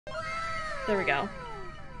There we go.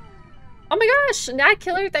 Oh my gosh, Nat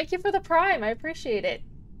Killer, thank you for the Prime. I appreciate it.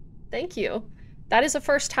 Thank you. That is a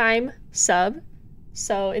first time sub.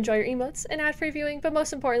 So enjoy your emotes and ad-free viewing, but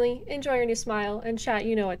most importantly, enjoy your new smile. And chat,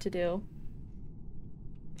 you know what to do.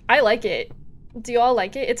 I like it. Do you all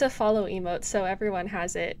like it? It's a follow emote, so everyone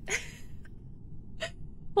has it.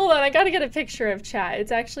 Hold on, I gotta get a picture of chat.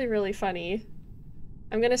 It's actually really funny.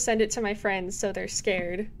 I'm gonna send it to my friends so they're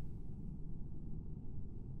scared.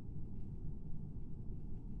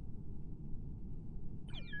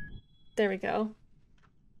 There we go.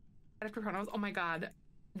 After pronouns, oh my god.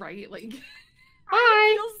 Right? Like, Hi!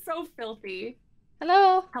 I feel so filthy.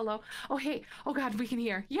 Hello! Hello. Oh, hey. Oh god, we can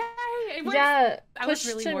hear. Yay! It works. Yeah, I push was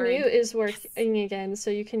really to worried. mute is working again,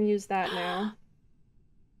 so you can use that now.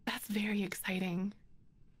 That's very exciting.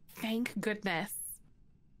 Thank goodness.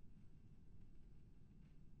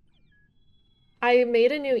 I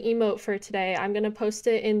made a new emote for today. I'm gonna post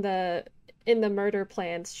it in the Murder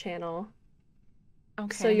Plans channel.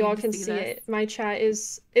 Okay. So you all can see it. My chat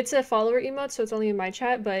it's a follower emote, so it's only in my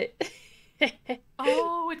chat, but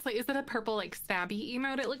Oh, it's like, is it a purple like stabby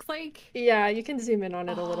emote it looks like? yeah, you can zoom in on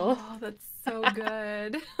it a little. Oh, that's so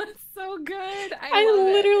good. That's so good. I love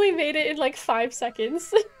literally it. made it in like 5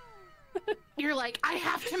 seconds. You're like, I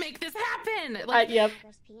have to make this happen. Like, yep.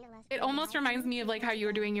 It almost reminds me of like how you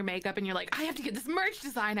were doing your makeup and you're like, I have to get this merch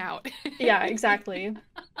design out. Yeah, exactly.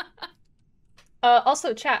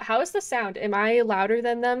 Also, chat, how is the sound? Am I louder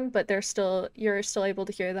than them, but you're still able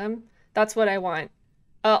to hear them? That's what I want.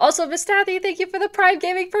 Also, Miss Tathy, thank you for the Prime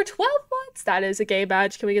Gaming for 12 months! That is a gay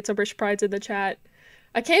badge. Can we get some British prides in the chat?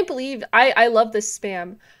 I can't believe I love this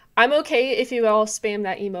spam. I'm okay if you all spam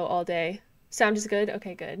that emote all day. Sound is good?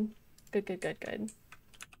 Okay, good. Good.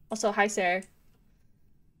 Also, hi, Sarah.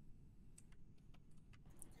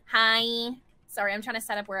 Hi. Sorry, I'm trying to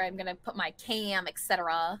set up where I'm gonna put my cam,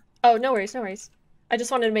 etc. Oh, no worries, no worries. I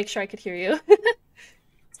just wanted to make sure I could hear you.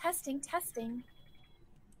 Testing.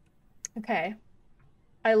 Okay.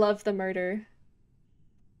 I love the murder.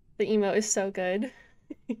 The emote is so good.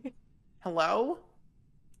 Hello?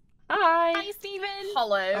 Hi! Hi, Steven!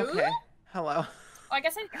 Hello? Okay, hello. Oh, I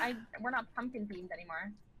guess we're not pumpkin themed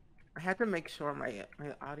anymore. I had to make sure my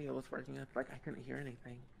audio was working. It's like I couldn't hear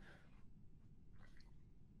anything.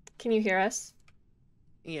 Can you hear us?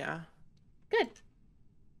 Yeah. Good.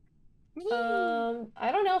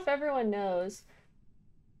 I don't know if everyone knows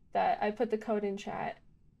that I put the code in chat.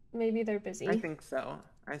 Maybe they're busy. I think so.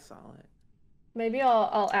 I saw it. Maybe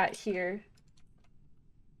I'll add here.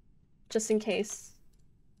 Just in case.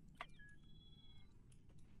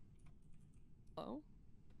 Hello?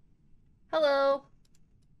 Hello.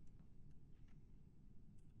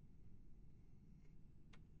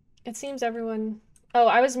 It seems everyone... Oh,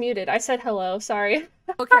 I was muted. I said hello. Sorry.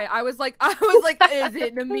 Okay, I was like, is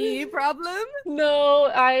it a me problem?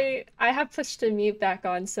 No, I have pushed to mute back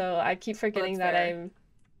on, so I keep forgetting that fair. I'm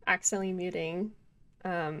accidentally muting.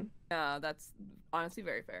 Yeah, that's honestly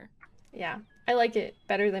very fair. Yeah, I like it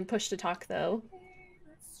better than push to talk though.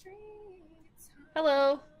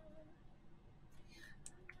 Hello.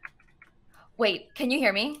 Wait, can you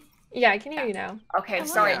hear me? Yeah, I can hear you now. Okay, Hello.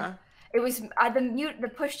 sorry. Yeah. It was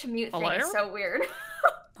the push to mute thing is so weird.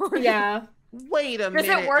 Yeah. Wait a Does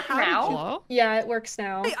minute. it work How did now? you- Hello? Yeah, it works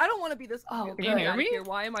now. Hey, I don't want to be this. Oh, Can good. you hear me?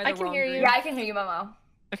 Why am I the I can wrong hear you. green? Yeah, I can hear you, Momo.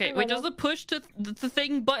 Okay, Hey, wait, Momo. does the push to the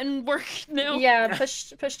thing button work now? Yeah, push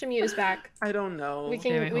to mute is back. I don't know. We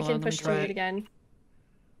can Okay, wait, hold on, let me push to try mute it. again.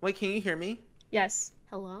 Wait, can you hear me? Yes.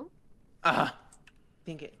 Hello? Dang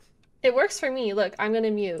it. It works for me. Look, I'm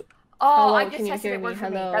gonna mute. Oh, Hello, I can just you tested hear it me? worked for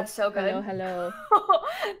me. Hello. That's so good. Hello.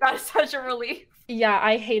 That is such a relief. Yeah,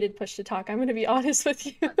 I hated push to talk. I'm gonna be honest with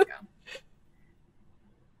you. Let's go.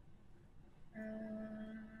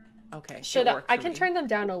 Okay. Should it worked I for can me. turn them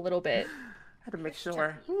down a little bit. I had to make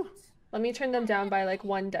sure. Let me turn them down by like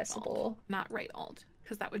 1 decibel. Not right alt,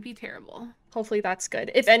 because that would be terrible. Hopefully that's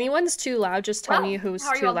good. If anyone's too loud, just tell me who's how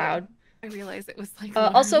are you too all doing? loud. I realized it was like.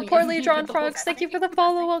 Also, literally poorly muted drawn the whole frogs, thank you for the Testing,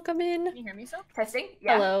 follow. testing. Welcome in. Can you hear me still? Testing?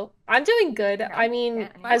 Yeah. Hello. I'm doing good. No, I mean,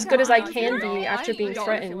 can't hear as me. good as I Not can here. be after being don't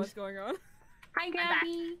understand threatened. what's going on. Hi,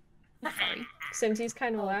 Gabby. Sorry. Simsy's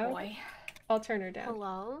kind of Oh loud. boy. I'll turn her down.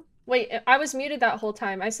 Hello? Wait, I was muted that whole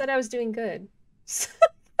time. I said I was doing good.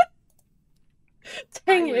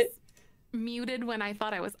 Dang I was it. muted when I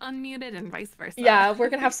thought I was unmuted, and vice versa. Yeah, we're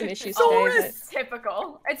gonna have some issues Oh, today, but it's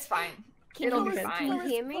typical. It's fine. Can It'll you be hear- fine. Can you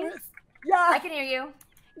hear me? I can hear you.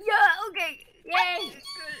 Yeah, okay. Yay!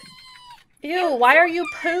 ew, why are you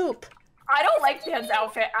poop? I don't like Dan's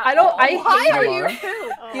outfit at I don't- all. I Why hate are you. you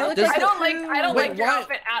poop? You look Does like I don't like Wait, your why-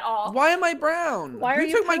 outfit at all. Why am I brown? Why are who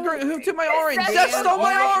you took my poop? Who took my orange? says That you stole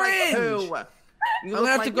my look orange! like I'm gonna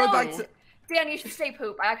have to go back to. Dan, you should stay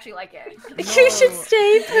poop. I actually like it. You should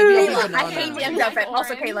stay Maybe poop. Kayla, I hate banana. Dan's outfit.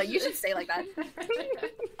 Also, Orange. Kayla, you should stay like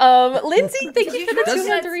that. Lindsay, thank you for the Does-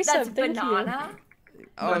 200 That's resub. Thank you. banana.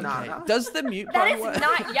 Oh, Banana. okay. Does the mute That button is work?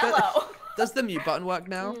 not yellow. Does the mute button work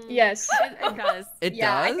now? Yes. It does. It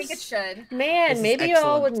Yeah, does. I think it should. Man, This is maybe you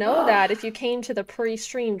all would excellent. know that if you came to the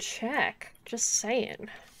pre-stream check. Just saying.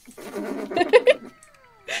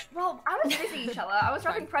 Well, I was busy, Shella. I was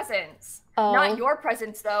wrapping presents. Oh. Not your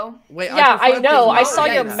presents, though. Wait, Yeah, I confirmed know. there's I no saw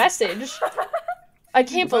your data. message. I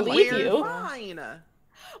can't But believe we're you. Fine.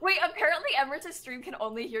 Wait, apparently Emirates' stream can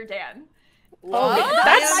only hear Dan. Oh,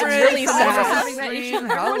 that's Emirates, really Emirates sad. having that issue.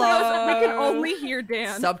 stream, Everyone knows that we can hello. only hear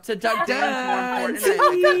Dan. Sub to Duck Dan.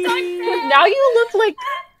 Now you look like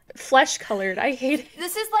flesh colored. I hate it.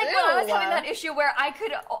 This is like when I was Ew. having that issue where I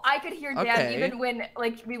could hear Dan Okay. even when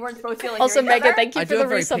like we weren't supposed to. Like, Also, hear each Megan, other. thank you I for do the have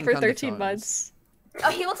very resub pink for 13 undertones. months.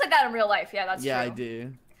 Oh, he looks like that in real life. Yeah, that's Yeah, true. I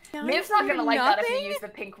do. Miv's not gonna like that if you Nothing? use the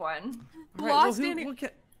pink one. Lost who- in it. who ca-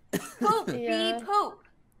 Poop, Yeah. be poop.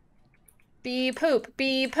 Be poop,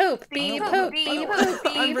 be poop, be Poop, poop, be be poop, poop. be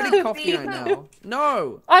I'm really poop, coffee be right poop. now.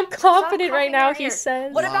 No. I'm confident right coughing now, your he ear.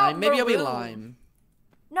 says. What about Lime. Maybe I'll be maroon? lime.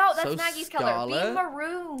 No, that's So Maggie's color. Be Scarlet?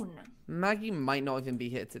 maroon. Maggie might not even be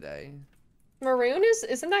here today. Maroon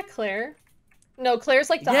isn't that Claire? No, Claire's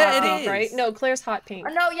like the Yeah, hot it pink, is. right? No, Claire's hot pink.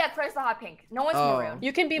 No, yeah, Claire's the hot pink. No one's Oh. maroon.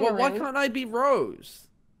 You can be Well, why maroon. can't I be Rose?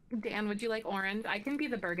 Dan, would you like orange? I can be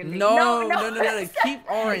the burgundy. No, No, no, no. no, no.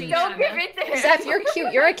 Keep orange. Don't give it to him. Zeph, you're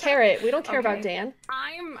cute. You're a carrot. We don't care about Okay. Dan.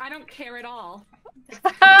 I don't care at all.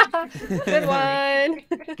 Good one.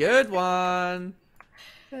 Good one.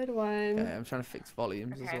 Good one. Okay, I'm trying to fix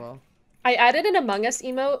volumes Okay. as well. I added an Among Us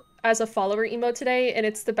emote as a follower emote today, and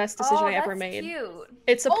it's the best decision Oh, I ever that's made. Cute.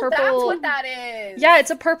 It's a Oh, that's purple. what that is. Yeah,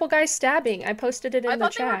 it's a purple guy stabbing. I posted it in I the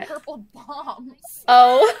thought they were chat. purple bombs.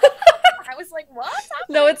 Oh. I was like, what?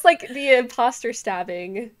 No, it's like the imposter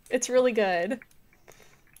stabbing. It's really good.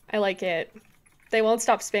 I like it. They won't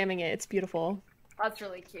stop spamming it. It's beautiful. That's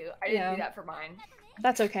really cute. I didn't Yeah. do that for mine.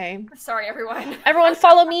 That's okay. Sorry, everyone. Everyone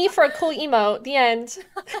follow me for a cool emote. The end.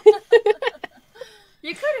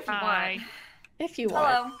 You could if you want. If you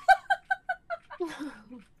want. Hello.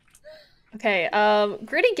 Okay,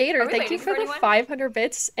 Gritty Gator, Are we thank you waiting for for the anyone? 500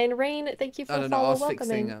 bits. And Rain, thank you I for don't know. I follow was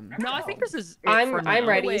fixing welcoming. No, I think this is. It I'm for now.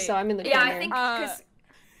 ready, Wait. so I'm in the Yeah, corner. I think because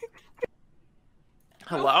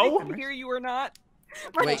Hello? I can hear you or not.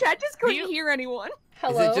 My Wait. chat just couldn't you- hear anyone.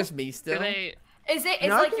 Hello. Is it just me Do still? they? is No, I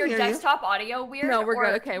like can your hear you. desktop audio weird? No, we're or...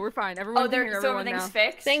 good. Okay, we're fine. Everyone Oh, can hear so everyone everything's now.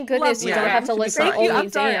 fixed. Thank goodness you Lovely. don't have to listen Thank to you. only I'm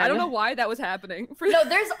sorry. Dan. I don't know why that was happening. No,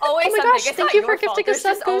 there's always Oh my something. gosh, It's thank not you for your fault. gifting a There's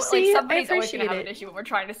just sub, always, Goosey. I somebody's always gonna have appreciate an it. issue when we're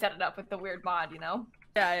trying to set it up with the weird mod, you know?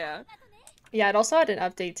 Yeah. Yeah, it also had an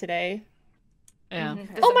update today. Yeah.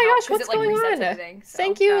 Mhm. Oh my gosh, 'Cause what's it, like, going resets on? everything, so.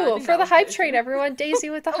 Thank I you think for that the was hype the train, issue. everyone. Daisy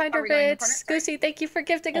with the Oh, are we 100 going in the bits. corner? Goosey, thank you for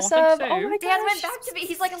gifting a Oh, thanks, sub. Oh Sue. my Dan gosh. went back to me.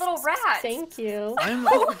 He's like a little rat. Thank you. I'm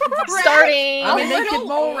Starting. I'm a naked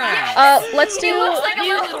mole rat. Let's He looks do like a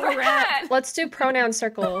little rat. let's do pronoun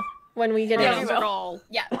circle when we get Yeah, in. we will. Roll.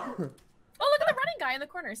 Yeah. Oh, look at the running guy in the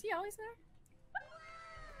corner. Is he always there?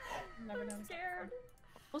 Never know. Scared.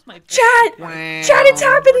 What's my Chat! Wow. Chat, it's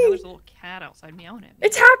happening! There's a little cat outside meowing at me.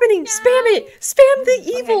 It's happening! Spam it! Spam the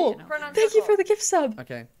evil! Okay, Pronoun Thank you circle. for the gift sub.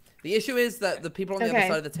 Okay. The issue is that the people on the Okay. other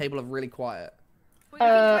side of the table are really quiet. We can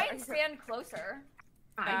Uh, try and stand closer.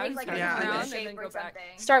 I Make like a Yeah, I round guess. and then shape go or back. something.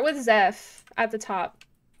 Start with Zeph at the top.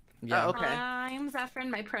 Yeah. Okay. I'm Zephyrin.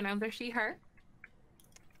 My pronouns are she, her.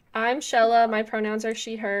 I'm Shella. My pronouns are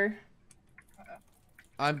she, her.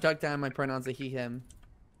 I'm Duck Dan. My pronouns are he, him.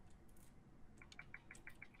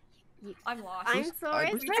 I'm lost. I'm sorry.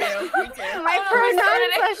 Me too. Me too. My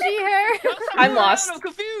pronouns are she, her. I'm lost. I'm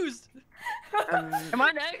confused. Um, Am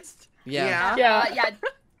I next? Yeah. Yeah. Yeah.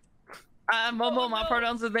 I'm Momo. My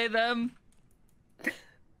pronouns are they, them.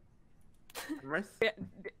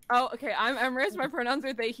 Oh, okay. I'm Emrys. My pronouns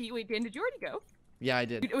are they, he. Wait, Dan, did you already go? Yeah, I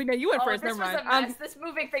did. Wait, no, you went Oh, first. this Never was mind. a mess. This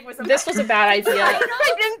moving thing was a This mess. was a bad idea.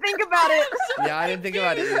 I didn't think about it. Yeah, I didn't think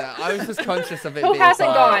about it either. I was just conscious of it. Who being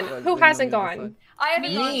hasn't quiet gone? when Who you're on hasn't the other gone? side. I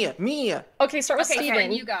haven't gone. Me. Okay, start with Okay, Karen,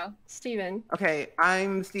 Steven. you go. Steven. Okay,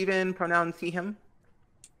 I'm Steven. Pronouns he, him.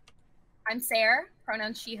 I'm Sarah.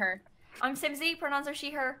 Pronouns she, her. I'm Simsy. Pronouns are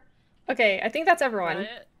she, her. Okay, I think that's everyone.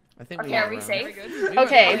 I think Okay, we are went we around. safe?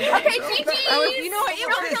 Okay. Okay, GG. You know what?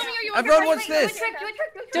 Don't tell me you Everyone wants this. Do a trick. Do a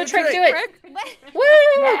trick. Do a trick, trick. do it. Woo!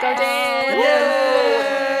 Go Dan!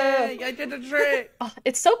 Yay! I did the trick. Oh,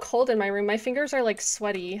 it's so cold in my room. My fingers are like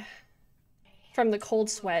sweaty from the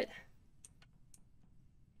cold sweat.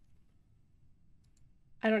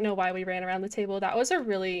 I don't know why we ran around the table. That was a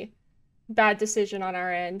really bad decision on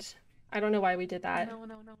our end. I don't know why we did that. No.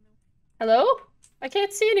 Hello? I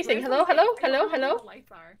can't see anything. Where's the Hello, light? hello, I don't hello, know where hello. the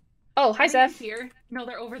lights are. Oh, hi, Are they Zeph. here? No,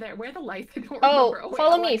 they're over there. Where are the lights? I don't Oh, remember. Wait,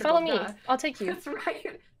 follow me, electrical, follow me. duh. I'll take you. That's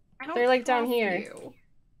right. I don't They're like down trust here. you.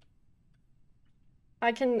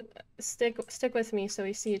 I can stick with me so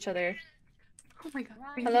we see each other. Oh my god.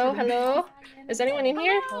 Thank you Hello, for the hello. Is anyone in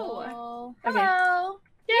here? Hello. Okay. Hello.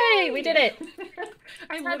 Yay, we did it.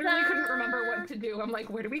 I literally couldn't remember what to do. I'm like,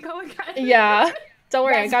 where do we go again? Yeah. Don't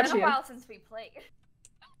worry, I It's got been you. a while since we played.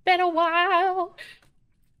 Been a while.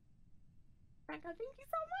 Becca, thank you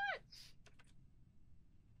so much.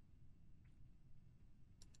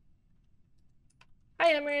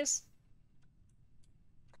 Hi, Emers.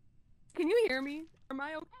 Can you hear me? Am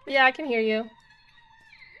I okay? Yeah, I can hear you.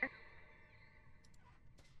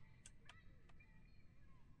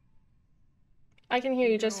 I can hear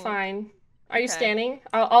you just fine. Are you Okay. scanning?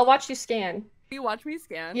 I'll watch you scan. You watch me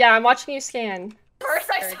scan? Yeah, I'm watching you scan. First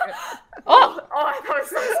I Very saw. good. Oh! Oh, I thought it was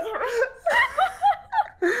so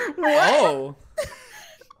scary. Oh,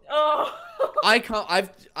 Oh. I can't.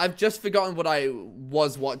 I've just forgotten what I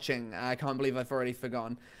was watching. I can't believe I've already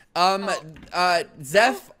forgotten.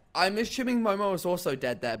 Zeph. I'm assuming Momo was also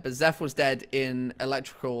dead there, but Zeph was dead in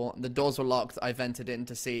electrical. The doors were locked. I vented in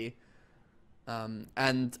to see.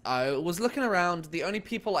 And I was looking around. The only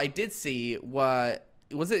people I did see was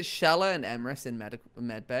it Shella and Emrys in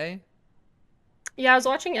med bay? Yeah, I was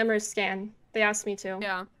watching Emers scan. They asked me to.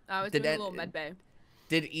 Yeah, I was Did doing a it- little med bay.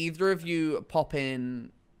 Did either of you pop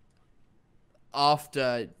in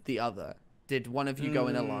after the other? Did one of you go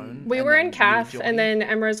in alone? We and were then in you CAF, joined? and then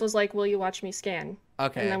Emers was like, "Will you watch me scan?"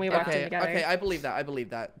 Okay. then we walked in okay. together. Okay, I believe that. I believe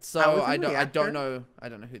that. I So was I in the don't. I reactor. don't know. I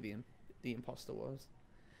don't know who the imposter was.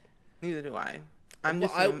 Neither do I. I'm Well,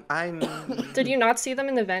 just. I'm. Did you not see them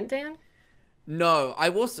in the vent, Dan? No, I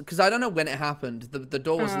will, because I don't know when it happened. The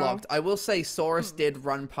door was Oh. locked. I will say Saurus did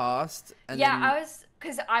run past. And Yeah, then...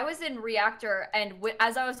 because I was in reactor, and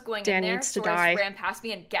as I was going Dan in there, needs to Soros die. ran past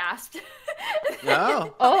me and gasped.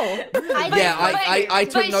 Oh. Oh. Yeah, I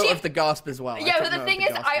took but note she- of the gasp as well. I Yeah, took but the note of thing the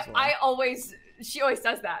is, gasp as well. she always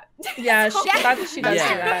does that. Yeah, So- she does Yeah.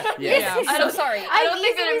 do that. Yeah. I'm so sorry. I don't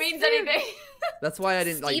think that it easily means spooked. anything. That's why I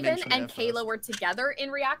didn't like Steven mention and it at Kayla first. were together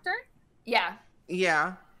in reactor. Yeah.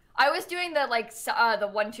 Yeah. I was doing the the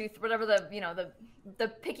 1, 2, whatever the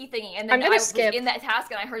picky thingy, and then I'm gonna I was skip. in that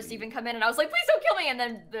task, and I heard Steven come in, and I was like, "Please don't kill me!" And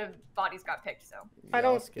then the bodies got picked. So. I Yeah,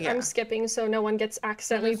 don't. I'll skip. I'm skipping so no one gets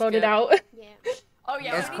accidentally Just voted skip. out. Yeah. Oh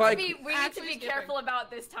yeah, It's we quite- need to be Actually skipping. careful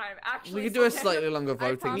about this time. Actually, We could do a so slightly longer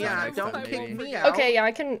voting promise time Yeah. I next Don't time, pick maybe. me out. Okay, yeah,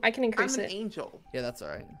 I can I'm increase an it. angel. Yeah, that's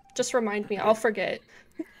alright. Just remind me. I'll forget.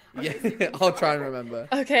 Yeah, I'll try and remember.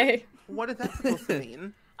 Okay. What is that supposed to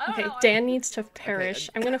mean? I don't Okay. know, Dan needs to perish.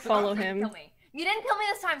 I'm gonna follow You didn't him. kill me. You didn't kill me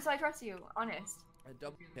this time, so I trust you. Honest. A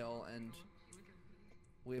double kill and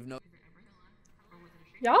we have no.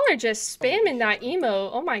 Y'all are just spamming that emo.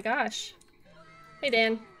 Oh my gosh. Hey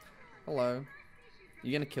Dan. Hello.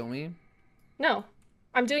 You gonna kill me? No,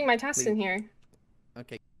 I'm doing my task in here.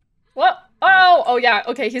 Okay. What? Oh, oh yeah.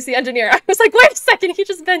 Okay, he's the engineer. I was like, wait a second, he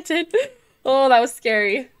just vented. Oh, that was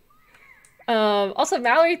scary. Also,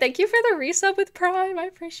 Mallory, thank you for the resub with Prime. I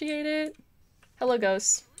appreciate it. Hello,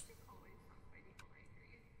 Ghost.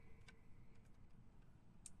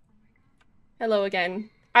 Hello again.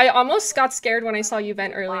 I almost got scared when I saw you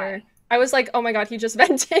vent earlier. Why? I was like, oh my god, he just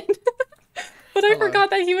vented. But I Hello. forgot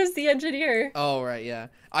that he was the engineer. Oh right, yeah.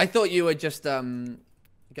 I thought you were just gonna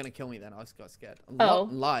kill me then. I got scared. Oh.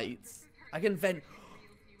 Lights. I can vent.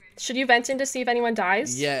 Should you vent in to see if anyone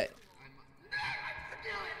dies? Yeah.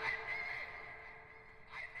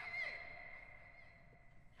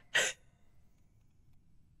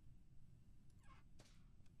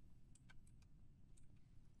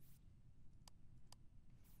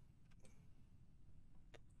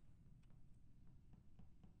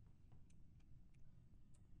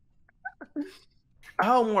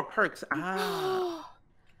 Oh, more perks. Ah.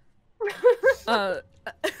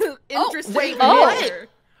 Interesting. wait, behavior.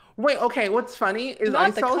 Wait, okay, what's funny is Not I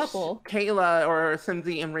the saw couple. Kayla or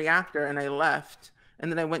Simsy in reactor and I left.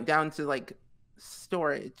 And then I went down to like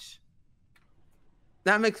storage.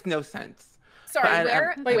 That makes no sense. Sorry,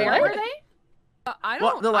 But Wait, where what? were they? I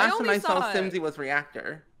don't. Well, the last time only I saw saw Simsy was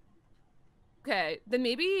reactor. Okay, then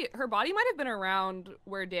maybe her body might have been around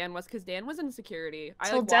where Dan was, because Dan was in security. I,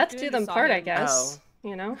 Till like, death walked in do and them saw part, I him. guess.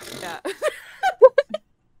 You know? Yeah.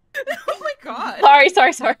 Oh my god.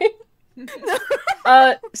 Sorry.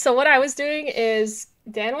 So what I was doing is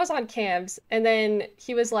Dan was on cams, and then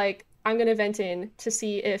he was like, I'm gonna vent in to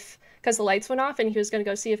see if, because the lights went off, and he was gonna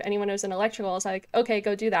go see if anyone was in electrical. I was like, okay,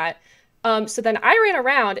 go do that. So then I ran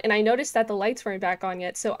around, and I noticed that the lights weren't back on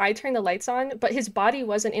yet, so I turned the lights on, but his body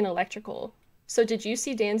wasn't in electrical. So did you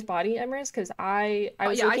see Dan's body, Emrys? Because I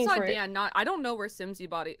was yeah, I looking saw for it. Dan. I don't know where Simsy's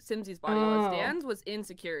body was. Oh. Dan's was in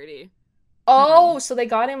security. Oh, so they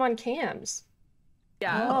got him on cams.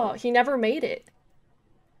 Yeah. Oh, he never made it.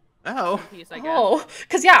 Oh. Piece, I guess. Oh,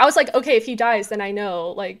 because yeah, I was like, okay, if he dies, then I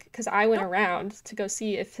know, like, because I went around to go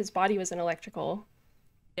see if his body was in electrical.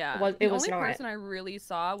 Yeah. It was the only not. person I really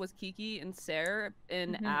saw was Kiki and Sarah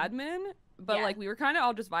in Mhm. admin, but Yeah. like we were kind of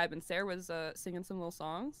all just vibing. Sarah was singing some little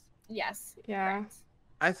songs. Yes. Yeah. correct.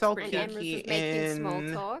 I saw Pretty And good. Emrys Kiki was making small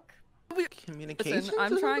in talk. communications. Listen,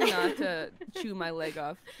 I'm trying not to chew my leg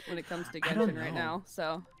off when it comes to I don't Genshin right know. now,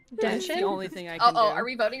 so that's the Genshin? only thing I can do. Are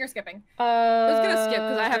we voting or skipping? I was gonna skip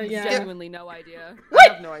because I have yeah. genuinely no idea. I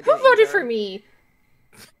have no idea Who voted either. for me?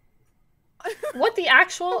 What the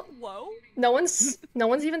actual? Whoa. No one's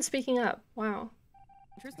even speaking up. Wow.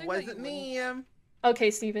 Interesting. that you Wasn't wouldn't- me.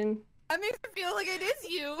 Okay, Steven. That makes me feel like it is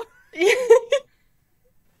you.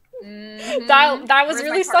 Mhm. that was Where's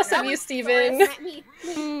really my partner? sus of you, Steven.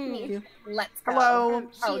 Me. Let's go. Hello.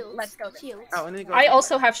 Oh, Shields. let's go. Shields. Oh, and then go I somewhere.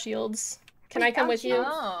 also have shields. Can I Wait, come oh, with you? shields.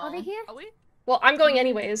 Oh. Are they here? Are we? Well, I'm going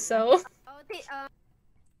anyways, so. Oh, they.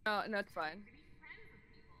 No, it's fine.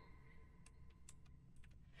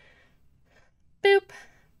 Boop,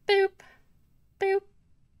 boop, boop,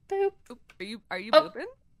 boop. Oop, are you Oh, booping?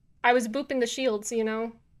 I was booping the shields, you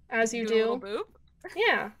know, as you Doing a little do. boop?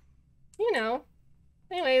 Yeah, you know.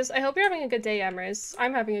 Anyways, I hope you're having a good day, Emrys.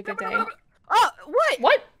 I'm having a good day. Oh, what?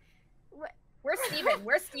 What? Where's Steven?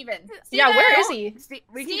 Where's Steven? Yeah, where is he?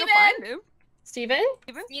 We can go Steven? find him. Steven?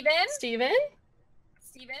 Steven? Steven?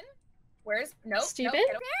 Steven? Where's nope? Steven?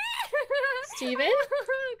 Nope, Steven?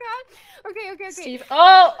 Oh god. Okay. Steve?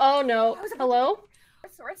 Oh no. Hello?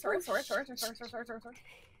 Sorry.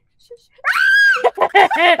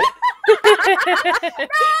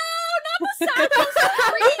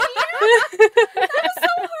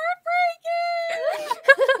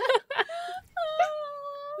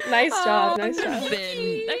 Nice job, That nice couldn't have job.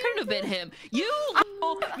 been. That couldn't have been him. You. I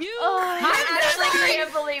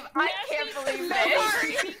can't believe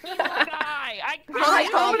this.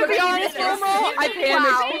 I'm gonna be honest for a moment. I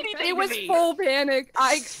panicked. It was full panic.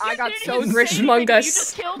 I got so Risshella. You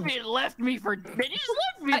just killed me and left me for. They just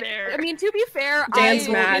left me there. I mean, to be fair, Dan's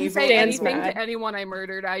I mad. didn't say Dan's anything mad. to anyone I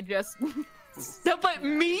murdered. I just No, but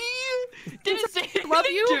me? Didn't say Love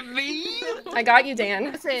anything you. to me? I got you, Dan.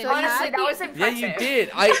 Honestly, that was Yeah, impressive. you did.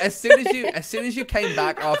 As soon as you came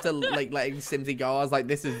back after like letting Simsy go, I was like,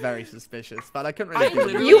 this is very suspicious. But I couldn't really do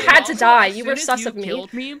literally- anything. You had to also, die. as You soon were as sus you of me.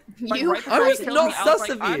 Killed me. Like, You- right before I was you killed not me, I sus was like,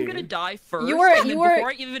 of I'm you. gonna die first. You were- and you then were- Before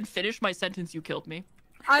I even finished my sentence, you killed me.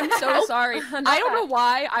 I'm so sorry. I don't know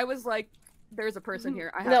why. I was like, there's a person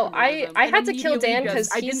here. I have No, to murder them. I And had to kill immediately Dan just-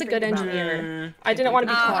 because I he's a didn't good think about it. engineer. I didn't want to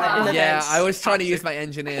be caught in the Yeah, vents. I was trying to use my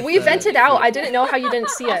engineer. We for- vented out. I didn't know how you didn't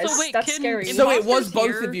see us. Also, wait, That's can- scary. in So it was Imposters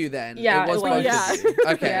both here? of you then. Yeah, it was it both was. of you.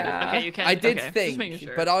 Okay. Yeah. Okay, you can. I did okay, just making think,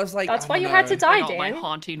 sure. but I was like, That's oh, why you had to no. die, I got my Dan.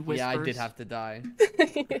 haunting whispers. Yeah, I did have to die.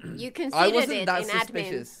 You conceded I wasn't it that in admin.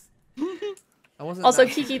 suspicious. I wasn't. Also,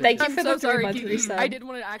 that Kiki, thank you I'm for so the sorry, 3-month Kiki. resub. I did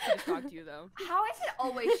want to actually talk to you though. How is it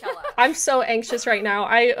always Shella? I'm so anxious right now.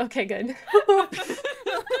 Okay, good. I'm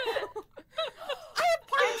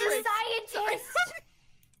a scientist.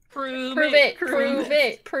 Prove Prove it, prove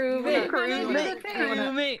it, prove it. Prove it.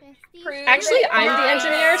 Prove it. Actually, I'm the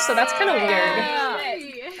engineer, so that's kind of weird. Yeah.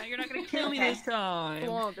 Now you're not gonna kill me this time.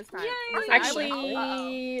 Well, this time.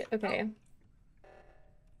 Actually, okay.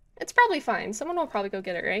 It's probably fine. Someone will probably go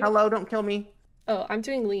get it, right? Hello, don't kill me. Oh, I'm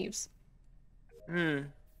doing leaves. Hmm.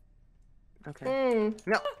 Okay. Hmm.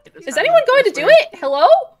 No. Is anyone going to do it? Hello?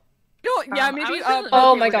 No, yeah, I maybe. was gonna-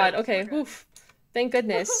 Oh Okay, my we're god, good. okay. Oof. Thank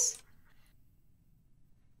goodness.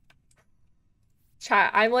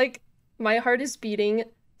 Chat, I'm like, my heart is beating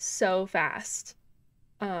so fast.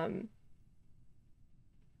 I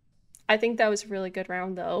think that was a really good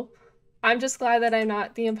round though. I'm just glad that I'm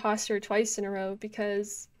not the imposter twice in a row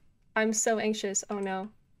because I'm so anxious. Oh no.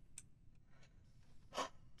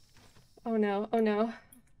 Oh no, oh no.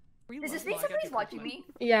 Does this mean somebody's watching me?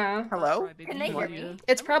 Yeah. Hello? Can they hear me?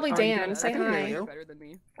 It's probably Oh, you Dan. can- Say I can hear hi. you. Better than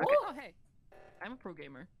me. Okay. Oh, hey. I'm a pro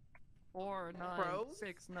gamer. 4, 9, Pro?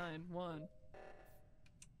 6, 9, 1.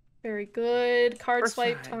 Very good. Card First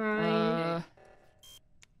swipe time. time.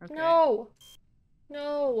 Okay. No.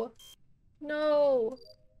 No. No.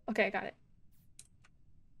 Okay, I got it.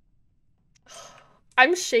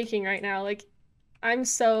 I'm shaking right now. Like, I'm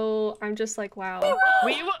just like, wow.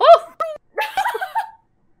 We wa-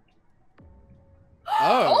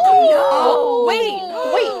 Oh! Oh. No! Wait.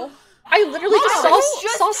 I literally just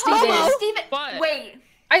saw Steven. Steven. What? Wait.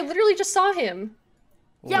 I literally just saw him.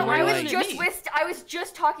 Yeah, Right. I was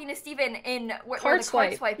just talking to Steven in where the Card card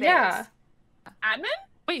swipe. swipe is. Yeah. Admin?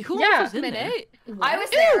 Wait, who Yeah. else was in there? I was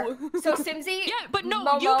there. So Simsy. Yeah, but no,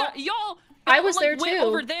 Momo. y'all. I was like, there went too.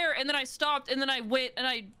 over there, and then I stopped, and then I went, and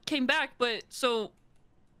I came back. But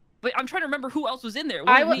I'm trying to remember who else was in there.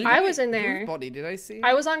 I Was it me? was in there. Whose body did I see?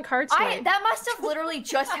 I was on card swipe. That must have literally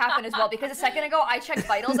just happened as well, because a second ago I checked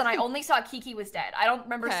vitals and I only saw Kiki was dead. I don't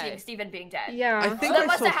remember seeing Steven being dead. Yeah. I think So that I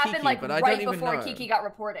must saw have happened Kiki, like but I right don't even before know. Kiki got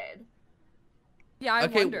reported. Yeah, I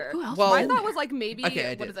Okay, wonder. who else well- My thought was like maybe Okay, I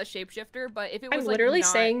what did. is a shapeshifter, but if it was I'm like literally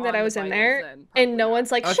not saying that on I the was in vitals, there, then and probably no not.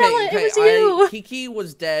 one's like, Okay, Shella, okay, it was you! Kiki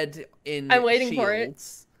was dead in I'm waiting for it.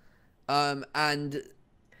 Shields. And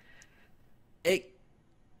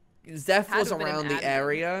Zeph Had was to have been an around the admin.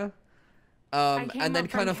 area, I came and then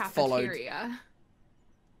up kind from of followed. cafeteria.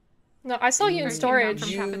 No, I saw you in I came back storage. from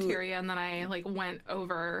You- cafeteria, and then I like went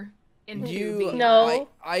over into You, the. No.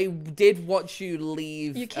 I did watch you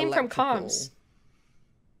leave. You came from electrical. comms.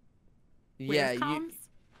 Yeah, With you comms?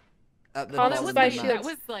 at the Comms Oh, bottom that was of by the like, map. that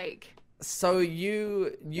was like. So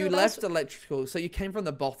you No, that left was- electrical. So you came from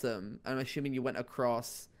the bottom. I'm assuming you went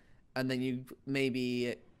across, and then you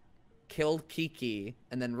maybe killed Kiki,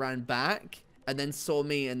 and then ran back, and then saw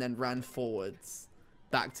me, and then ran forwards,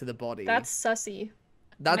 back to the body. That's sussy.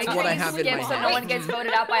 That's Make what sure I you have in skip my so head. no one gets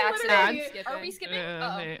voted out by accident. Skipping. Are we skipping?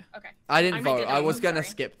 Yeah, Okay. I didn't I'm vote. gonna I do was it. gonna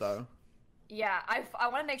Sorry. skip though. Yeah, I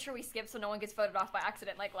want to make sure we skip so no one gets voted off by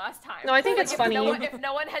accident like last time. No, I think Like, it's if funny. if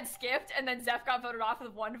no one had skipped and then Zeph got voted off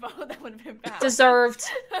with one vote, that would have been bad. Deserved.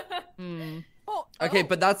 Okay,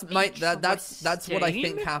 but that's what I think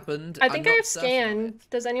Interesting. happened. I I'm think I not have certain on scan. it.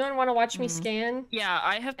 Does anyone want to watch me scan? Yeah,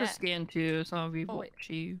 I have to Eh. scan too, so I'll be Oh, wait. watch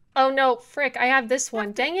you. Oh no, frick, I have this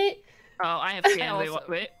one. Dang it. Oh, I have scan. Wait, also-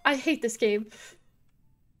 wait. I hate this game.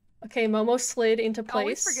 Okay, Momo slid into I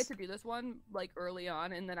always place. forget to do this one like early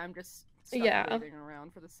on, and then I'm just stuck Yeah. waiting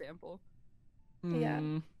around for the sample. Yeah.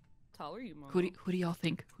 Tall are you, Mom? Who do y'all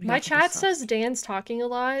think? Who do My y'all think chat is sus? says Dan's talking a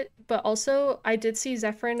lot, but also I did see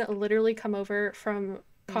Zephyrin literally come over from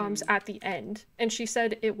comms at the end, and she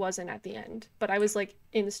said it wasn't at the end, but I was like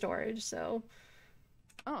in storage, so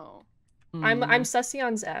Oh. I'm sussy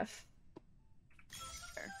on Zeph.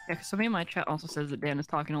 Yeah, 'cause somebody in my chat also says that Dan is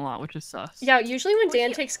talking a lot, which is sus. Yeah, usually when Well, Dan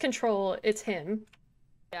he- takes control, it's him.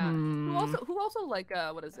 Yeah. Hmm. Who also like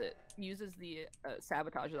what is it? Uses the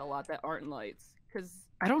sabotage a lot that aren't lights, because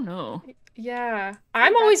I don't know. Yeah,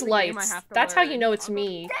 I'm back always to the game, I lights. have to That's how you learn. know it's I'll go-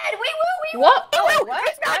 me. Dead! We What? Oh, what?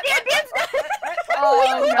 It's not dead! Dan's dead!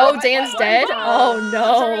 Oh, Dan's dead? Oh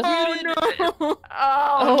no. no.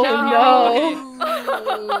 Oh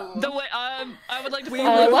no! The way I would like to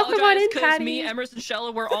welcome on apologize in, because me, Patty. Emerson, and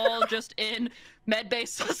Shella were all just in medbay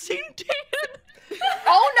sussing Dan.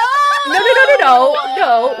 Oh no!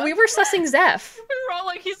 No, we were sussing Zeph. We were all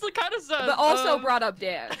like, he's the kind of sus. but also brought up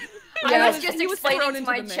Dan. Yeah. I was just He was explaining thrown to into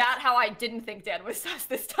my the mix. chat how I didn't think Dan was sus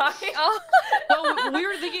this time. Well, we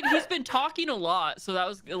were thinking he's been talking a lot, so that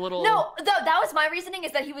was a little. No, that was my reasoning,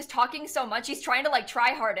 is that he was talking so much, he's trying to like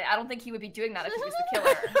try hard it. I don't think he would be doing that if he was the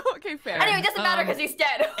killer. Okay, fair. Anyway, it doesn't matter because he's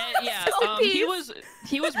dead. And, yeah,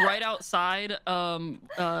 he was right outside.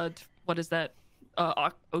 What is that?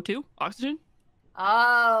 O2 oxygen.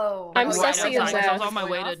 Oh. I'm oh, Right sussy outside, as 'cause I was F. on my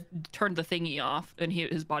way to turn the thingy off, and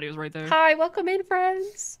his body was right there. Hi, welcome in,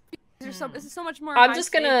 friends. This is so much more. I'm high just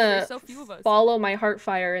stakes, gonna there's so few of us. follow my heart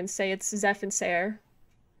fire and say it's Zeph and Sarah.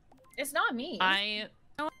 It's not me. I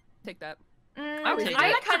Take that. I'll take I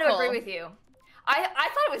it. kind of agree with you. I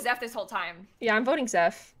thought it was Zeph this whole time. Yeah, I'm voting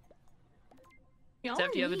Zeph.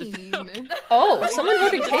 Zeph, do you have a defense? Oh, someone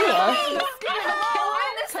voted Kayla. I'm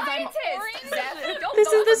the scientist. Zeph, don't This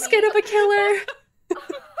vote is the for skin me. of a killer.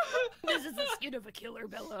 This is the skin of a killer,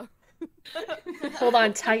 Bella. Hold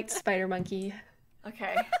on tight, Spider Monkey.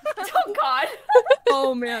 Okay. Oh God.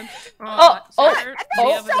 Oh man. Oh, Sarah, do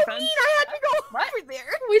you have a so defense? mean. I had to go over there.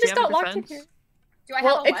 We just Do you got have a locked in defense? here. Do I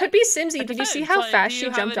Well, have a it what? could be Simsy. A Did you see defense, how like, fast do she you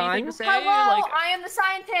have jumped anything on? to say? Hello, Like, I am the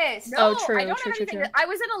scientist. Oh, No, true, I don't true, have true, anything true. to- I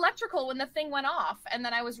was in electrical when the thing went off, and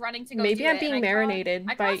then I was running to go Maybe do I'm it, being and marinated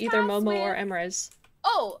I by crossed either paths Momo or with- Emrys.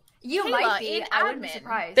 Oh, you Kayla might be. in I wouldn't be admin.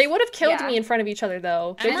 surprised. They would have killed Yeah. me in front of each other,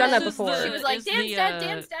 though. They've And done that this is before. the- She was like, is Dan's the, dead,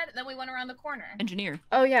 Dan's dead, and then we went around the corner. engineer.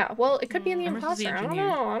 Oh yeah, well it could be in the Emrys is the imposter. I don't engineer.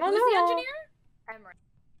 know. I don't Who's know. the engineer?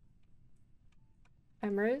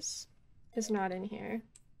 Emrys is not in here.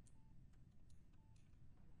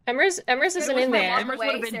 Emrys isn't Good in was my there. walk Emrys away,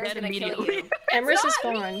 would've been Sarah's dead gonna kill immediately. you. Emrys is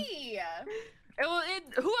Not gone. me. Who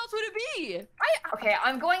else would it be? Okay,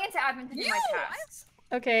 I'm going into admin to do my tasks.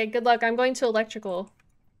 Okay, good luck. I'm going to electrical.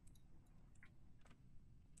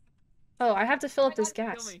 Oh, I have to fill up this Kill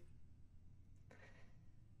gas. me.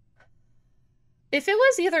 If it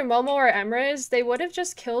was either Momo or Emrys, they would have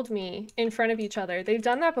just killed me in front of each other. They've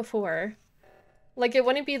done that before. Like, it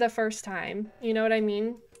wouldn't be the first time. You know what I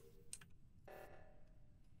mean?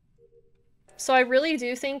 So I really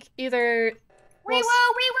do think either... Wee woo,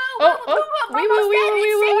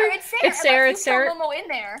 It's Sarah, it's Sarah. Momo in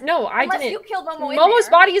there. No, I Unless didn't. you killed Momo in Momo's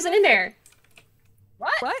there. body isn't in there.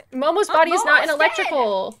 What? Momo's body is not in Momo's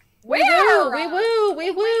electrical. Where? Wee woo.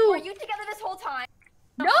 Wait, were you together this whole time?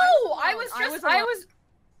 No, I was.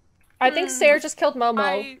 I think Sarah just killed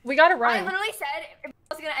Momo. We gotta I run. literally said I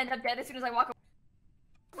was gonna end up dead as soon as I walk away.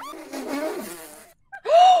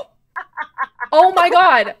 Oh my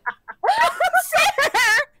god.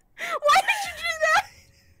 Sarah! Why did you do that?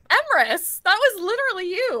 Emrys, that was literally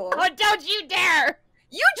you. Oh, don't you dare!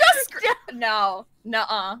 You just no,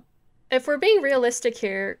 nuh-uh. If we're being realistic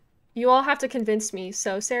here, you all have to convince me,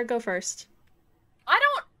 so Sarah, go first. I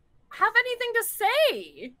don't have anything to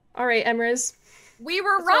say. Alright, Emrys. We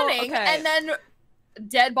were running, and then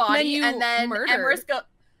dead body, and then murdered. Emrys go.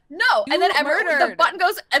 No, and then the button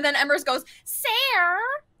goes, and then Emrys goes, Sarah.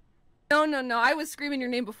 No. I was screaming your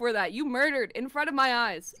name before that. You murdered in front of my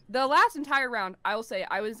eyes. The last entire round, I will say,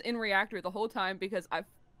 I was in reactor the whole time because I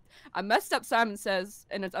messed up Simon Says,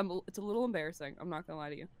 and it's a little embarrassing. I'm not gonna lie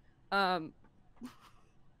to you. But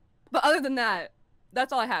other than that,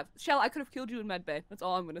 that's all I have. Shell, I could have killed you in medbay. That's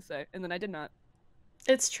all I'm gonna say, and then I did not.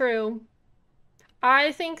 It's true.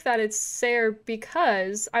 I think that it's Sarah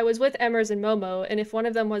because I was with Emrys and Momo, and if one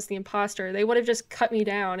of them was the imposter, they would have just cut me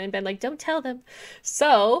down and been like, don't tell them.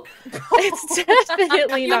 So, it's definitely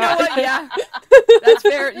not. You know what? Yeah. That's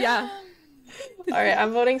fair, yeah. Alright,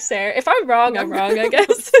 I'm voting Sarah. If I'm wrong, I'm wrong, I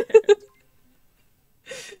guess.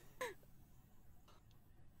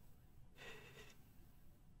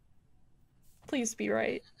 Please be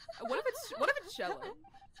right. What if it's Shella?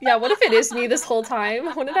 Yeah, what if it is me this whole time?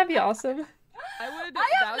 Wouldn't that be awesome? I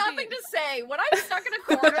have nothing to say. When I'm stuck in a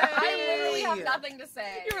corner, I literally have nothing to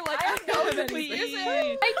say. You were like, I have no I don't please.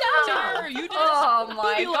 say. I don't. Sarah, you did Oh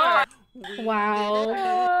my god.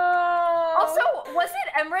 Wow. Also, was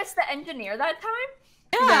it Emrys the engineer that time?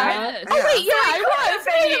 Yeah. Oh wait, yeah, I was.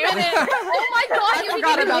 Wait a minute. Oh my god, you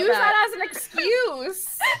forgot didn't even about use that. that as an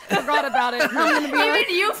excuse. Forgot about it. I'm gonna be honest.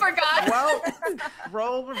 Even you forgot. Well,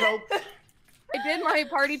 roll the rope. I did my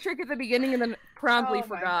party trick at the beginning and then promptly Oh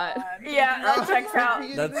my forgot. God. Yeah, that checks out.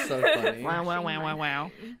 That's so funny. Wow.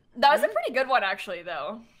 That was a pretty good one, actually,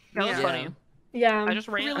 though. That was Yeah. funny. Yeah. I just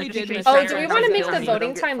ran. Really I just did chased miss Oh, Sarah do we and want to tried make kill the her.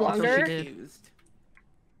 voting time longer?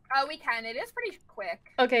 Oh, we can. It is pretty quick.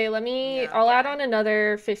 Okay, I'll add on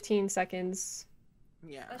another 15 seconds.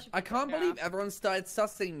 Yeah. I can't believe everyone started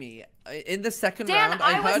sussing me. In the second Dan, round,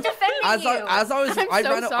 I was heard defending as you.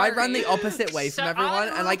 I ran the opposite way from everyone,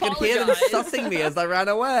 and I could hear them sussing me as I ran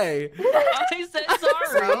away. I said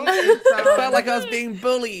sorry. Well, It felt like I was being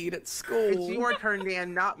bullied at it's school. your turn,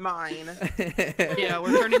 Dan, not mine. Yeah,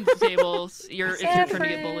 we're turning the tables. It's your turn to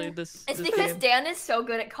get bullied. This Because game. Dan is so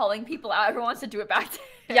good at calling people out, everyone wants to do it back to him.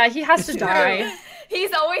 Yeah, he has to die.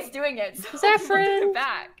 He's always doing it. So Zephyrin. do it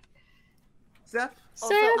back. Zeph?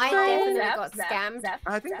 Also, I definitely Zeph, got Zeph, scammed. Zeph,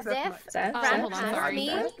 I think Zeph. Zeph. Zeph, Ran Zeph, hold on, past sorry.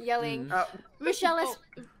 me yelling, Mm. Risshella,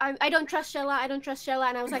 I don't trust Shella, I don't trust Shella,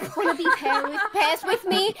 and I was like, wanna be pairs with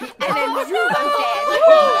me? And then I'm dead.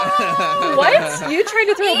 What? You trying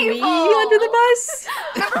to throw me under the bus?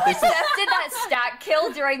 Remember when Zeph did that stack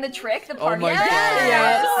kill during the trick? The party? my God.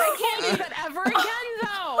 Yes. I can't do that ever again,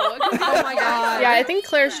 though. Oh my god. Yeah, I think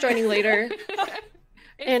Claire's joining later.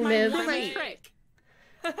 And Miv. Trick.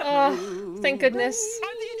 Oh, thank goodness.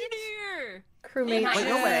 I'm the engineer. Crewmate. Wait,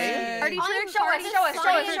 no way. Party trick, Show us, show us, show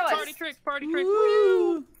us, show us. Party trick. Party trick.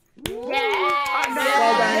 Yes!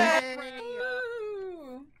 Well done.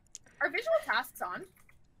 Woo. Are visual tasks on?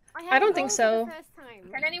 I don't think so.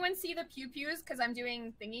 Can anyone see the pew pews? Because I'm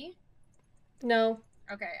doing thingy. No.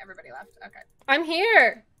 Okay, everybody left. Okay. I'm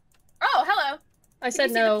here. Oh, hello. I Can said you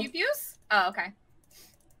see no. the pew pews? Oh, okay.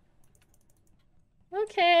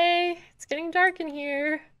 Okay, it's getting dark in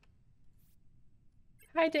here.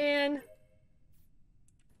 Hi, Dan.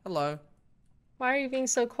 Hello. Why are you being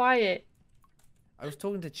so quiet? I was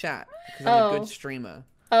talking to chat because I'm a Oh. good streamer.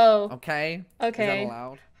 Oh, Okay? okay. Is that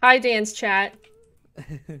allowed? Hi, Dan's chat.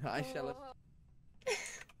 Hi, Shella.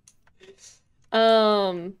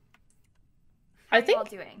 I How think you all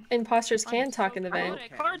doing? imposters can talk in the vent. Okay.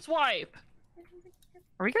 Card swipe.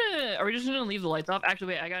 Are we just gonna leave the lights off?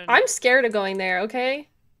 Actually, wait. I got. I'm scared of going there, okay?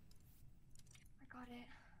 I got it.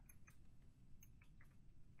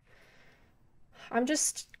 I'm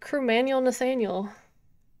just crew manual Nathaniel.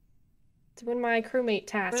 Doing my crewmate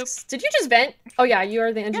tasks. Did you just vent? Oh yeah, you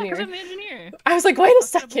are the Yeah, 'cause engineer. I'm the engineer. I was like, wait a I'll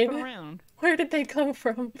stop moving second. around. Where did they come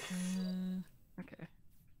from? Okay.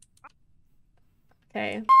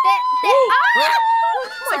 Okay. Oh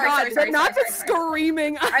my god, not the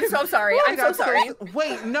screaming. I'm so sorry. I'm so sorry.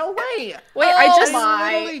 Wait, no way. Wait, I just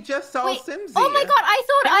I literally just saw Simsy. Oh my god, I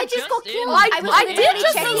thought I just got killed. I did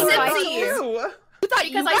just checking see Simsy.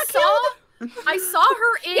 Because I saw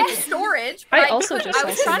her in storage. But I also just I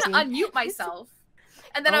was saw trying to Simsy. unmute myself.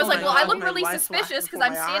 And then I was Oh like, my well, I God, look my really life suspicious flashed because before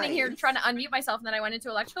I'm my standing here eyes. trying to unmute myself, and then I went into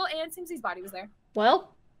electrical, and Simsy's body was there.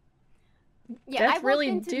 Well, Yeah, Death I walked really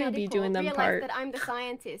into do be medical, doing them realized part. that I'm the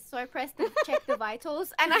scientist, so I pressed the check the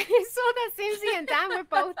vitals, and I saw that Simsy and Dan were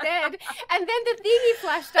both dead, and then the thingy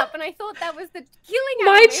flashed up, and I thought that was the killing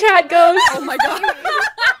my animation. chat goes. Oh my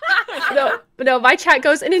god. No, my chat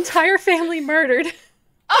goes. An entire family murdered.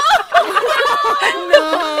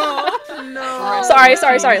 No.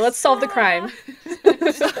 Sorry. Let's solve the crime.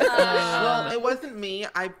 Well, it wasn't me.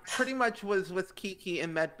 I pretty much was with Kiki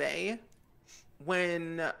in Med Bay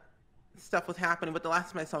when stuff was happening, but the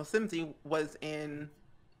last time I saw Simsy was in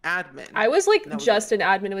admin. I was like That was just an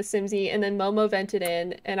admin with Simsy, and then Momo vented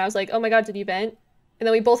in, and I was like, oh my god, did you vent? And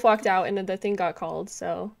then we both walked out, and then the thing got called,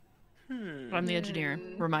 so. I'm the engineer.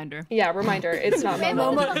 Reminder. Yeah, reminder, it's not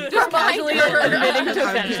Momo. Momo just casually admitting to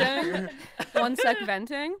I'm venting. 1 sec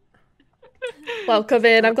venting. Well,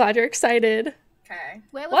 Kevin, I'm glad you're excited. Okay.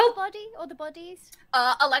 Where was Well- the body or the bodies?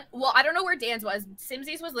 Well, I don't know where Dan's was.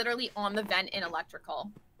 Simsy's was literally on the vent in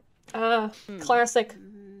electrical. Classic.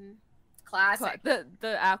 Classic.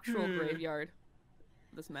 The actual graveyard.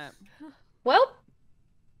 This map. Well,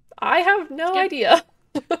 I have no idea.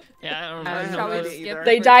 Yeah, I don't know. I have Shall no we idea skip either.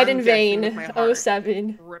 They died I'm in guessing vain. with my heart.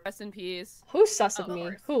 07. Rest in peace. Who's sus of Oh, me?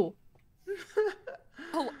 Lord. Who?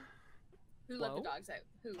 Who let the Whoa. dogs out?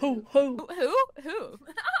 Who? Who?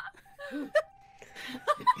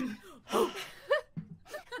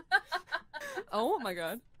 Oh my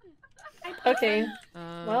god. Okay.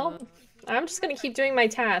 Well, I'm just gonna keep doing my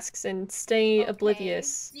tasks and stay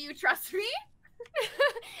oblivious. Do you trust me?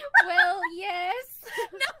 Well, yes.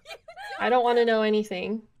 I don't want to know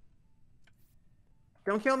anything.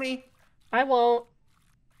 Don't kill me. I won't.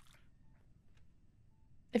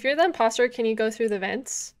 If you're the imposter, can you go through the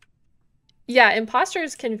vents? Yeah,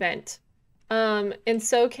 imposters can vent. And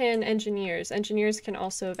so can engineers. Engineers can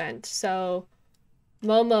also vent. So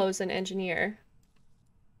Momo's an engineer.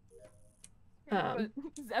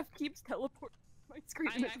 Zeph keeps teleporting my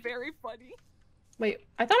screen. It's very funny. Wait,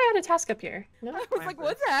 I thought I had a task up here. No, I was like,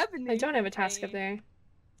 what's happening? I don't have a task up there.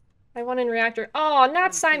 I want in reactor. Oh,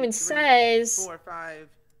 not Simon Says. 4, 5,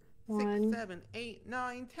 1, 6, 7, 8,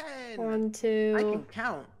 9, 10. 1, I 2. can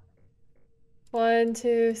count. 1,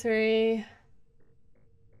 2, 3.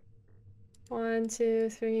 1, 2,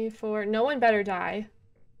 3, 4. No one better die.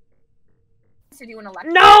 So do you want to elect?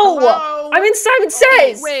 No! Hello? I'm in Simon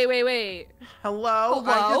Says! Wait. Hello?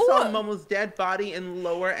 I just saw Hello? Momo's dead body in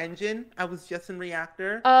lower engine. I was just in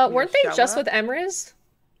reactor. Weren't they just with Emrys?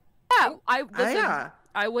 Yeah, listen, yeah.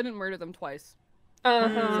 I wouldn't murder them twice.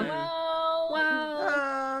 Uh-huh.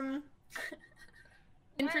 Well,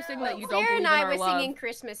 Interesting that you don't Sarah believe and in I our were love. singing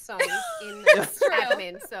Christmas songs in It's true.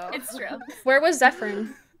 admin, so it's true. Where was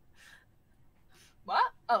Zephyrin? What?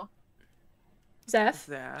 Oh. Zeph?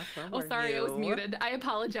 Zeph, where Oh, were sorry, I was you? muted. I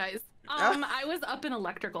apologize. I was up in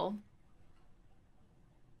electrical.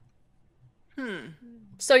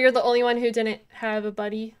 So you're the only one who didn't have a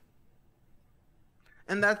buddy?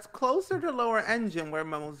 And that's closer to lower engine where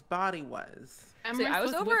Momo's body was. See, I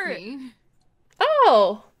was over- with me.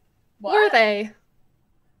 Oh! What? Were they?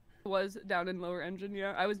 Was down in lower engine,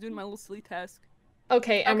 yeah. I was doing my little silly task.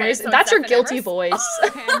 Okay, Okay, Emrys. so That's Zeph your and guilty Emrys? voice.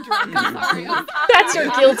 Okay, I'm drunk. I'm sorry. That's your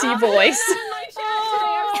guilty voice. My chat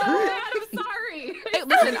today. I'm so bad. I'm sorry. Hey,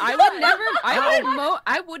 listen,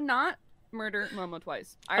 I would not murder Momo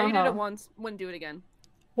twice. I already did it once, wouldn't do it again.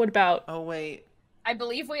 What about Oh, wait. I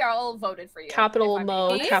believe we all voted for you. capital if I'm Mo,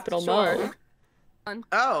 being capital Mo? Sure.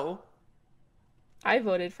 Oh. I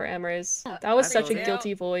voted for Emrys. That was I such a voted-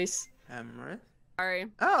 guilty voice. Emrys? Sorry.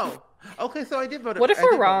 Oh. Okay, so I did vote. What if I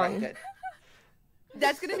we're did vote right, wrong? good.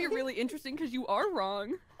 That's gonna be really interesting because you are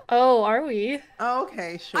wrong. Oh, are we? Oh,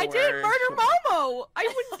 okay, sure. I didn't murder sure. Momo! I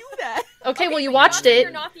wouldn't do that! Okay, well, you but watched you're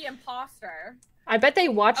it. not the imposter. I bet they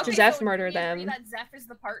watched Okay, Zeph so murder do we agree them. that Zeph is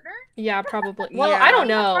the partner? Yeah, probably. Well, Yeah. I don't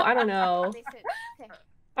know. I don't know. They said, okay.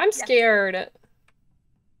 I'm scared.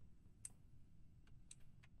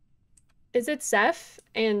 Is it Zeph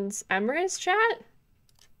and Emrys chat?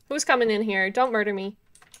 Who's coming in here? Don't murder me.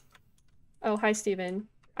 Oh, hi, Steven.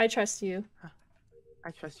 I trust you.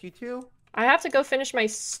 I trust you too. I have to go finish my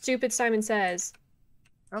stupid Simon Says.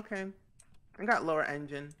 Okay. I got lower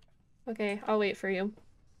engine. Okay, I'll wait for you.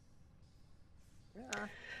 Yeah.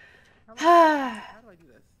 How do I do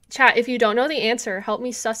this? Chat, if you don't know the answer, help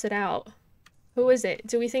me suss it out. Who is it?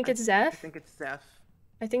 Do we think it's I Zeph? think it's Zeph.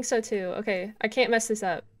 I think so too. Okay, I can't mess this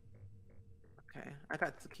up. Okay, I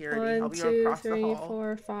got security. I'll 1, be 2, across 3, the hall.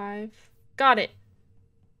 4, 5. Got it.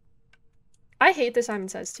 I hate this Simon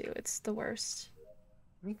Says too. It's the worst.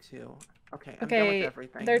 Me too. Okay, I'm done with Okay,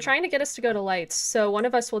 everything. they're trying to get us to go to lights, so one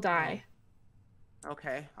of us will die.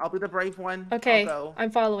 Okay, I'll be the brave one. Okay, I'll go.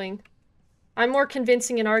 I'm following. I'm more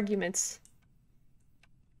convincing in arguments.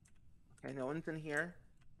 Okay, no one's in here.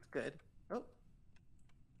 It's good. Oh.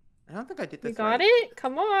 I don't think I did this You got right. it?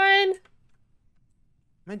 Come on. Am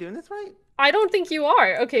I doing this right? I don't think you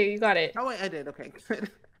are. Okay, you got it. Oh, wait, I did. Okay,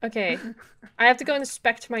 good. Okay. I have to go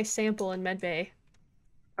inspect my sample in medbay.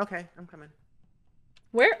 Okay, I'm coming.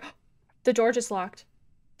 Where? The door just locked.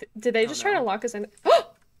 Did they just try to no. lock us in?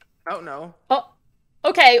 Oh, no. Oh.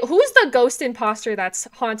 Okay, who's the ghost imposter that's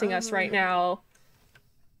haunting us right now?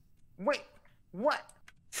 Wait, what?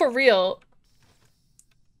 For real.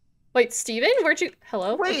 Wait, Steven? Where'd you...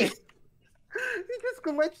 Hello? Wait! Okay. He just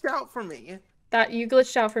glitched out for me. That you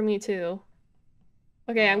glitched out for me too.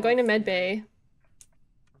 Okay, I'm going to Okay. medbay.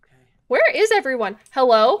 Okay. Where is everyone?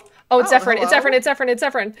 Hello? Oh, it's Oh, Zephyrin. It's hello? Zephyrin. It's Zephyrin. It's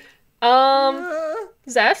Zephyrin.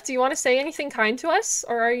 Zeph, do you want to say anything kind to us,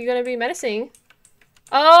 or are you going to be menacing?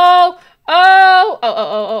 Oh! Oh! Oh! Oh!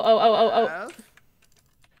 Oh! Oh! Oh! Oh! Oh!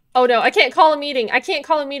 Oh no! I can't call a meeting. I can't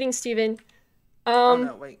call a meeting, Steven. Oh,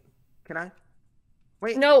 no, wait. Can I?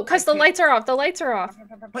 Wait. No, because I the can't- lights are off. The lights are off.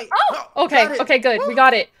 Wait. Oh! Okay. got it. Okay. Good. We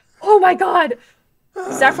got it. Oh my God!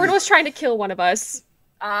 Zephyrin was trying to kill one of us.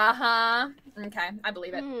 Uh-huh. Okay, I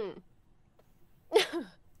believe it.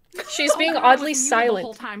 She's being God, I was oddly muted silent. The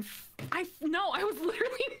whole time. I was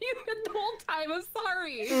literally muted the whole time. I'm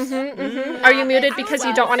sorry. Are you muted because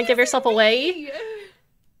you don't want to give yourself away?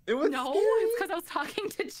 It was No, scary. it's because I was talking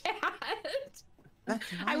to chat. That's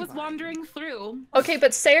I my was vibe. wandering through. Okay,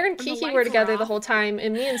 but Sarah and When the Kiki lights were were together the off. whole time,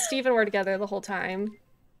 and me and Steven were together the whole time.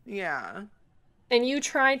 Yeah. And you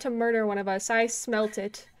tried to murder one of us. I smelt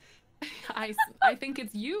it. I think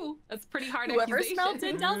it's you. That's pretty hard. Whoever accusation. smelt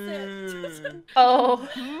it does it. Mm. Oh,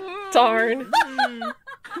 darn.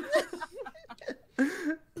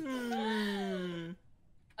 Mm.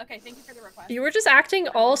 Okay, thank you for the request. You were just acting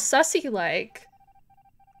all sussy-like.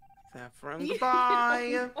 Saffron,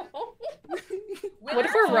 goodbye. What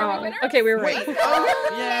if we're wrong? Okay, we were right. Wait.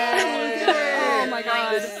 Oh, Yay! Oh my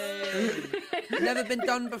God. Never been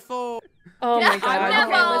done before. Oh my God.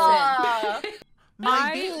 Okay, listen.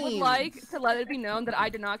 my I would beans. like to let it be known that I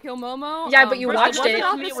did not kill Momo. Yeah, but you first watched I wasn't it.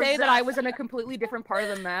 off It to was say that Zeph. I was in a completely different part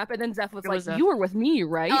of the map, and then Zeph was It like, was Zeph. "You were with me,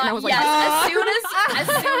 right?" And I was like, yes, "Ah." as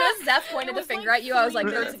soon as Zeph pointed the finger at you, I was like,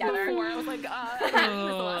 they're minutes together. before, I was like, this is the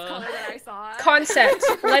last color that I saw. Concept.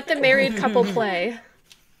 Let the married couple play.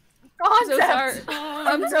 I'm so sorry.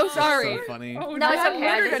 I'm so sorry. So funny. Oh, No, I it's haven't okay.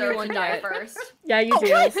 I murdered deserve anyone to die yet. first. Yeah, you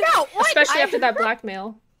do. Especially after that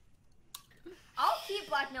blackmail. I'll keep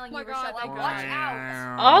blackmailing Oh you, my God, Risshella. thank Watch God.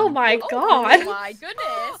 out. Oh my Oh God. my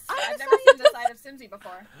goodness! I've never seen this side of Simsy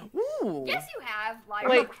before. Ooh. Yes, you have. Liar.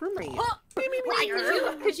 Wait. I'm a crewmate.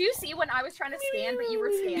 Like, could you see when I was trying to scan, but you were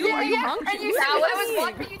scanning? Are you hungry? And you saw I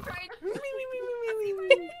was watching you trying.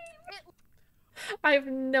 I have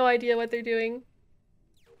no idea what they're doing.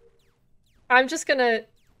 I'm just gonna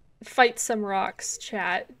fight some rocks,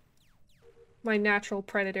 chat. My natural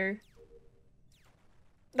predator.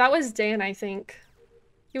 That was Dan, I think.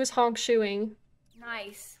 He was honk shoeing.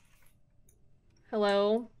 Nice.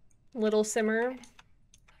 Hello, little simmer.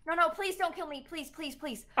 No, please don't kill me. Please, please,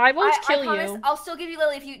 please. I won't I kill promise you. I'll still give you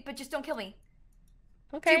Lily if you, but just don't kill me.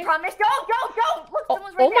 Do Okay. you promise? Don't! Look, Oh,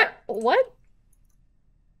 someone's right oh my, there. what?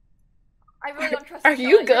 I really don't trust Are you.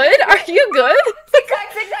 you good? Are you good? Zigzag!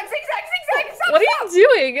 Stop, What are stop. you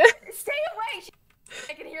doing? Stay away!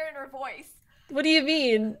 I can hear it in her voice. What do you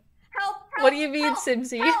mean? Help! What do you mean,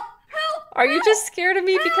 Simsy? Help! Are you just scared of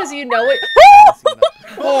me because you know it?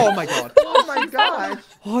 Oh my god. Oh my gosh.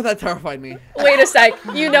 Oh, that terrified me. Wait a sec.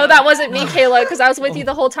 You know that wasn't me, Kayla, because I was with you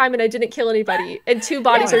the whole time and I didn't kill anybody. And 2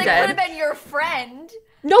 bodies Yeah, are but it could dead. have been your friend.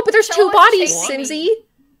 No, but there's So 2 much bodies, shaming. Simsy.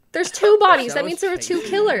 There's 2 bodies. So That means there were 2 shaming.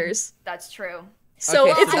 killers. That's true. So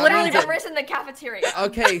Okay, it's so that literally means just. Emrys in the cafeteria.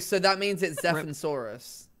 Okay, so that means it's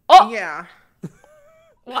Zephansaurus. Oh! Yeah.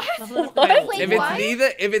 What?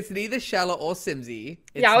 If it's neither Shella or Simsy,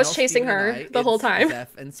 it's Yeah, I was not chasing Steven her and I, the whole it's time.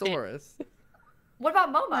 Zephansaurus. What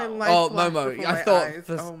about Momo? My life Oh, flashed Momo, before I my thought eyes.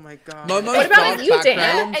 for- Oh my god. Momo's What about dark with you, Dan?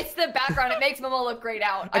 background. It's the background. It makes Momo look grayed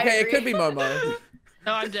out. I Okay, it agree. could be Momo.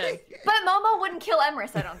 No, I'm dead. But Momo wouldn't kill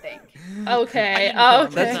Emrys, I don't think. Okay. I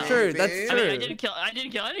Okay. That's true. That's Baby. I mean, true. I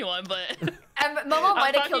didn't kill anyone, but Momo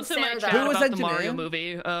might have I'm killed talking to my Sarah, chat though. Who was about the engineer? Mario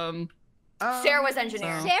movie. Sarah was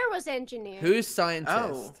engineer. Sarah was engineer. Who's scientist?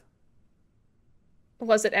 Oh.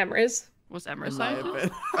 Was it Emrys? Was Emrys It might psycho? have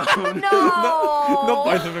been. Oh, No! Not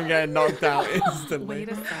both of them getting knocked out instantly. Wait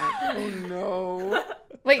a sec. Oh no.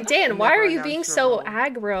 Wait, Dan, why Never are you announced being your so role.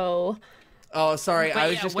 aggro? Oh, sorry. I Wait,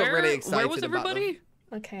 was yeah, just got really excited. Where was about them. everybody?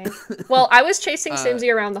 Okay. Well, I was chasing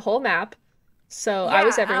Simsy around the whole map, so I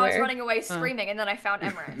was I everywhere. was running away screaming, and then I found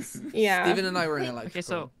Emrys. Yeah. Steven and I were in electrical. Okay,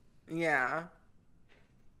 so Yeah.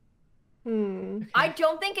 I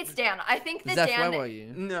don't think it's Dan. I think that Zeph, Dan where were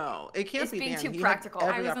you? No, it can't is be being Dan. too He had practical.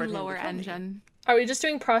 every I was in opportunity lower to kill me. engine. Are we just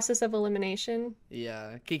doing process of elimination?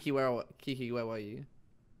 Yeah, Kiki, where were you?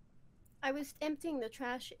 I was emptying the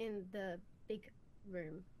trash in the big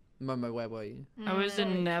room. Momo, where were you? I was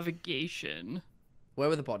in navigation. Where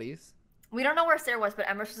were the bodies? We don't know where Sarah was, but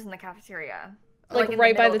Emrys was in the cafeteria. Like in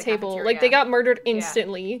right by middle the of table. cafeteria. Like they got murdered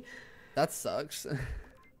instantly. That sucks.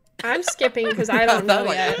 I'm skipping because I don't That, know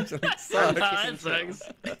like, yet. actually sucks. That sucks.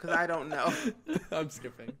 Because I don't know. I'm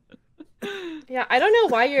skipping. Yeah, I don't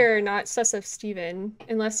know why you're not sus of Steven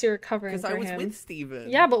unless you're covering Because for I was him. with Steven.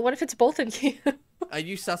 Yeah, but what if it's both of you? Are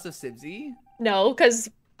you sus of Sibsy? No,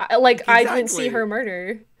 because I didn't see Exactly. her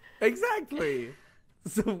murder. Exactly.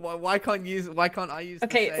 So why can't I use?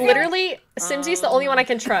 Okay, the same? literally, Simsy's the only one I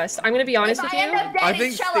can trust. I'm gonna be honest with If I end you. up dead, I it's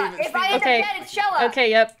think Shella. Steven- If I end Okay. up dead, it's Shella. Okay,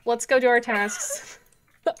 yep. Let's go do our tasks.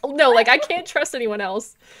 No, like I can't trust anyone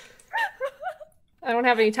else. I don't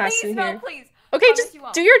have any tasks Please, in no, here. please. Okay, Promise just you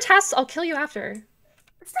won't. do your tasks. I'll kill you after.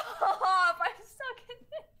 Stop! I'm stuck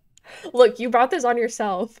in it. Look, you brought this on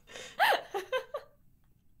yourself.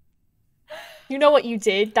 You know what you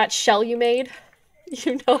did? That shell you made?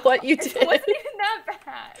 You know what you It did? wasn't even that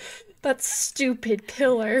bad. That stupid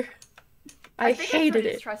pillar. I think hated I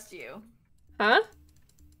it. trust you. Huh?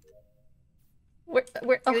 Where, It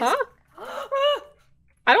was-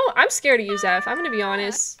 I'm scared of you, Zeph. I'm gonna be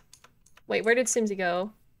honest. Wait, where did Simsy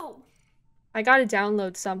go? Oh. I gotta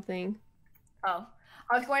download something. Oh.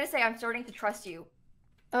 I was going to say I'm starting to trust you,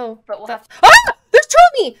 Oh. but we'll have to. Ah! There's two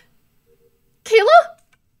of me! Kayla?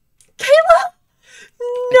 Kayla?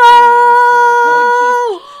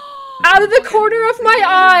 No! Out of the corner of my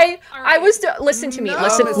eye! I was listen to me.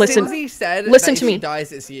 Listen. Simsy said Listen that to if me. she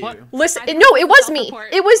dies, it's you. What? Listen, I no, it was me.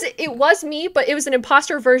 self-report. It was me, but it was an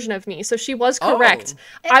imposter version of me, so she was Oh. correct.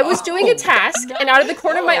 I was doing a task, and out of the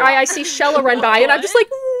corner of my eye, I see Shella run by, and I'm just like,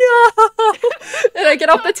 no! And I get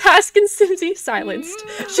off the task, and Simsy silenced.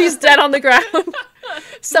 She's dead on the ground.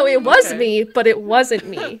 So it was Okay. me, but it wasn't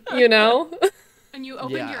me, you know? And you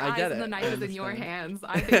opened Yeah, your I eyes get and the it. knife I is in your understand. hands.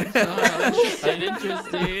 I think it's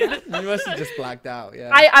Interesting. You must have just blacked out.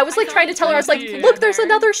 Yeah. I was like trying to tell her, I was like, Yeah. look, there's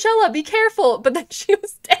another Shella, be careful. But then she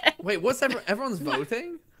was dead. Wait, what's everyone's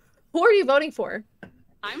voting? Who are you voting for?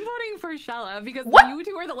 I'm voting for Shella because What? you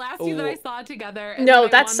two were the last two that I Oh. saw together. and No, then I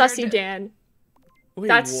that's wondered- Sussy Dan. Wait,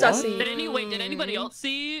 That's what? sussy. Did anybody else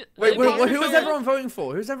see? Wait, the who is imposter? everyone voting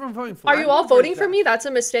for? Who's everyone voting for? Are you all voting for me? That's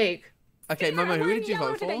a mistake. Okay, Yeah, Momo, who we're did you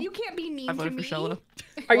yellow vote today. for? You can't be mean I to voted me. for Shella.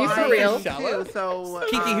 Are you Well, for I real? did too, so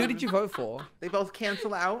Kiki, who did you vote for? They both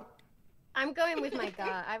cancel out. I'm going with my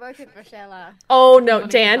gut. I voted for Shella. Oh no,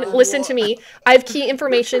 Dan, listen to me. I have key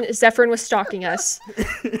information. Zephyrin was stalking us.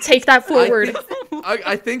 Take that forward.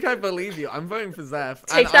 I think I believe you. I'm voting for Zeph.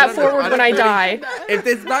 Take And I that don't know- forward when don't I really- die. If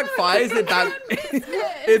this backfires,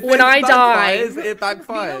 if When this I die. backfires, it Being a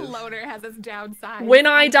backfires. loner has its downside. When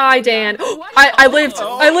I die, Dan. What? I lived.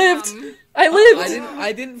 I lived. I lived.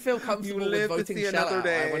 I didn't feel comfortable with live to voting see Shell another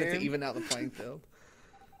out. I wanted day. to even out the playing field.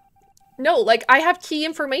 No, like I have key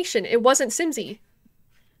information. It wasn't Simsy.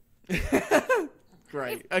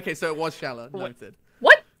 Great. Okay, so it was Shella. Noted.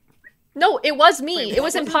 What? No, it was me. Wait, it was what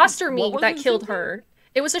was it? imposter me What that was killed it? her.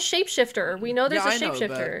 It was a shapeshifter. We know there's Yeah, a I know, but-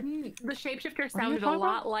 shapeshifter. The shapeshifter you sounded a talking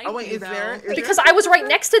lot about? like Oh wait, you, is there? though. Because I was right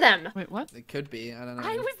next to them. Wait, what? It could be. I don't know.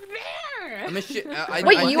 I was there. I'm a shit. Wait, I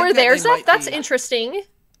you think were that there, they Zeph? might That's be- interesting.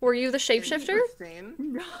 Were you the shapeshifter? Interesting.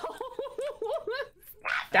 No.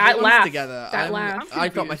 That Everyone's laugh. together. That laugh.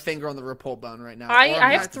 I've got my finger on the report button right now. I Or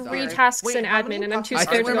have I'm three sorry. tasks Wait, in how many admin, and I'm too I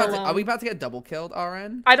scared think to we're go about to, are alone. we about to get double killed,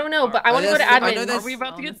 RN? I don't know, but I want to go to I know admin. there's- Are we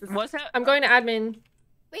about to get? What's that? I'm going to admin.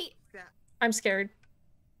 Wait, I'm scared.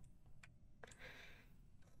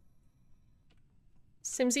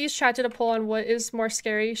 Simsy's chat did a poll on what is more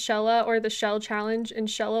scary, Shella or the Shell Challenge, and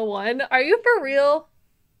Shella won. Are you for real?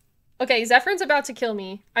 Okay, Zephyr's about to kill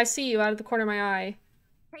me. I see you out of the corner of my eye.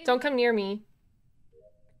 Don't come near me.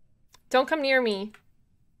 Don't come near me.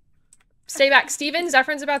 Stay back. Steven,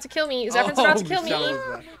 Zephyr's about to kill me. Zephyr's about to kill me. Shell was there.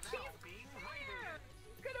 Gonna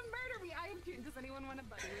murder me. Does anyone want to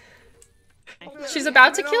buddy? She's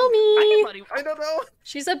about to kill me. I don't know.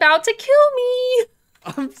 She's about to kill me.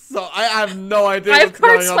 I'm so. I have no idea I have what's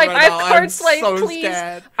going card on swipe. right I have now. card I'm swipe, so please.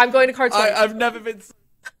 scared. I'm going to card swipe. I've never been. So...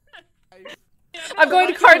 I'm going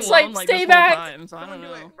to card swipe. Stay back. Time, so I don't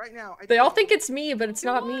know. Right now. They all think it's me, but it's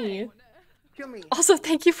not me. Kill me. Also,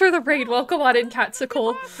 thank you for the raid. Welcome on in,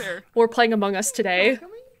 Catsicle. We're playing Among Us today.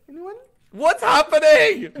 Anyone? What's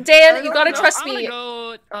happening? Dan, you gotta trust me.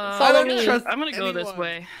 Go, Follow me. I'm gonna go this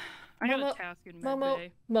way. I got Momo, a task in Momo,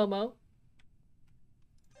 Medbay. Momo.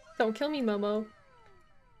 Don't kill me, Momo.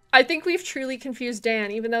 I think we've truly confused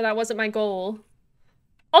Dan, even though that wasn't my goal.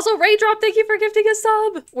 Also, Raindrop, thank you for gifting a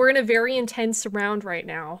sub! We're in a very intense round right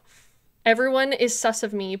now. Everyone is sus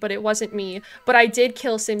of me, but it wasn't me. But I did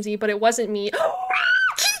kill Simsy, but it wasn't me.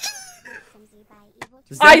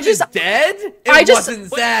 Zeph is dead? It wasn't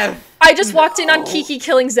Zeph! I just walked in on Kiki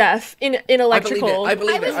killing Zeph in electrical. I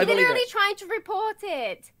believe it. I was literally trying to report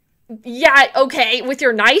it. Yeah, okay, with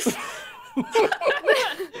your knife?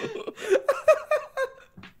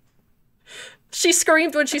 She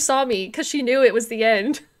screamed when she saw me, because she knew it was the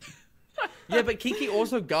end. Yeah, but Kiki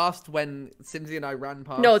also gasped when Simsy and I ran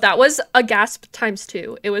past. No, that was a gasp times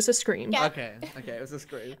 2. It was a scream. Yeah. Okay, it was a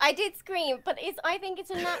scream. I did scream, but I think it's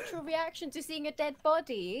a natural reaction to seeing a dead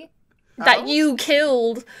body. That you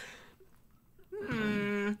killed.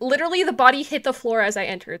 Literally, the body hit the floor as I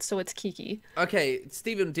entered, so it's Kiki. Okay,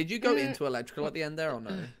 Steven, did you go into electrical at the end there or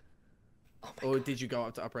no? Or did you go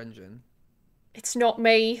up to upper engine? It's not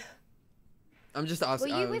me. I'm just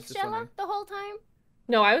asking. Were you with Shella the whole time?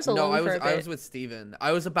 No, I was alone for a bit. I was with Steven.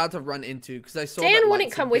 I was about to run into because I saw Dan that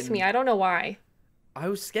wouldn't come with me. I don't know why. I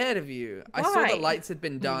was scared of you. Why? I saw that lights had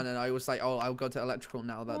been done, and I was like, "Oh, I'll go to electrical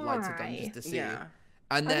now that lights are done, just to see." Yeah.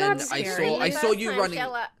 And I'm then not I scary. saw you running.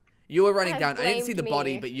 You were running has down. I didn't see the blamed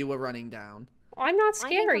body, me. but you were running down. I'm not I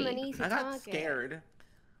think I'm an scary. easy I got target. scared.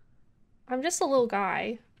 I'm just a little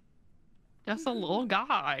guy. Just a little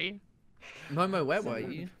guy. Momo, where were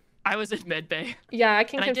you? I was in Medbay. Yeah, I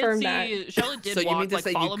can And confirm I did see Shella did So you mean walk, to like, say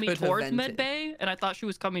you follow me could have towards vented? Medbay, and I thought she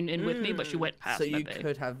was coming in with me, but she went past So you Medbay.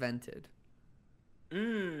 could have vented.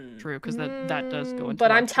 True, because that does go into.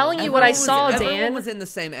 But our I'm telling floor. you what I Everyone saw, was, everyone Dan. was in the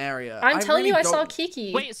same area. I'm telling really you I don't- saw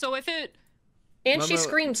Kiki. Wait, so if it. And she Momo-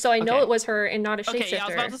 screamed, so I know Okay. it was her and not a shapeshifter. Okay, yeah, I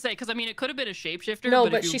was about to say, because I mean, it could have been a shapeshifter. No,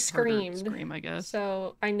 but but if you she heard her screamed. Scream, I guess.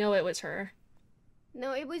 So I know it was her.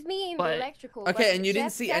 No, it was me in But- the electrical. Okay, but and you didn't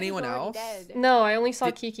Zeph- see Zeph is anyone already else? dead. No, I only saw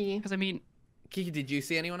Did- Kiki. Because I mean, Kiki, did you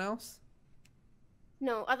see anyone else?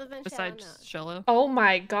 No, other than besides Shella, Shella. Oh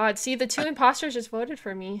my god. See, the 2 imposters just voted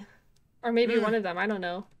for me. Or maybe one of them, I don't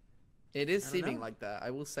know. It is I don't seeming know. like that. I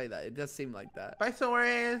will say that. It does seem like that. Bye,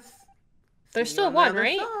 Soares. There's See you still on the one, other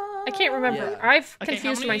right? I can't remember. Yeah. I've Okay,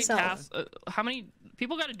 confused how many myself. tasks, how many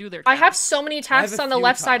people got to do their? I have tasks? so many I have tasks a on the few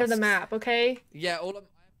left side of the tasks. map, okay? Yeah, all of.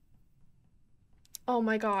 Oh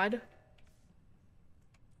my god.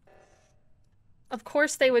 Of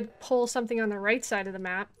course they would pull something on the right side of the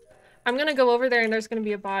map. I'm gonna go over there and there's gonna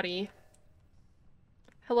be a body.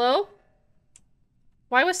 Hello?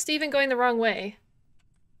 Why was Steven going the wrong way?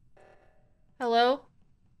 Hello?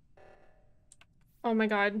 Oh my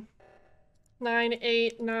god.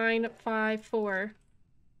 98954.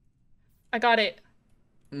 I got it.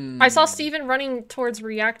 I saw Steven running towards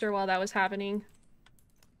reactor while that was happening.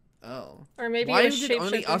 Oh. Or maybe Why it was did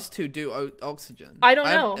only shapeshifter. us two do oxygen? I don't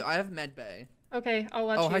know. I have med bay. Okay, I'll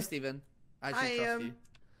watch Oh, you. hi, Steven. I actually trust you.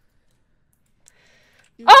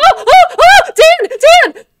 Oh, Dan!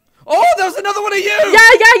 Dan! Oh, there was another one of you!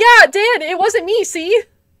 Yeah, Dan! It wasn't me, see?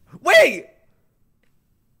 Wait!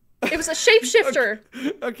 It was a shapeshifter.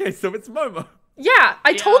 Okay, so it's Momo. Yeah,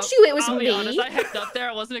 I told you it was I'll me. be honest, I hecked up there.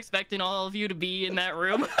 I wasn't expecting all of you to be in that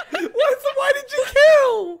room. Why did you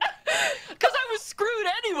kill? Because I was screwed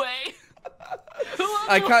anyway. Who else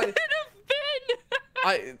I would can't- it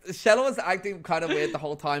have been? Shella was acting kind of weird the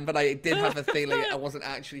whole time, but I did have a feeling it wasn't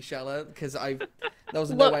actually Shella because there was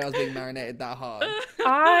no Look. way I was being marinated that hard.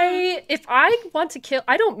 If I want to kill,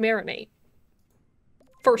 I don't marinate.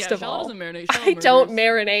 First Yeah, of Shella all, doesn't marinate, I Shella don't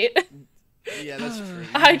murders. marinate. Yeah, that's true.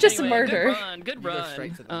 I just Anyway, murder. Good You go run.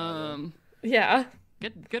 straight to the murder. Yeah.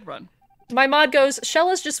 Good run. My mod goes,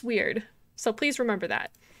 Shella's just weird. So please remember that.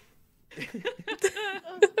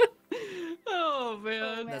 Oh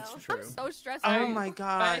man. That's true. I'm so stressed. Oh my I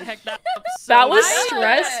god. hecked that up so That was bad.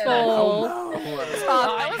 stressful.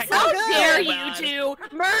 Oh, I hecked How up so dare you bad. two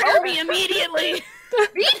murder me immediately?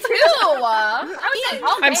 Me too. I was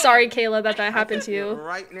like, I'm sorry, Kayla, that happened to you.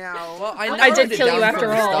 Right now. Well, I narrowed did it kill you down after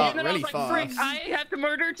from the all. start And then I really was like, frick, fast. I have to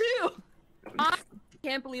murder too. I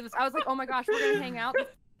can't believe this. I was like, oh my gosh, we're gonna hang out.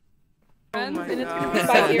 Friends, my and it's gonna be God.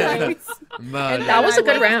 fight heroes. Murder. That was a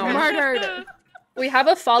good I round. Murdered. We have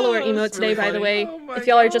a follower Oh, emote that's today, really by the funny. way. Oh my If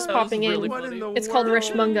y'all are just God. popping That was really in. What in the It's called world?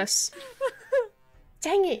 Risshella.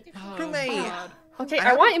 Dang it. Oh, Crewmate. God. Okay, I I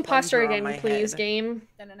have want a imposter plunger on again, my please, head. game.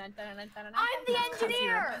 I'm the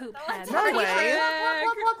engineer. poop Let's head. do No it. way.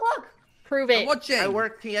 Look. Prove I'm it. watching. I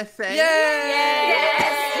work TSA. Yay! Yes!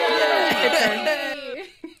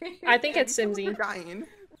 I think it's Simsy. You're dying.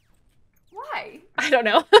 Why? I don't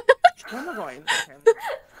know. Where am I going? Okay.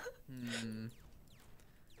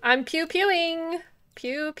 I'm pew-pewing.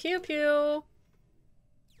 Pew, pew, pew.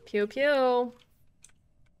 Pew, pew.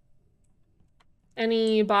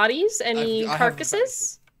 Any bodies? Any I have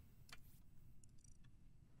carcasses?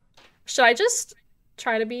 Should I just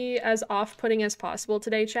try to be as off-putting as possible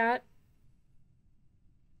today, chat?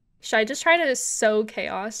 Should I just try to sow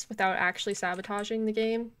chaos without actually sabotaging the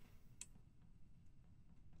game?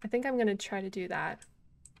 I think I'm gonna try to do that.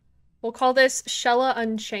 We'll call this Shella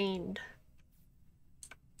Unchained.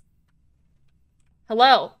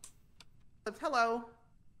 Hello. Hello.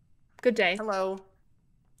 Good day. Hello.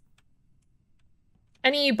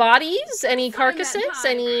 Any bodies? Any Let's find that carcasses?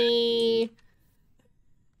 time.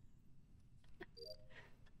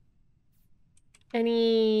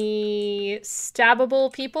 Any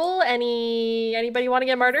stabbable people? Anybody want to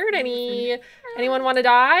get murdered? Anyone want to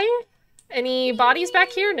die? Any bodies back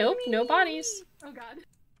here? Nope, no bodies. Oh god.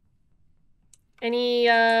 Any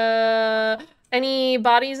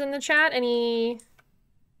bodies in the chat? Any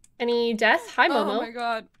death? Hi, Momo. Oh my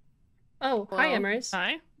god. Oh, hi, Hello. Emrys.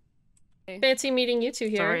 Hi. Fancy meeting you two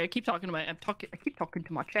here. Sorry, I keep talking to my. I keep talking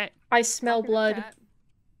to my chat. I smell blood. Chat.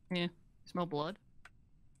 Yeah. Smell blood.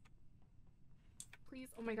 Please.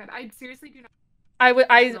 Oh my god. I seriously do not. I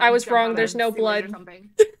was jump wrong. out There's of no sewers or blood. something.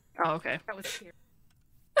 Oh, okay. That was scary.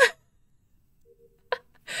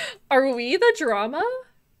 Are we the drama?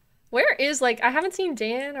 Where is, like, I haven't seen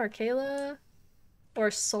Dan or Kayla or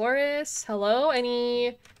Saurus. Hello?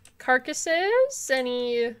 Any carcasses?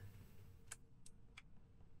 Any...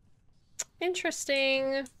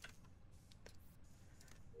 Interesting.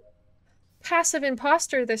 Passive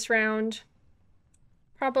imposter this round.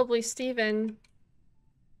 Probably Steven.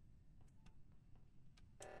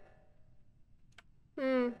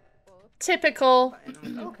 Typical.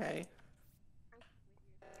 Okay.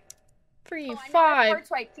 3, Oh, I know, I have 5,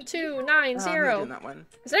 hearts right. 2, 9, I'm 0. doing that one.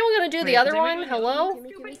 Is anyone gonna do Wait, the other is anyone one? gonna- Hello?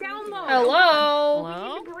 Stupid download. Hello? We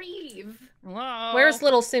need to breathe. Hello. Where's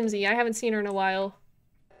little Simsy? I haven't seen her in a while.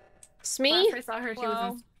 Smee? Last I saw her, she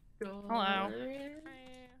was in school. Hello.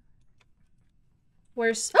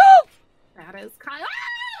 Where's... That is Kyle.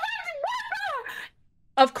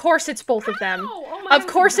 Of course it's both of them. Oh my Of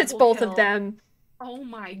course God, it's double both of kill. them. Oh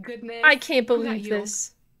my goodness. I can't Who got believe you?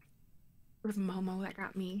 this. It was Momo that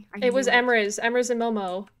got me. It was knew Emrys. Emrys and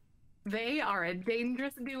Momo. They are a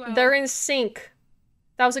dangerous duo. They're in sync.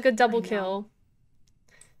 That was a good double know. kill.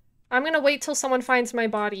 I'm gonna wait till someone finds my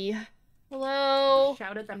body. Hello?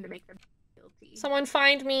 Shout at them to make them guilty. Someone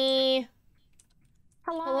find me.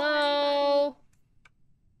 Hello. Hello?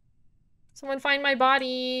 Someone find my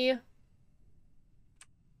body.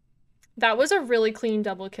 That was a really clean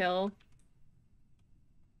double kill.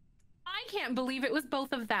 I can't believe it was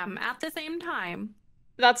both of them at the same time.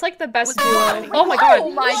 That's like the best Was duo. it- Oh my god.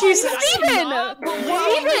 Oh my She's God. Steven!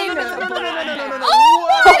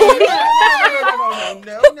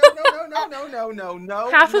 No.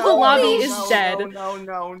 Half of the lobby is dead.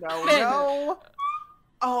 No.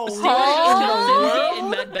 Oh, Steven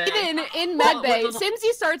in medbay. Steven in Well, medbay. with the-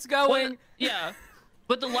 Simsy starts going. Yeah.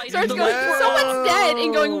 But the light. Starts the going, light- someone's dead,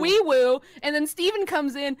 and going wee woo, and then Steven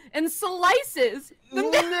comes in and slices. No.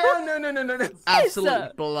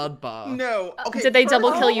 Absolute bloodbath. No. Okay. Did they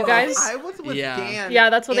double first kill of you all, guys? I was with Yeah. Dan. Yeah,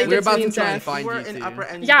 that's what they and We're did to about me to and try and Zeph. find we were you in two. upper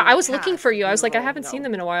end. Yeah, I was doing looking tasks. for you. I was like, I No, haven't no. seen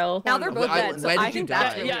them in a while. Now they're both Where dead, so did I you think die?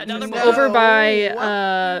 that's Yeah, now they're No. both- Over by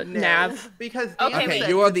No. Nav. Because Okay, Dan wait. said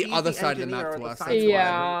You are the he's other side of the engineer map or to us, the that's science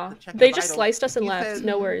Yeah. lab to check They the just vitals. sliced us and He left. said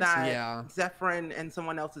No words. that Yeah. Zephyrin and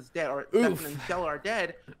someone else is dead, or Oof. Zephyrin and Stella are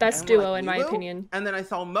dead. Best and we're duo like, in my "Woo?" opinion. And then I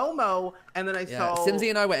saw Momo, and then I Yeah. saw Simsy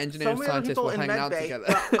and I were so engineering many other scientists. people We're in hanging out medbay, together.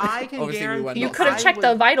 but I can Obviously, we were guarantee You not. could have I checked the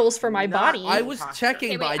was vitals for my not body. I was imposter. checking,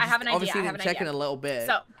 Okay, but wait, I I have just an idea, obviously I have didn't an check in idea. a little bit.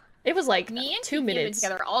 So, It was like me and 2 Kiki have been minutes.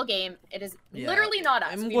 together all game. It is Yeah. literally not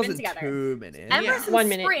us. It We've been wasn't together. 2 minutes. Emrys and 1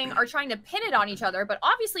 minute. Spring are trying to pin it on each other, but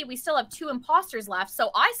obviously we still have 2 imposters left,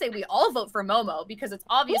 so I say we all vote for Momo because it's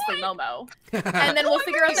obviously Momo. And then we'll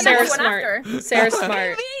figure out the Sarah's next one smart. after. Sarah's smart.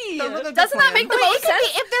 Sounds like a good Doesn't that plan. make the most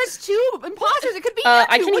sense? If there's 2 imposters, it could be I you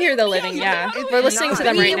two. can What hear do the you living, mean? yeah. It's We're listening to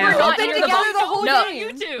them not. right We're now. not Been near the together boat. the whole No. game.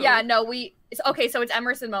 You two. Yeah, no, okay, so it's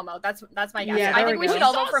Emerson Momo. That's my guess. Yeah, I there think we we go. should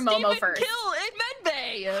all Saw vote for Momo Steven first. Kill in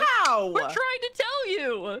medbay. How? We're trying to tell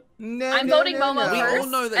you. No, I'm no, voting no, Momo no. We all first,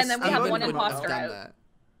 know that and then we have Steven one wouldn't have imposter done out. that.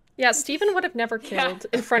 Yeah, Steven would have never killed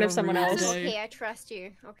in front of someone else. Okay, I trust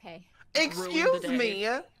you. Okay. Excuse Ruined the me.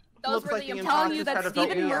 Those were like the the I'm telling you imposters that try to vote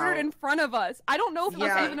Steven me murdered out. in front of us. I don't know if it was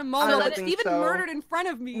Yeah, even a I moment, don't but think Steven so. murdered in front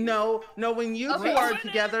of me. No, when you two are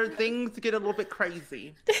together, things get a little bit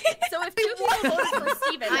crazy. So if 2 people voted for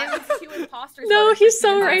Steven, that means 2 imposters. No, voted for he's so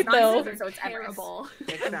Steven, right, it's not though. Steven, so it's Terrible.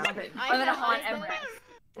 Exactly. I'm gonna haunt Empress.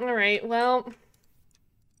 All right, well,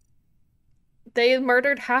 they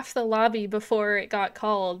murdered half the lobby before it got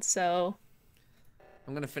called, so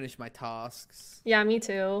I'm gonna finish my tasks. yeah, me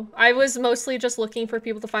too. I was mostly just looking for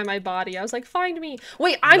people to find my body. I was like, find me.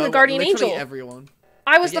 Wait, I'm the guardian literally angel. Everyone.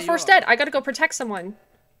 I was Yeah, the you first are. dead. I gotta go protect someone.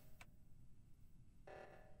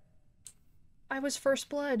 I was first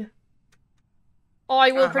blood. Oh,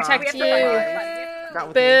 I will protect you. That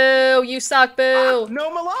was me. Boo, you suck, boo. No,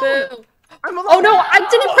 I'm alone. Boo. I'm alone. Oh no, I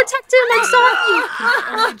didn't protect him. I'm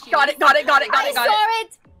sorry. Got it. I saw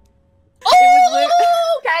it.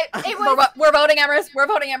 Oh, okay. It was. We're voting Empress. We're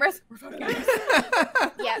voting Empress.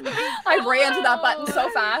 Yeah. I ran to that button so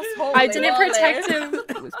fast. I didn't Holy protect moly. him.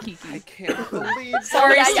 It was Kiki. I can't believe.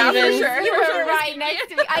 Sorry, Yeah, yeah, for Steven. sure. You were right next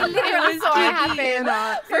to me. I literally saw it happen.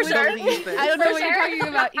 Cannot For sure. believe this. I don't know For what you're sure. talking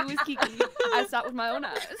about. It was Kiki. I saw it with my own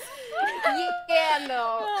eyes. Yeah,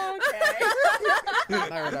 no.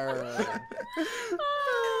 Murder.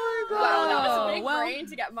 Wow, that was a big well. brain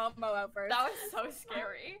to get Momo out first. That was so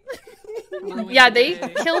scary. Yeah, they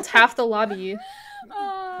killed half the lobby.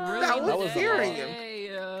 That was scary.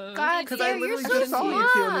 God, Because I dear, you're literally so just saw you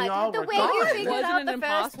two and then y'all smart. The were way you gone. figured Wasn't out an the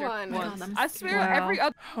first imposter one. once. I swear Wow. every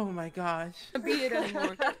other Oh my gosh. be it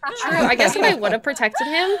anymore. True, I guess if I would have protected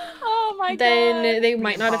him, Oh my then they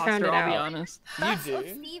might not have found it I'll be out. honest. You So do?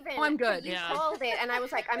 Steven, Oh, I'm good. You Yeah. called it, and I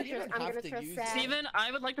was like, I'm You don't gonna have to trust use Sam. Steven,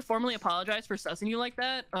 I would like to formally apologize for sussing you like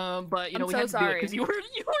that. But you know I'm we so had to do it sorry. because you weren't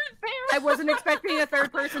there. I wasn't expecting a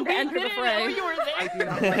third person to We enter the didn't know fray. you were I there. do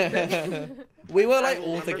not like this. We were like I all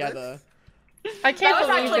remember together. I That can't was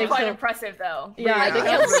believe actually they quite killed. impressive, though. Yeah, Yeah, they I I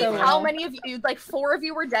killed can't so believe well. how many of you, like 4 of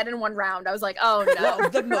you were dead in one round. I was like, oh no.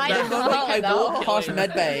 The moment I no. walked past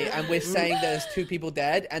medbay and we're saying there's 2 people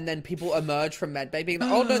dead, and then people emerge from medbay being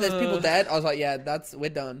like, "Oh no, there's people dead." I was like, "Yeah, we're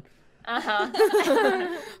done."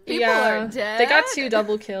 People Yeah, are dead. they got 2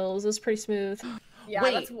 double kills. It was pretty smooth. Yeah,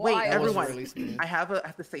 Wait, that's wait, wild. That was everyone. really smooth. I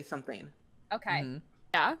have to say something. Okay. Mhm.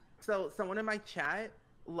 Yeah. So someone in my chat,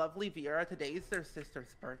 lovely Vera, today's their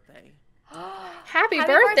sister's birthday. Happy Happy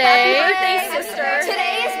birthday! birthday, sister!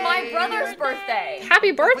 Today is my brother's birthday.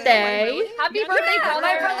 Happy birthday! Happy birthday, Yeah, brother!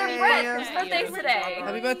 My brother yeah, Brett. yeah. His birthday's today.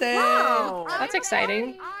 Happy birthday! Wow. That's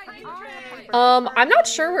exciting. I'm not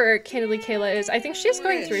sure where Candidly Kayla is. I think she's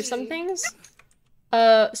going through some things.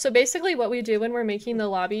 So basically what we do when we're making the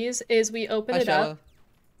lobbies is we open Hi, it up. Shella.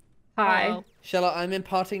 Hi. Hello. Shella, I'm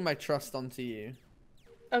imparting my trust onto you.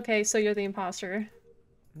 Okay, so you're the imposter.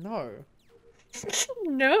 No.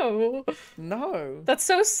 No. No. That's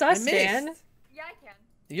so I sus, Dan. missed. Yeah, I can.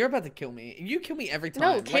 You're about to kill me. You kill me every time.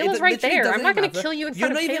 No, Like, Kayla's it right literally there. I'm doesn't not gonna matter. kill you in You're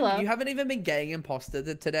front of not even, Kayla. You haven't even been getting imposter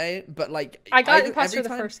today, but like I got every imposter the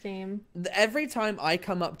time- first game. Every time I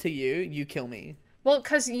come up to you, you kill me. Well,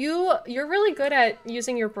 cause you're really good at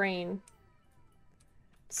using your brain.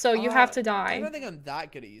 So you have to I die. don't think I'm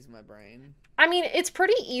that good at using my brain. I mean, it's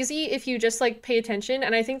pretty easy if you just like pay attention,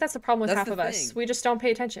 and I think that's the problem with That's half the of us. thing. We just don't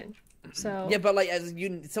pay attention. So Yeah, but like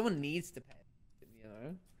someone needs to pay attention, you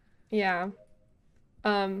know. yeah.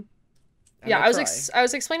 And Yeah, I'll try. I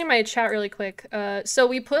was explaining my chat really quick. So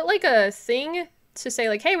we put like a thing to say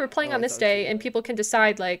like, hey, we're playing Oh, on I this thought day, you and did. people can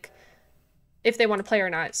decide like if they want to play or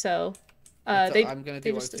not. So So they I'm gonna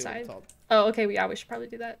they do just O2 on decide. top. Oh, okay, yeah, we should probably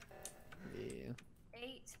do that. Yeah.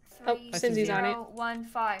 8, Oh, 3, Cindy's on it. 0, 1,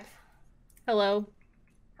 5. Hello.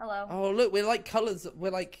 Hello. Oh look, we're like colors. We're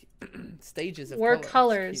like stages of We're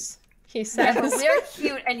colour. It's colors. He Yeah, but says. we're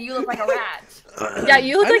cute and you look like a rat. Yeah,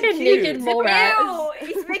 you look I'm like a cute. naked mole rat. Ew!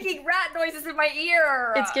 He's making rat noises in my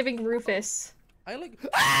ear. It's giving Rufus. I look.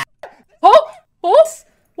 Oh! Oh!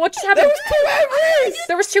 What just happened? There was 2 Emrys.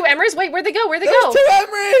 There was 2 Emrys? Wait, where'd they go? Where'd they There go? was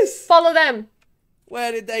 2 Emrys. Follow them.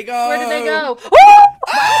 Where did they go? Where did they go?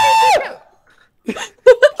 Oh!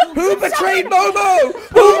 Who betrayed Momo?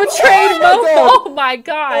 Who betrayed Momo? God. Oh my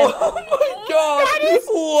god. Oh my god!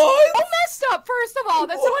 What? Oh, messed up. First of all,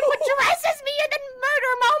 that someone dresses me and then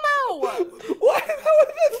murder Momo. Why are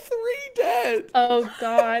there 3 dead? Oh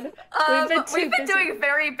god. We've been doing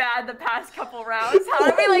very bad the past couple rounds. How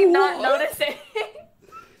are we like not noticing?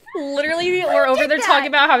 Literally, we're over there talking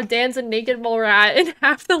about how Dan's a naked mole rat and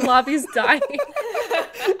half the lobby's dying.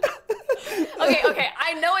 Okay,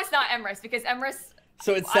 I know it's not Emrys because Emrys.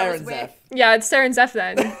 So it's I Sarah was and with- Zeph. Yeah, it's Sarah and Zeph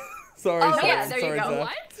then. Sorry, Oh sorry, yeah, there sorry, you go. Zeph.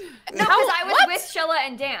 What? No, because I was with Shella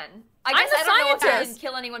and Dan. I guess the I don't know if I scientist. didn't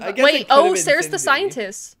kill anyone. I But guess it Wait, could have oh, been Sarah's the Cindy.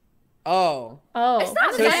 scientist. Oh. Oh. It's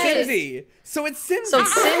not So it's Zen's. Simsy. So it's Simsy. So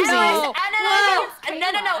it's Simsy. No,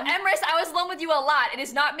 Emrys, I was alone with you a lot. It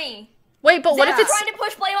is not me. Wait, but what if Zen's it's trying to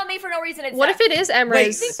push blame on me for no reason? It's what Zeph. if it is I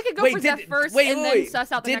Emrys? think we could go for Zeph first and then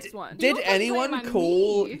suss out the next one. Did You anyone blame on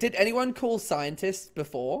call? me. Did anyone call scientists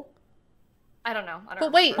before? I don't know. I don't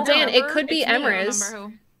But wait, remember. Dan, it could be It's me, I don't Emrys. remember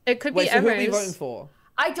who. It could Wait, be so who are we Emrys. voting for?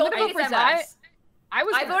 I don't I'm think gonna it's vote for Emrys. I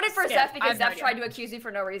I voted for skip. Zeph I because have no Zeph idea. tried to accuse me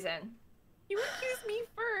for no reason. You accused me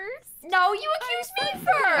first. No, you accused me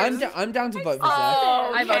first. I'm down to vote for Zeph.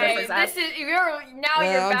 Oh, I voted for okay. Zeph. This is you're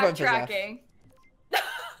Yeah, I'm voting for Zeph. backtracking.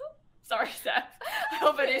 Sorry, Zeph. I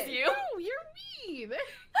hope it is you. Oh, you're mean.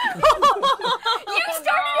 You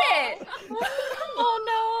started it.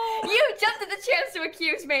 Oh You jumped at the chance to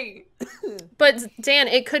accuse me. But Dan,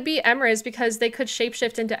 it could be Emrys because they could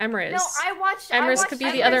shapeshift into Emrys. No, I watched. Emrys could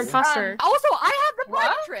be the other imposter. no! Also, I have the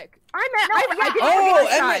blood trick. I did Oh,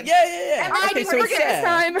 this Emma, time. yeah. Emma, Okay, you so it's forget this Sarah.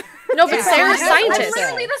 time. No, but Yeah. Sarah's I'm scientist.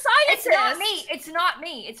 literally the It's not me. It's not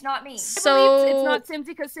me. It's not me. So it's not Simsy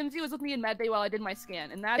because Simsy was with me in medbay while I did my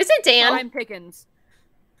scan, and that's Is it Dan? Prime Pickens.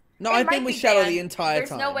 No, It I've been might with be Shella Dan. the entire There's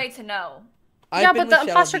time. no way to know. I've yeah, been but the with Shella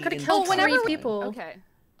imposter the could have killed entire 3 time. people. Okay.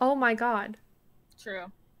 Oh my god. True.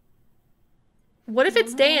 What if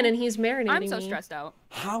it's Dan and he's marinating I'm so me? stressed out.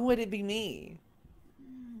 How would it be me?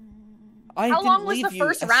 How didn't long was the leave you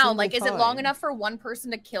first a round? Like, single is it long time. enough for one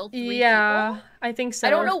person to kill 3 Yeah, people? I think so. I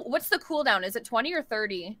don't know. What's the cooldown? Is it 20 or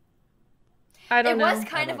 30? I don't It know. was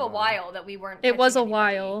kind of a while that we weren't. It was a catching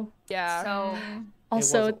anybody. while. Yeah. So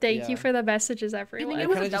Also, was- thank you yeah. for the messages, You everyone. think I it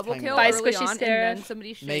was kinda a just double hang kill out. Bye, early Squishy on, Stare. and then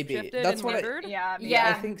somebody Maybe. shapeshifted That's and what I- murdered? Yeah. yeah,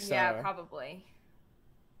 I think so. Yeah, probably.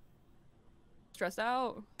 Stressed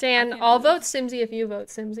out. Dan, can't I'll do this. vote Simsy if you vote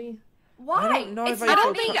Simsy. Why? I don't know It's if I not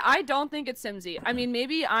vote me. for- I don't think it's Simsy. I mean,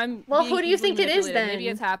 maybe I'm. Well, being who do you easily think it is manipulated. Maybe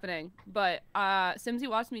then? it's happening, but Simsy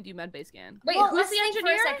watched me do medbay scan. Wait, Well, who's let's the think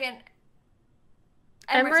engineer? For a second.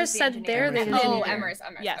 Emrys is the said engineer. they're the Emrys. Oh, engineer. Emrys.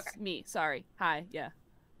 Yes, Okay. me. Sorry. Hi. Yeah.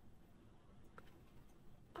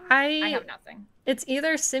 I I have nothing. it's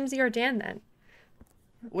either Simsy or Dan then.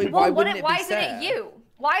 Wait, Well, why what wouldn't if, it why be isn't Sarah? it you?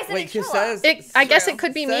 Why isn't Wait, it because Sheila? Sarah's... I guess True. it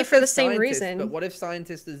could be me Sarah for the says same scientist, reason. But what if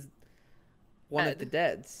scientist is one of the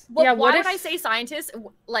deads? Well, Yeah, why what would if- I say scientist?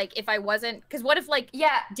 Like, if I wasn't, because what if like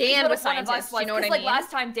Yeah, Dan what was if one of us scientist, you know what I Like mean?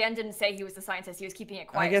 last time, Dan didn't say he was the scientist. He was keeping it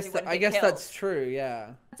quiet. I guess so he wouldn't I get guess killed. that's true.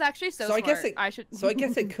 Yeah. That's actually so, So I smart. guess it. I should. So I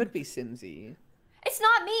guess it could be Simsy. It's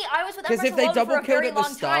not me. I was with Because Emrys if they alone for double a killed very at the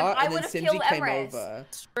long start time. I and would then have killed Simsy came Emrys. over,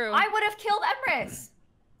 True. I would have killed Emrys.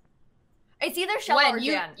 It's either Shella or when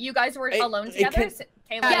Dan. you guys were It- alone it together? can-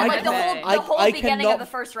 Kayla, Yeah, I like the can- whole I beginning cannot- of the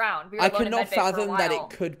first round. We were I alone in cannot medbay for a fathom that while. it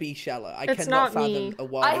could be Shella. I It's cannot not fathom me. a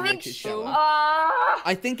world I in think which it's sh- Shella. Ah!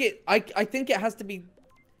 I think it. I think it has to be.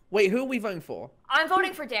 Wait, who are we voting for? I'm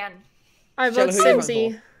voting for Dan. I Shella, vote who are you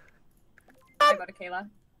voting Simsy. I go to Kayla.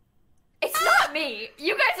 It's not me.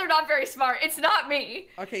 You guys are not very smart. It's not me.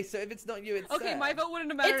 Okay, so if it's not you, it's Okay, Sarah. my vote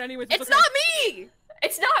wouldn't have mattered anyways. It's okay. not me.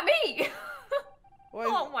 It's not me. Why-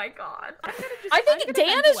 Oh my god. I think I'm gonna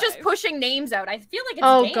Dan end is the just way. pushing names out. I feel like it's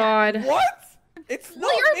Oh Dan. god. What? It's not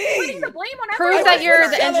Well, you're me. putting the blame on Prove everyone. that you're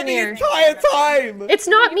the Shella engineer. The entire time. It's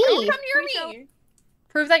not Don't me. come near me.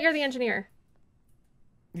 Prove that you're the engineer.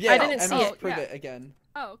 Yeah, I didn't see Emma, it. Prove Yeah. it again.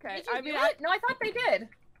 Oh, okay. Did you I do mean, it? No, I thought they did.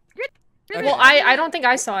 Okay. Well, I don't think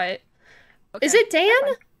I saw it. okay. Is it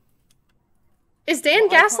Dan? Is Dan Well,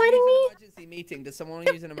 I can't gaslighting use an me? emergency meeting. Does someone want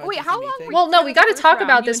to use an emergency how long meeting? were Well, no, we got to First talk round,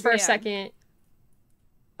 about you this and for a Dan. second.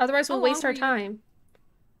 Otherwise, we'll How waste long our were you- time.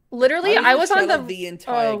 Literally, I I was was on with the. Shella the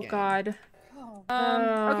entire Oh game. god. Okay,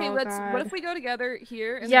 Oh, let's. God. What if we go together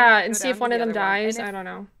here? And Yeah, then and go see if down one to of the them other one? dies. And I if- don't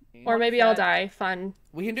know. Yeah. Or maybe I'll Okay. die. Fun.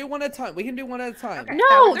 We can do one at a time. We can do one at a time. Okay.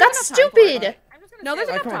 No, there's that's enough time for it. stupid. I'm just gonna No, say there's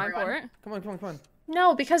it enough for come on, time for everyone. it. Come on, come on, come on.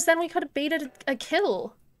 No, because then we could have baited a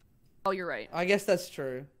kill. Oh, you're right. I guess that's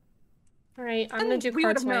true. All right, I'm gonna Then do we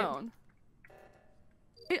card would have swipe. known.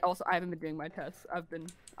 Also, I haven't been doing my tests.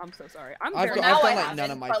 I'm so sorry. I'm I've, very. got, now I've I done like haven't,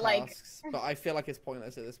 none of my but, like- tasks, but I feel like it's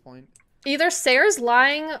pointless at this point. Either Sarah's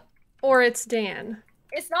lying or it's Dan.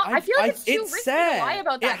 It's not. I feel like it's too it's risky to Sarah. lie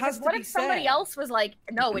about It that. has 'Cause to what be if somebody Sarah. else was like,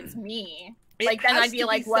 "No, it's me." It Like then has I'd be to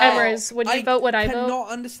like, be "Well." Sarah. Emrys, would you vote? Would I vote? cannot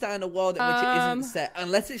understand a world in which it Um, isn't set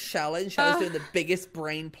unless it's Shella, and Shella's doing the biggest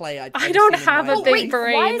brain play I've I ever don't seen have in my a Oh, big life. wait,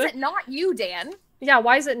 brain. why is it not you, Dan? Yeah,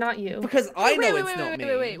 why is it not you? Because I know wait, it's wait, not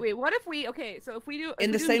wait, me. wait. What if we? Okay, so if we do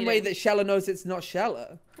In the same way that Shella knows it's not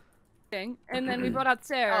Shella. and then we vote out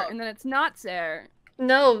Sarah, Oh. and then it's not Sarah.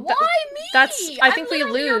 No, Why me? that's- I think I'm we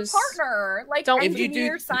literally your lose. partner, like Don't- If you do-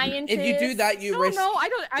 engineer, scientist. If you do that, you No, risk. no, I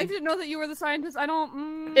don't. I if- didn't know that you were the scientist. I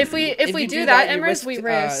don't. if we if we you do that, you Emrys, we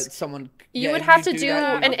risk. Someone. You yeah, would if have to do do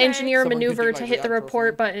that, an okay. engineer someone could do, maneuver like, to hit the reactor or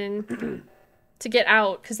report button to get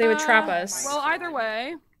out because they would trap us. Well, either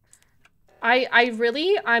way,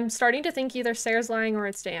 I'm starting to think either Sarah's lying or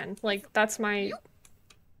it's Dan. Like, that's my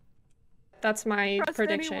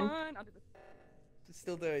prediction. Anyone.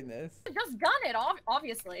 Still doing this. Just gun it,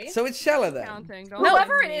 obviously. So it's Shella then. Counting.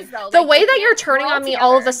 Whoever it is, though. The like, way that they you're can't turning roll on me together.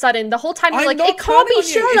 all of a sudden, the whole time you're I'm like, not it can't be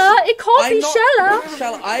turning on you. Shella, it can't be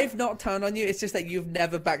Shella. Shella, I've not turned on you. It's just that you've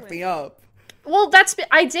never backed me up. Well,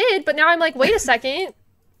 I did, but now I'm like, wait a second.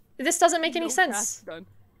 This doesn't make any sense.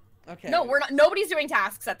 Okay. No, we're not. Nobody's doing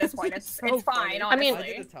tasks at this point. It's So it's fine. funny. I mean,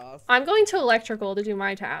 honestly. I did a task. I'm going to electrical to do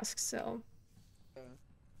my tasks, so.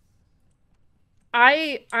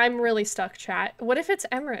 I'm really stuck, chat. What if it's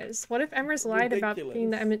Emrys? What if Emrys lied about being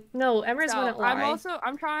the No, Emrys wouldn't lie.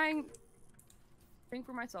 I'm trying to think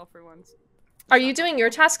for myself for once. Are you doing your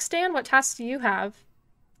tasks, Dan? What tasks do you have?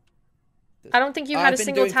 I don't think you had a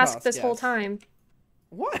single task this whole time.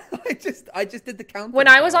 What? I just did the counting. When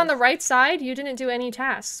I was on the right side, you didn't do any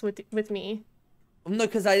tasks with me. No,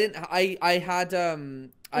 because I didn't. I had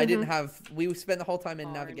I didn't have. We spent the whole time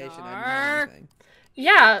in navigation. I didn't have anything.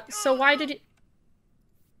 Yeah. So why did you?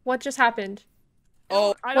 What just happened?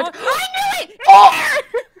 Oh, I knew it! Oh!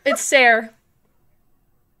 It's Sarah.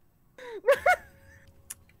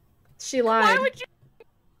 She lied. Why would you?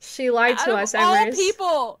 She lied to us, all Emrys.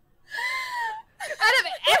 people. Out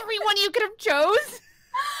of everyone you could have chose,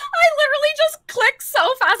 I literally just clicked so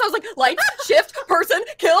fast. I was like, light, shift, person,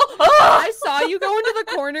 kill. I saw you go into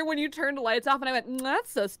the corner when you turned the lights off, and I went,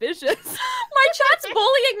 that's suspicious. My chat's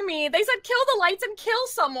bullying me. They said kill the lights and kill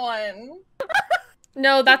someone.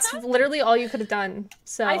 No, that's literally all you could have done.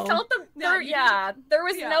 So I felt there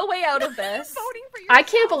was no way out of this. I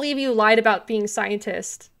can't believe you lied about being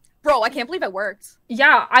scientist. Bro, I can't believe it worked.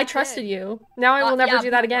 Yeah, I trusted you. Now I will never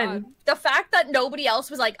do that again. The fact that nobody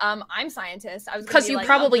else was like, I'm scientist. I was because you like,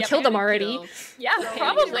 probably killed them already. Yeah,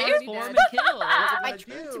 probably. I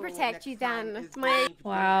tried to protect you, Dan.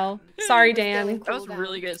 Wow. Sorry, Dan. That was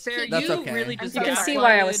really good. Sarah, That's you okay. really just You can see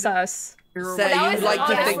why I was sus. Say you like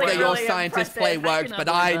to think that your scientist play worked, but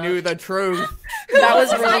I knew the truth. That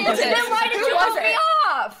was really Scientist, good. then why did you cut me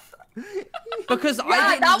off? Because Yeah, I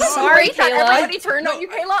didn't that was know. Sorry, great that Kayla. everybody turned on you,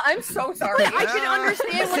 Kayla. I'm so sorry. I can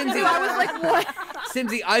understand what you Cindy, do. I was like, what?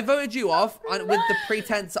 Simsy, I voted you off with the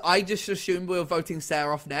pretense I just assumed we were voting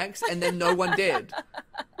Sarah off next, and then no one did.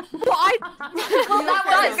 Well, that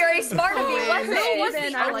wasn't very smart of you, was it? was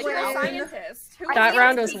the actual scientist? That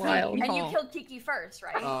round was wild. And you killed Kiki first,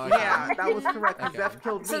 right? Oh, okay. Yeah, that was correct. Okay. Zeph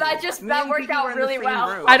killed me. So that Me that and worked Kiki out were in the really same well.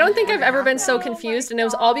 room. I don't think I've ever been so confused, and it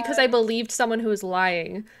was all because I believed someone who was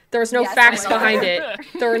lying. There was no Yes, facts I know. behind it.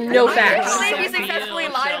 There were no I facts. can't believe you successfully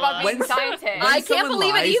lied about being When- scientist. I can't someone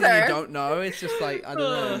believe it lies and either. you don't know. It's just like I don't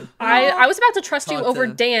know. I was about to trust you Hard over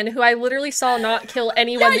to- Dan, who I literally saw not kill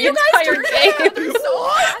anyone the you guys entire turned game.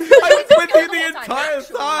 I was with you the entire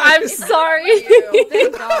time. I'm sorry.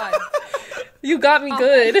 Thank God. You got me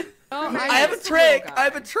good. I have a trick. I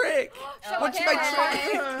have a trick. What's my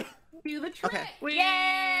Okay. trick? Do the trick. Okay.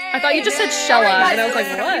 Yay! I thought you just said Shella, and I was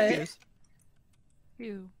like, what?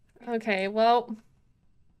 You. Okay, well,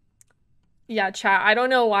 yeah, chat. I don't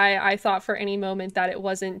know why I thought for any moment that it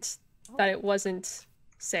wasn't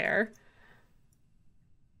Sarah.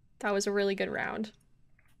 That was a really good round.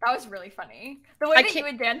 That was really funny. The way I that you can't-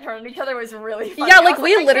 and Dan turned on each other was really funny. Yeah, I like, was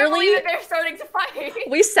we I can't literally- believe that they're starting to fight.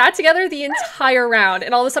 We sat together the entire round,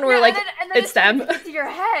 and all of a sudden we were like, and then it's them. started to get to your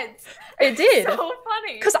heads. It did. So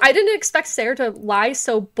funny. Because I didn't expect Sarah to lie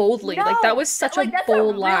so boldly. Like, that was such a that's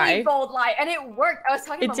bold a lie. really bold lie, and it worked. I was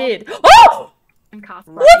talking It about did. Oh!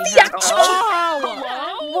 What the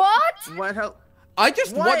actual? What? What? I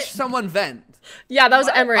just What? watched someone vent. Yeah, that was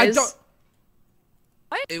I Emrys. don't.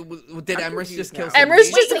 Did I'm Emrys confused just kill now. Simsy?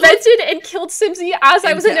 Emrys just vented and killed Simsy as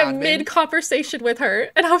I was in a admin. mid-conversation with her.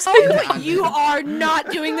 And I was like, Oh, you are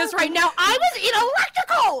not doing this right now. I was in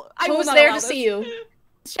electrical. I who will was not there allow to this. see you?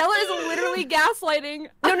 Shella is literally gaslighting.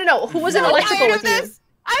 No. Who was in I'm electrical tired with of you? this.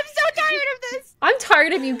 I'm so tired of this. I'm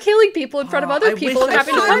tired of you killing people in front of Oh, other I people and wish I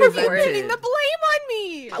having to saw cover you for vented. it. Pinning the blame on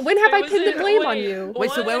me. When have I Was pinned the it- blame on wait, you?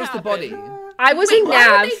 Wait, so what where was the body? happened? I was Wait, in why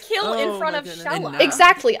Nav. would they kill in Oh front my of goodness. Shella? In Nav.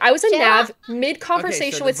 Exactly. I was in Yeah. Nav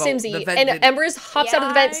mid-conversation Okay, with so the Simsy, vent and did- Embers hops out of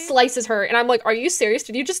the vent, Yeah. slices her, and I'm like, are you serious?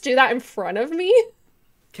 Did you just do that in front of me?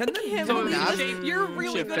 Can the Can't So believe Nav- it. You're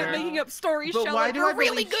really good at making up stories, But Shella. why do You're I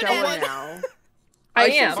really believe good at Shella it. now? I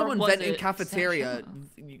saw am. someone Or was vent in it cafeteria.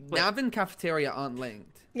 Shella? Nav and cafeteria aren't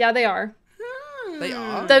linked. Yeah, they are. They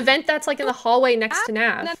are. The vent that's like in the hallway next to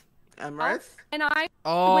Nav. Emrys. And I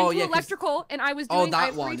Oh, went to yeah, 'cause- electrical, and I was doing I that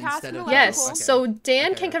had one 3 tasks instead in of- electrical. Yes, Okay. so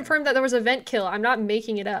Dan Okay, can okay. confirm that there was a vent kill. I'm not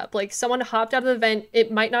making it up. Like, someone hopped out of the vent.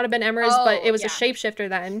 It might not have been Emrys, but it was a shapeshifter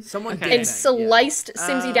then. Someone Okay. did And vent, sliced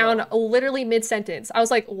Simsy down Oh. literally mid-sentence. I was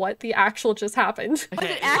like, what the actual just happened?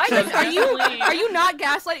 Okay, Actually, so are definitely- you not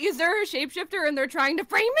gaslighting? Is there a shapeshifter and they're trying to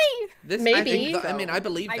frame me? This, Maybe. I mean, I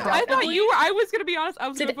believe that. I thought you were. I was gonna be honest. I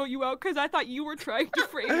was Did- gonna vote you out because I thought you were trying to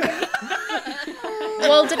frame me.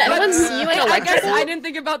 Well, did anyone see you in I guess electrical? I didn't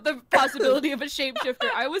think about the possibility of a shapeshifter.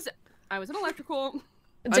 I was in electrical.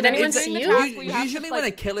 Did anyone it's- see the you? task where you have to, Usually like- when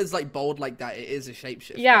a kill is like bold like that, it is a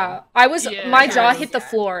shapeshifter. Yeah, I was. Yeah. My jaw Yeah. hit the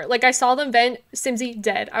floor. Like, I saw them vent, Simsy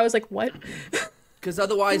dead. I was like, what? Because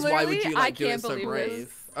otherwise, why would you Literally, I like do it can't so believe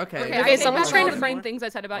brave? Okay. Okay, Okay, I take someone's back trying all to the frame- mean things I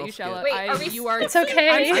said about you, Well, Shella. Wait, are we- You are. It's okay.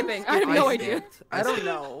 I'm skipping. I have no idea. I don't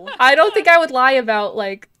know. I don't think I would lie about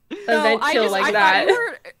like a No, vent I kill just, like I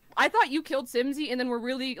that. I thought you killed Simsy and then we're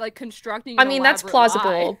really like constructing. I an mean, that's elaborate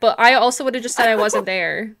plausible, lie. but I also would have just said I wasn't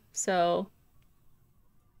there. So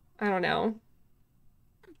I don't know.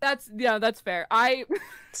 That's fair.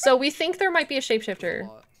 So we think there might be a There's a shapeshifter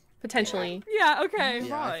lot. potentially. Yeah, okay.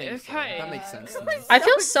 Yeah, I think so. okay. That makes sense to me. I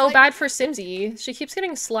feel so bad for Simsy. She keeps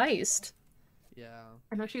getting sliced. Yeah.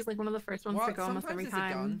 I know she's like one of the first ones to What? go almost Sometimes every it's a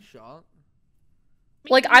time. gunshot.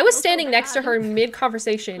 Like, I was so standing next to bad. her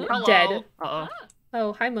mid-conversation, Hello. dead. Uh-oh.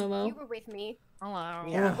 Oh, hi You Momo. were with me. Hello.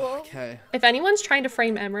 Yeah. Oh, okay. If anyone's trying to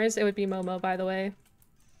frame Emrys, it would be Momo, by the way.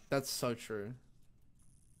 That's so true.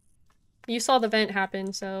 You saw the vent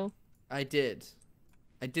happen, so I did.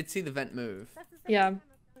 I did see the vent move. That's the second yeah. time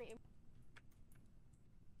I've done it.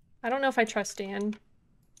 I don't know if I trust Dan.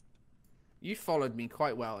 You followed me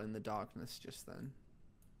quite well in the darkness just then.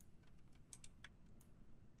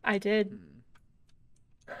 I did.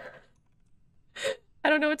 Hmm. I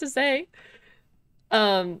don't know what to say.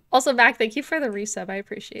 Also, Mac, thank you for the resub. I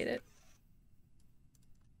appreciate it.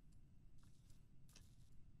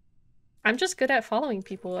 I'm just good at following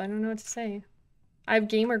people. I don't know what to say. I have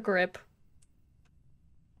gamer grip.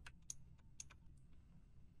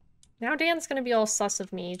 Now Dan's gonna be all sus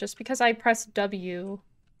of me just because I pressed W.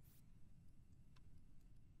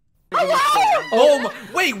 Oh my,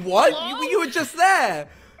 wait, what? You were just there.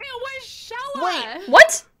 It was Shella.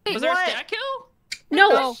 What? Was there a stat kill? No.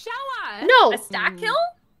 It was Shella. No. A stack kill?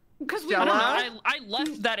 Because we I don't know. Stella? I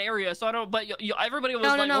left that area, so I don't. But everybody was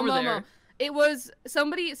No, like over Momo. there. It was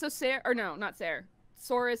somebody. So Sarah, or no, not Sarah.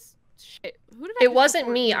 Saurus. Shit. Who did I It just wasn't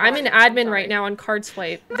report? me. No, I'm an I'm admin sorry. right now on Card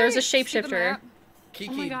Swipe. There's a Right, see the shapeshifter. map?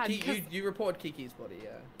 Kiki, Oh my God, you reported Kiki's body,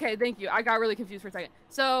 yeah. Okay, thank you. I got really confused for a second.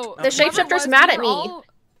 So The shapeshifter's mad at me.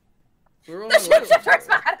 We're all The shapeshifter's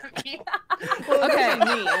mad at me. Well, Okay. it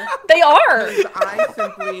wasn't me. They are. Because I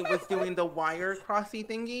simply was doing the wire crossy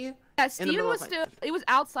thingy. Yeah, in the Steven middle was of my still. It was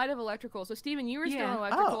outside of electrical. So Steven, you were still in Yeah.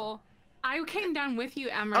 electrical. I came down with you,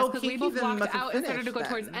 Emrys, Oh, because we Kiki both then walked must have out and started to go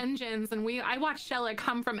finished towards then. engines, and I watched Shella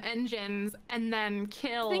come from engines and then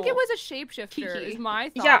kill. I think it was a shapeshifter. Kiki. Is my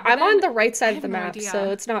thought. Yeah, but I'm on then- the right side of have the no map, idea.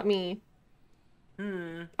 so it's not me.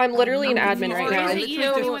 Hmm. I'm literally an I'm admin right confused. now. Is I it literally you?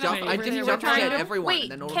 just Everyone jumped, else I over just there jumped were at trying to- everyone, Wait,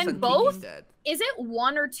 and then all of a can sudden both- Kiki's dead. Is it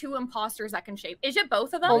one or two imposters that can shape? Is it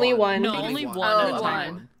both of them? Only one. No, only one Oh, at a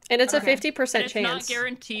time. one. And it's a Okay. 50% It's not chance.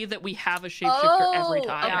 guaranteed that we have a shapeshifter every Oh,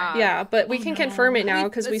 time. Yeah. Yeah, but we Oh, can no. confirm it now We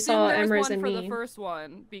because we assumed saw there was Emrys one and for the me. first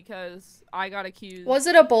one because I got accused. Was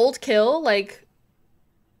it a bold kill? Like,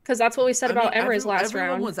 because that's what we said I about mean, Emrys last everyone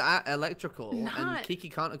round. was at electrical, and Not- Kiki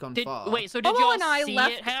can't have gone Did, far. wait, so did Momo y'all and I see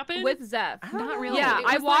left it happen? with Zeph. Not really. Yeah, It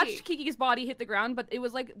I was watched like- Kiki's body hit the ground, but it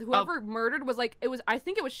was like whoever murdered was like it was. I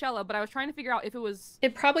think it was Shella, but I was trying to figure out if it was.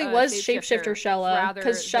 It probably was shapeshifter shapeshifter Shella rather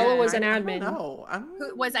because Shella was an than- admin. No,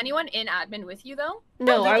 Was anyone in admin with you though?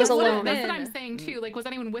 No, I was it would've alone. been. That's what I'm saying too. Like, was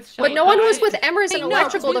anyone with Shella? But no one was I- with Emrys and Hey, no,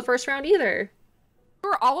 electrical we- the first round either. We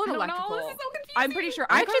were all in I don't know, electrical. this is so confusing. I'm pretty sure.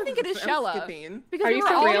 I actually think it is Shella Skipping. because Are we you were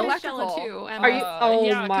for all real? in Shella electrical. too. Are you? Oh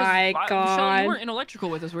yeah, 'cause my Shella, god. you weren't in electrical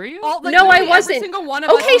with us, were you? All, like, No, I literally every wasn't. single one of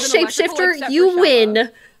us Okay, was in electrical shapeshifter, except you for Shella.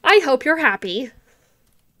 win. I hope you're happy.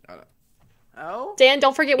 Oh? Dan,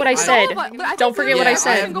 don't forget what I said. All of us- I Don't think forget literally what I every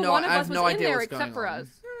said. single No, one of I have us was no in idea there what's except going for on. us.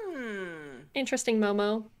 Hmm. Interesting,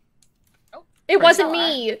 Momo. Oh, It wasn't Shella.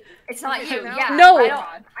 me. It's not you. No. Yeah. No. I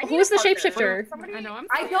don't, I Who's the need a partner. shapeshifter? I know. I'm.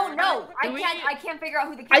 I don't know. Do we- I can't figure out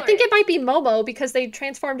who the killer I think is. it might be Momo because they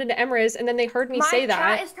transformed into Emrys and then they heard me My say chat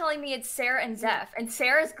that. is telling me it's Sarah and Zeph, and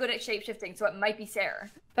Sarah's good at shapeshifting, so it might be Sarah.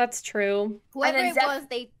 That's true. Whoever then it Zeph- was,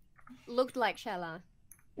 they looked like Shella.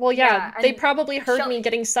 Well, yeah, Yeah, they and probably heard Shell- me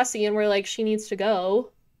getting sussy and were like, she needs to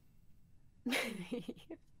go.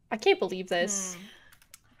 I can't believe this.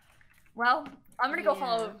 Well, I'm gonna go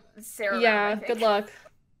follow Sarah. around, Yeah, I think. good luck.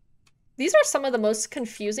 These are some of the most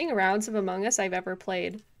confusing rounds of Among Us I've ever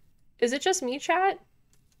played. Is it just me, chat?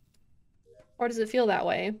 Or does it feel that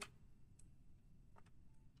way?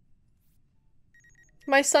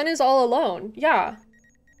 My son is all alone. Yeah.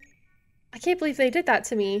 I can't believe they did that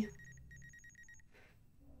to me.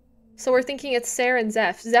 So we're thinking it's Sarah and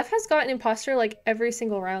Zeph. Zeph has gotten imposter like every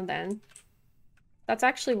single round then. That's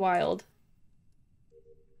actually wild.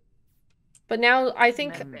 But now I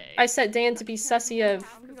think I set Dan to be sussy of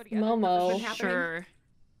Momo. Sure.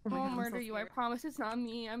 I won't murder you. I promise it's not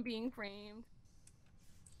me. I'm being framed.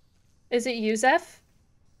 Is it you, Zeph?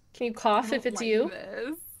 Can you cough if it's you?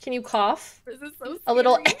 This. Can you cough? This is so A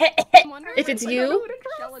little if it's you?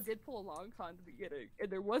 Risshella did pull a long con at the beginning, and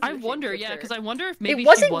there was. I wonder, yeah, because I wonder if maybe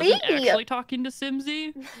wasn't she wasn't me! actually talking to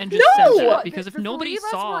Simsy and just No! said that, because if the nobody three of us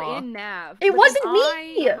saw, were in Nav. It but wasn't then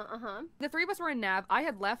me! The three of us were in Nav. I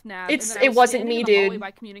had left Nav. It's- and then I it was wasn't standing me, in the hallway dude.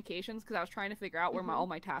 by communications because I was trying to figure out where all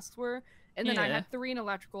my tasks were, and then I Yeah. had 3 in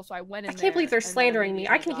electrical, so I went in. I can't believe they're there, and then slandering me.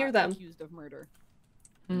 I can immediately hear got them. Accused of murder.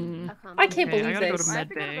 I can't Okay, I believe gotta go this. to I have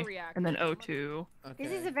to go to the medbay reactor. and then O2.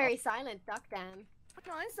 This is a very silent duck, Dan.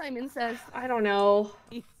 Simon says. I don't know.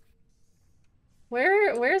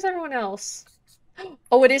 Where's everyone else?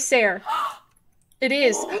 Oh, it is Sarah. It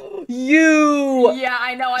is. You! Yeah,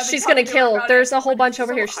 I know. I've been She's gonna talking to her kill. about There's it. a whole bunch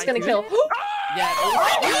over here. She's gonna kill. Yeah.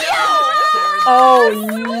 Oh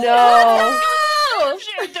no.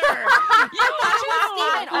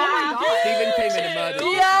 Steven came in and murdered.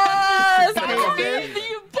 Yes!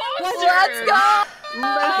 Let's go!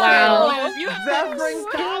 Wow.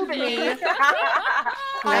 Zephyrin killed me and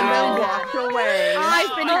Wow. then walked away.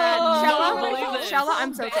 I've been believe it. Shella,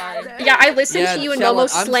 I'm so sorry. Yeah, I listened Yeah, to you and Shella, Momo I'm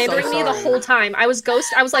so slandering me the sorry. whole time. I was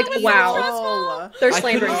like, wow, Oh. they're I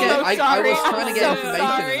slandering couldn't me. get. I was sorry. trying to I'm get so information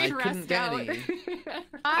sorry. and I couldn't get any.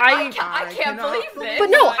 I can't cannot believe this. But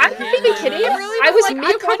no, I'm not even kidding. I was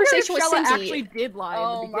mid-conversation with Shella actually Simsy. did lie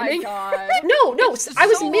Oh in the my beginning. god. No, I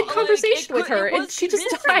was So, mid-conversation like, with her, it and was she just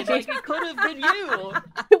convincing, died. Like, it could have been you.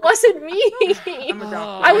 It wasn't me. I'm a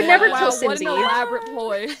doctor. I would never Wow, kill what an Simsy. elaborate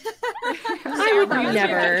ploy. I would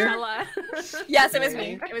never. Yes, it was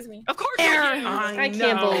me. It was me. Of course you did. I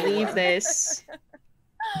can't believe this.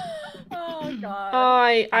 Oh god.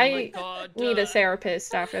 I God, need a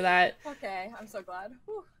therapist after that. Okay, I'm so glad.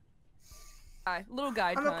 Whew. Little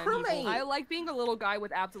guy I'm a time. crewmate. people. I like being a little guy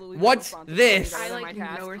with absolutely no What's responsibilities this? other I than like my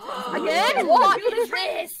task. no responsibility. Again? What is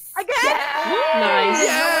this? Again? Nice.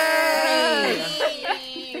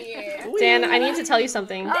 Yay! Dan, I need to tell you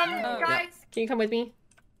something. Guys. Can you come with me?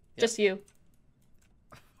 Just you.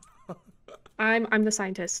 I'm the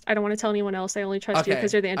scientist. I don't want to tell anyone else. I only trust you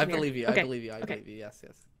because you're the I engineer. believe you. Okay. I believe you. I Okay. believe you. Yes.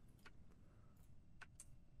 Yes.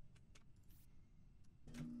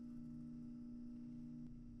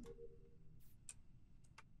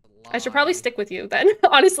 I should probably stick with you then,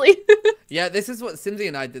 honestly. Yeah, this is what Simsy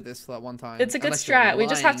and I did this for one time. It's a good Unless you're strat. We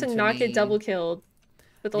just have to lying not me. get double killed.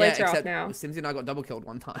 But the Yeah, lights are off except now. Simsy and I got double killed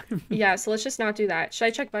one time. Yeah, so let's just not do that. Should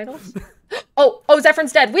I check vitals? Oh,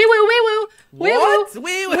 Zephyr's dead. Wee woo, wee woo. Wee woo. What?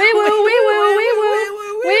 Wee woo, wee woo, wee woo.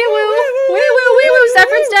 Wee woo, wee woo, wee woo.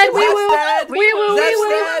 Zephyr's dead. Wee woo. Wee woo, wee woo.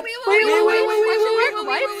 Wee woo, wee woo, wee woo.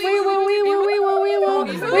 Wee woo, wee woo, wee woo, wee woo.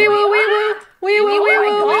 Wee woo, wee woo. Wee woo, wee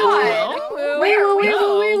woo, wee woo. Wee woo, wee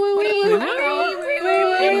woo, wee woo, wee woo.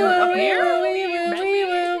 Up here?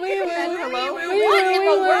 What in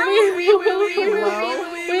the world?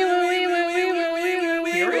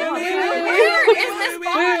 Where is this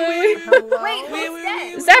body? Wait, who's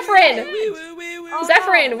dead? Zephyrin! Oh,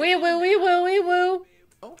 Zephyrin! no. Wee woo, wee woo, wee woo.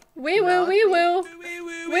 Wee woo, No. wee woo.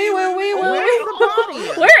 Wee woo, wee woo. Where's the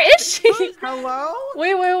body? Where is she? Hello?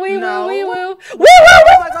 Wee woo, wee woo, No. wee woo. Wee Oh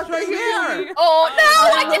woo, my gosh, right here! Oh no,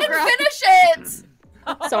 I didn't finish it!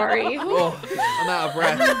 wee. Sorry. Oh, I'm out of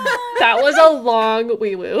breath. That was a long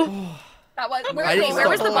wee woo. That was I didn't where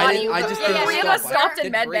was stop. the body? I just The didn't three of us stop. I stopped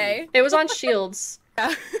in didn't medbay. breathe. It was on Shields.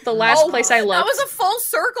 The last place I That looked. was a full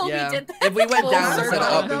circle. Yeah. We did that. If we went Full down and set it circle.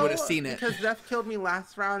 up, we would have seen it. Because Zeph killed me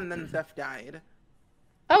last round and then Zeph died.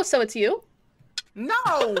 Oh, so it's you? No!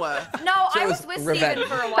 No, I it was was with revenge.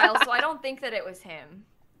 Steven for a while, so I don't think that it was him.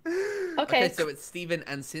 Okay. So it's Steven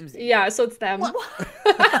and Simsy. Yeah, so it's them.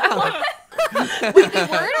 We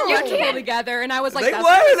were electrical together, and I was like, They that's were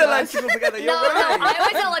what electrical together. You're No, right. I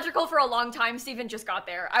was in electrical for a long time. Steven just got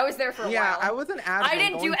there. I was there for a Yeah, while. I was an admin. I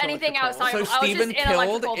didn't do going to anything electrical. outside. So I was Steven just in killed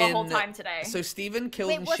electrical the whole in- time today. So Steven killed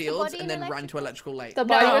Wait, in was the Shields body and in then ran to electrical late. The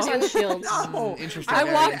body No. was on Shields. No. Interesting. I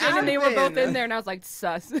very walked in interesting. and they were both Admin. in there, and I was like,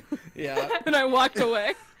 sus. Yeah. And I walked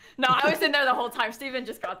away. No, I was in there the whole time. Steven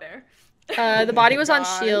just got there. The body was on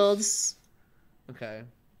Gosh. Shields. Okay.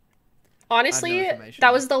 Honestly, information.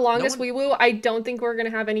 that was the longest one- wee woo. I don't think we're gonna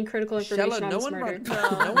have any critical information Shella, on no this one murder. ran.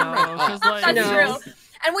 No one No, ran. because up. like That's No. true.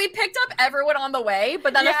 And we picked up everyone on the way,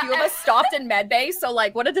 but then a few of us stopped in medbay. So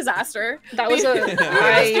like, what a disaster! That was a. We were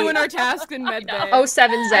just doing our task in medbay. Oh,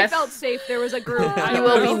 7 Zeph. I felt safe. There was a group. You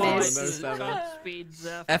will be Oh, missed. no, seven. Speed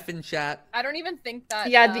Zeph. F in chat. I don't even think that.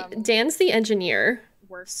 Yeah, Dan's the engineer,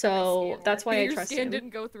 works so that's why I Your trust scan him. didn't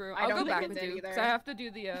go through. I I'll don't go think back it with did you either. because I have to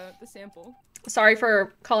do the sample. Sorry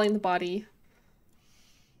for calling the body.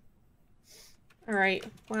 All right.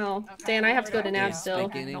 Well, Dan, I have to go to Nav It's still.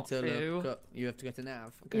 beginning to look. You have to go to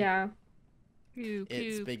Nav. Okay. Yeah.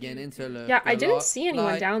 It's beginning to look. Yeah, I a didn't lot see anyone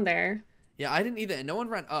like- down there. Yeah, I didn't either. And no one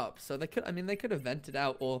ran up, so they could. I mean, they could have vented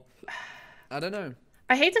out, or I don't know.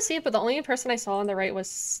 I hate to see it, but the only person I saw on the right was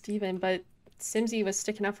Steven, but Simsy was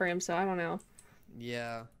sticking up for him, so I don't know.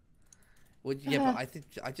 Yeah. Well, yeah,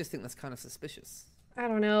 but I just think that's kind of suspicious. I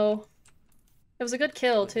don't know. It was a good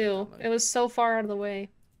kill too. It was so far out of the way.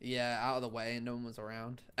 Yeah, out of the way, and no one was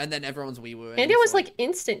around. And then everyone's wee-wooing. And it was like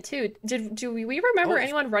instant too. Do we remember Oh,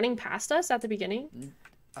 anyone running past us at the beginning?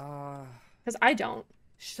 Because I don't.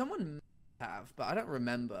 Someone have, but I don't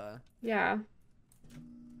remember. Yeah.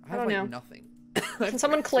 I don't like know. nothing. Can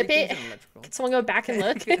someone clip it? Can someone go back and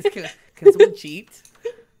look? Can someone cheat?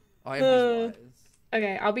 I am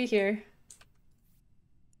Okay, I'll be here.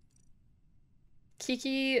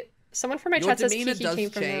 Kiki, someone from my Your chat says demeanor Kiki does came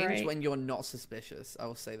from the change right. when you're not suspicious. I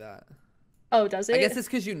will say that. Oh, does it? I guess it's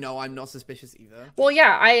because you know I'm not suspicious either. Well,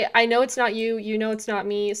 yeah, I know it's not you. You know it's not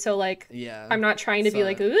me. So like, Yeah. I'm not trying to be So-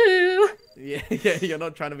 like, ooh. Yeah, you're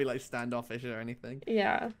not trying to be like standoffish or anything.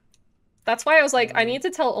 Yeah. That's why I was like, I need to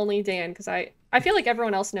tell only Dan because I feel like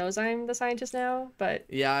everyone else knows I'm the scientist now, but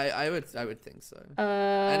Yeah, I would think so.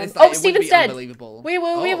 oh, it would Steven's be dead. Unbelievable. Wee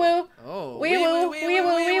woo, wee woo. Oh. Wee woo, wee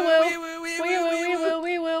woo, wee woo. Wee woo, wee woo,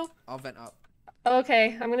 wee woo. I'll vent up.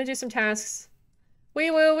 Okay, I'm gonna do some tasks. Wee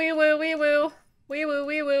woo, wee woo, wee woo. Wee woo,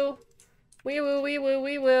 wee woo. Wee woo, wee woo,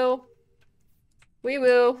 wee woo. Wee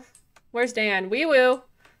woo. Where's Dan? Wee woo.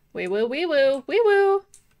 Wee woo, wee woo, wee woo.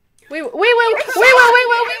 Wee woo, wee woo, wee woo, wee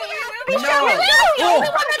woo. No! The only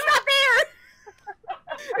one that's not there.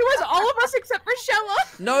 It was all of us except for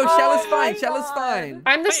Shella. No, Shella's fine. Shella's fine.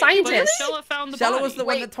 I'm the scientist. Shella found the Shella body. was the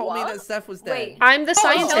one Wait, that told me what? that Seth was dead. Wait. I'm the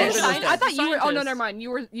Shella's scientist. fine. I thought you were. Oh no, Scientist. never mind.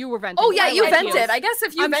 You were venting. Oh yeah, you lied to vented. I guess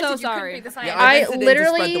if you I'm so vented, you sorry. couldn't be the Yeah, scientist. I vented in to spread the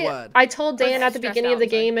literally, word. I told Dan at the Stressed beginning of the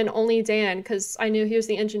out, sorry. game and only Dan because I knew he was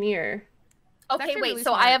the engineer. Okay, actually wait. really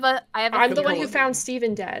So smart. I have a. I'm the one who Completely. found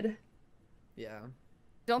Steven dead. Yeah.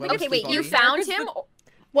 Don't Well, think Okay, it's wait. the You body. found him.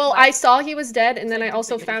 Well, I saw he was dead and then I Same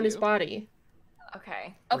also thing found as his you. body.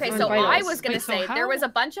 Okay. Was Okay. it So on I vitals? was gonna Wait, so say there how- was a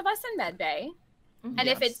bunch of us in medbay, and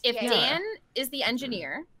if Yes. Dan is the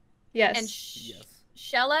engineer Yes. and Yes.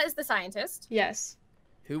 Shella is the scientist. Yes.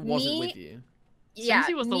 Who wasn't Me- with you? Yeah.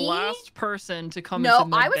 Simsy was the me- last person to come No,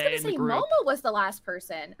 into I was Medbay gonna in say the group. Momo was the last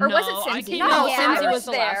person, or was it No, I Simsy? came No, in yeah, Simsy I was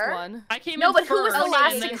the last there. one. I came No, in but who was the first,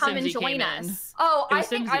 last and to then come and Simsy join came in. us? Oh, It I was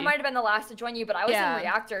think I Simsy. might have been the last to join you, but I was Yeah. in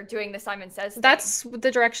reactor doing the Simon Says thing. That's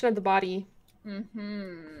the direction of the body.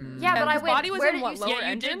 Mm-hmm. Yeah, but I His went. body was Where in did what, you lower see? Yeah,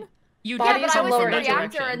 you engine? did. You Body did is But I on was lower in the engine.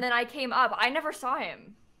 reactor and then I came up. I never saw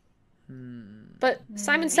him. But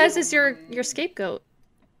Simon Says is your scapegoat.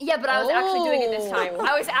 Yeah, but I was actually doing it this time. Oh.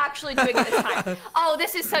 I was actually doing it this time. Oh,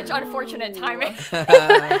 this is such unfortunate timing. Because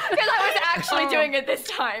I was actually doing it this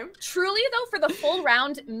time. Truly though, for the full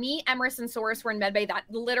round, me, Emerus, and Saurus were in medbay that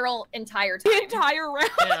literal entire The time. entire round.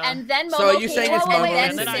 Yeah. And then Momo So are you came saying in, it's and Momo then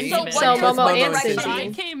and then I Simsy. came in. So one Momo person and directed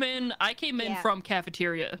Simsy. me. I came in Yeah. from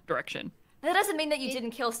cafeteria direction. That doesn't mean that you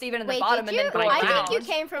didn't kill Steven in the Wait, bottom did and you? then go I around. I think you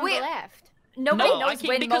came from Wait. the left. Nobody No, I knows came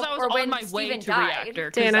when because Mo I was or on when my way Steven to died.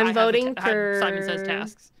 reactor. 'cause Dan, I I'm had voting Simon Says for-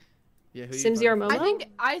 tasks. Yeah, who you Simsy or voting for? Momo?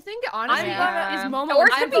 I think honestly, I'm is gonna- Momo. Or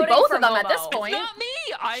it I'm could be voting both for of them at Momo. this It's point. Not me.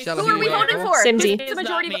 I Shella, Who are we you voting voting for? Simsy. The It's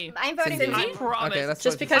majority not of me. I'm voting Simsy. for I you. promise. Okay, that's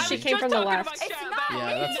Just what because you she said. came from the talking left. about It's Shab. not Yeah,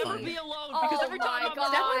 I that's would never fine. be alone Oh because every my time I'm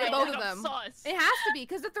God. Definitely alone, both I'm of them. sus. It has to be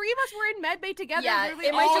because the three of us were in medbay together. Yeah, literally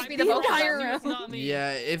it might all just be the both of entire them. round. It's not me.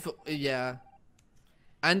 Yeah.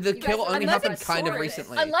 And the You kill guys- only unless happened it's kind of Saurus.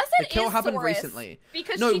 recently. Unless The it kill is happened Saurus, recently.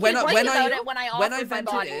 because No, she when did I- write when about I- it when I when I offered my vented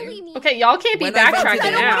body. in- Okay, y'all can't be When I vented backtracking in- I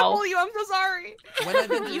don't want to now. bully you. I'm so sorry. When I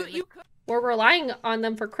vented You in- you. We're relying on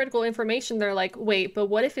them for critical information. They're like, wait, but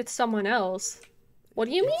what if it's someone else? What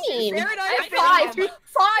do you mean? Sarah and I I have have been-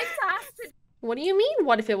 five tasks to What do you mean,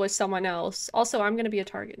 what if it was someone else? Also, I'm gonna be a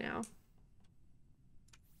target now.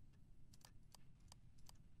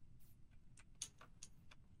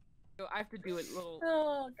 I have to do it little.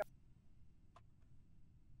 Oh, God.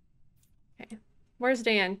 Okay. Where's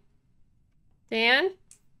Dan? Dan?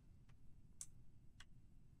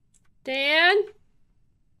 Dan?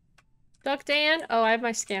 Duck Dan? Oh, I have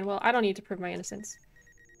my scan. Well, I don't need to prove my innocence.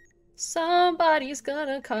 Somebody's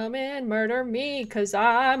gonna come and murder me 'cause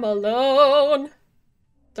I'm alone.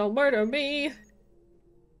 Don't murder me.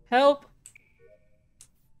 Help.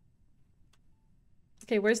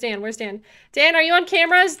 Okay, where's Dan? Where's Dan? Dan, are you on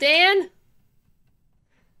cameras? Dan?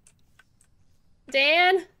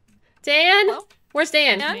 Dan? Dan? Hello? Where's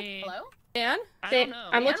Dan? Dan? Me. Hello? Dan? I Dan, don't know.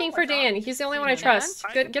 I'm looking for What's wrong? Dan. He's the only one I Dan? trust.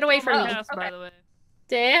 Get away from me. Pass, by Okay. the way.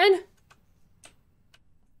 Dan?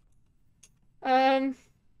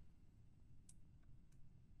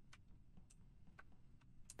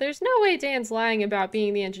 There's no way Dan's lying about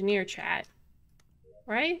being the engineer, chat.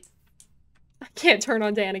 Right? I can't turn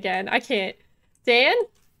on Dan again. I can't. Dan?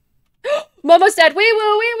 Momo's dead. Wee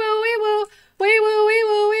woo, wee woo, wee woo. Wee woo, wee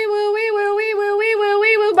woo, wee woo, wee woo, wee woo, wee woo,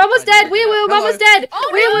 wee woo. Momo's dead. Wee woo, Momo's dead.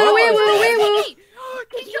 Wee woo, wee woo, wee woo.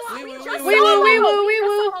 Wee woo, wee woo, wee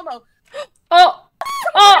woo. Oh.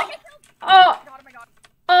 Oh. Oh.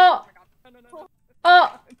 Oh.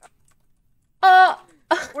 Oh.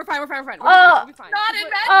 We're fine. We're fine. We'll be fine. Not in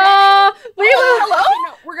bed. Wee woo. Hello?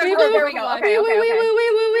 No, we're gonna Wee go. woo. There we Wee go. woo. Okay. Wee woo, wee woo, wee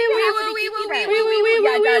woo, wee woo.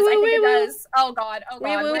 Yeah, it does. I think it does. Oh god. Oh Wee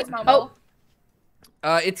god. woo. Where's Momo? Oh.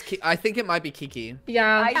 I think it might be Kiki.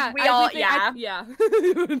 Yeah. We all, yeah. Yeah.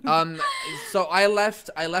 So I left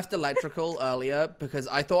electrical earlier because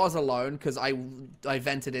I thought I was alone because I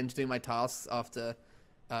vented in to do my tasks after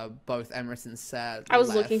both Emrys and Sad I was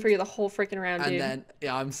left. looking for you the whole freaking round, And dude. then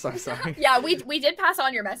I'm so sorry. Yeah, we did pass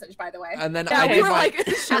on your message, by the way. And then Yeah, I we did were my like,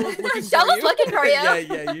 Shella's looking for Stella's you. looking for you. yeah,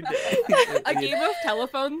 you did. A game of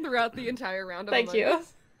telephone throughout the entire round of Thank Among you.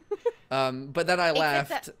 Us. But then I Except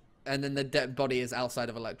left, and then the dead body is outside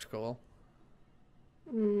of electrical.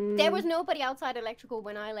 There was nobody outside electrical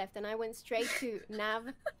when I left, and I went straight to Nav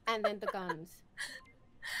and then the guns.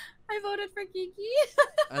 I voted for Kiki.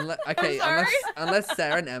 Okay, sorry. unless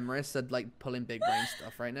Sarah and Emrys are like pulling big brain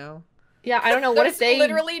stuff right now. Yeah, I don't know. What There's if they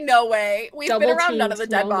literally no way. We've been double around none of the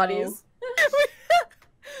teamed dead Momo? bodies.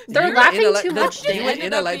 They're You were laughing in too much, You were Dan. in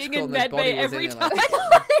Ended up being electrical, in and the body medbay was every in time. electrical.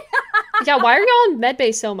 Yeah, why are y'all in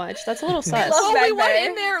medbay so much? That's a little sus. love Well, we Medbay. went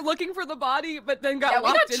in there looking for the body, but then got Yeah, we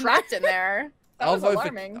locked got in trapped in there. That I'll was vote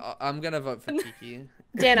alarming. for. I'm gonna vote for Kiki.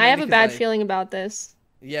 Dan, I have a Because bad feeling about this.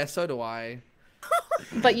 Yeah, so do I.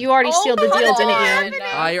 But you already sealed the my deal, God.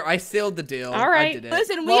 didn't you? I sealed the deal. All right. I did it.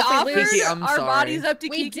 Listen, we Well, if we offered lose- Kiki, I'm our sorry. bodies up to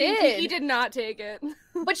We Kiki. did. Kiki did not take it.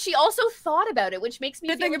 But she also thought about it, which makes me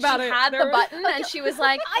Good feel thing like about she it, had there the was- button and she was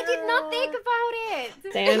like, I did not think about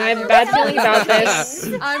it. Dan, I have a bad feeling about this.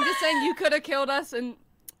 I'm just saying you could have killed us and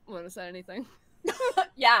wouldn't have said anything.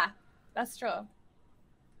 yeah, that's true.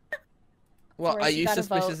 Well, Taurus, are you you gotta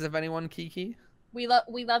suspicious vote. of anyone, Kiki? We love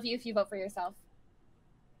you if you vote for yourself.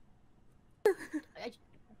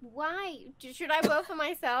 Why? Should I vote for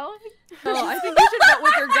myself? No, I think you should vote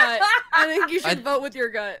with your gut. I think you should vote with your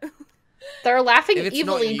gut. They're laughing If it's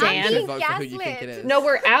evilly, not you, you Dan. should vote for who you think it Gaslit. is. No,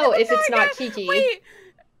 we're out if it's not Kiki. Wait,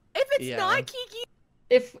 if it's Yeah. not Kiki,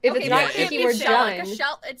 If it's not yeah, Kiki, if we're Shell, done. like a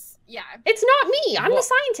shell, it's yeah. It's not me. I'm the What-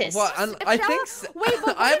 scientist. Well, I think Wait,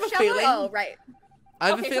 but I have a what if feeling. Oh right. I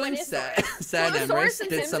have Okay, a so feeling it is Sad So and Taurus Emrys and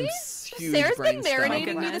did some Simsy? huge Sarah's brain been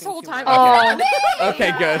marinating stuff. me this whole time. Oh.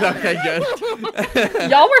 Okay, good. Okay,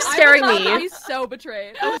 good. Y'all were I scaring was about to me. be so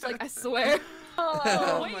betrayed. I was like, I swear.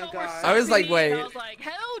 Oh Wait, my y'all were God. I was like, screaming, and wait. I was like,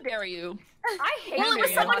 how dare you? I hate Well, it was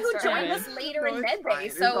maybe someone who imposter. joined us later in No, it's fine. medbay,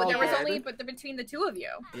 It's so all there was good. only between the two of you.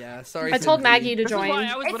 Yeah, sorry. I told Simsy. Maggie to This is why join.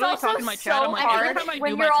 I was It's literally also talking to my chat. I'm so like, hard every time I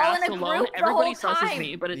when do my you're all tasks in a alone, group the everybody whole susses time.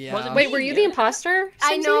 me, but it Yeah. wasn't Wait, me. were you the imposter?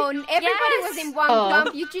 I Simsy? know. Everybody Yes. was in one Oh.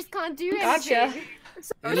 dump. You just can't do anything. Gotcha.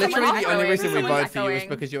 Literally, the only echoing. reason we Someone's voted for you was echoing.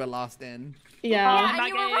 because you were last in. Yeah. Yeah, and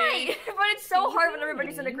you were Maggie. right. But it's so hard when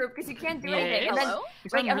everybody's in a group because you can't do Yeah. anything. And then You like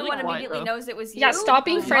sound really everyone quiet, immediately though. knows it was you. Yeah, stop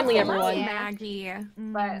being but friendly, nothing else. everyone. Yeah. Maggie.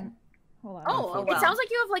 But Hold on. oh, well. it sounds like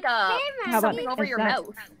you have like a How about- something over is your that-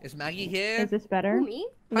 mouth. Is Maggie here? Is this better? Who, me?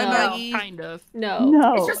 Hi, No. Maggie. Kind of. No.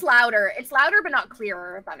 No. It's just louder. It's louder but not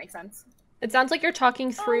clearer, if that makes sense. It sounds like you're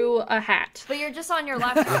talking through a hat. But you're just on your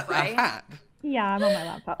laptop, A right? hat. Yeah, I'm on my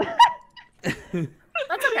laptop.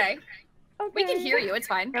 That's okay. We can hear you. It's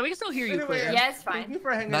fine. Yeah, we can still hear you Anyway, clear. Yeah, it's Thank fine. you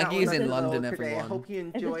for hanging Maggie out with is us in today. London, I everyone. hope you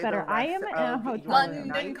this enjoy better? the I rest am in a of hotel your room. London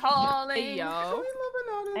night. calling. Hey, yo.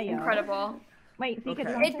 Hey, yo. Incredible. Wait, Dika, Okay. do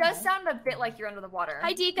you want It to does say sound a bit like you're under the water. Hi,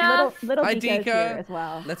 hi? Dika. Little Hi, Dika is Dika. here as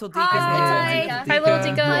well. Little Dika's Hi. here. Hi, little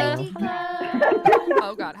Dika.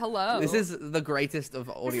 Oh god, hello. This is the greatest of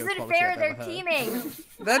This audio isn't quality fair. I've They're ever heard. teaming.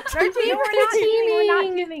 That's No, we're not teaming. We're not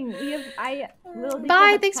Teaming. teaming. Little Dika Bye,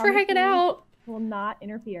 has thanks for promised hanging me out. Will not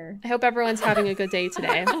interfere. I hope everyone's having a good day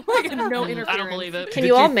today. Like, no interference. I don't believe it. Can Did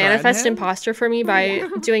you all you manifest friend him? imposter for me by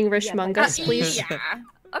doing Rishmungus, did. please? Yeah.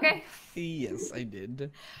 Okay. Yes, I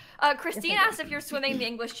did. Christine asked if you're swimming the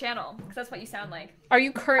English Channel, because that's what you sound like. Are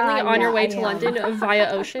you currently on your Yeah, way I to am. London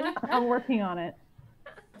via ocean? I'm working on it.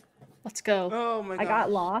 Let's go. Oh my god. I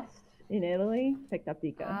got lost in Italy. Picked up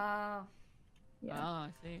Dika. Oh. Yeah. Oh, I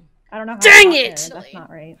see. I don't know how Dang I got it! there. That's not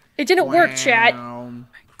right. It didn't work, chat. I'm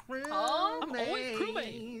always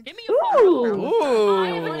crewmate. Give me a Ooh. fun roll.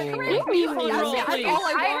 Ooh. Give me a fun roll, That's please. all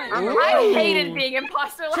I want. I hated being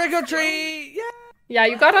imposter. Trick or treat! Yeah. Yeah,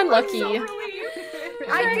 you got unlucky.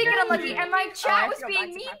 I did get unlucky, and my chat was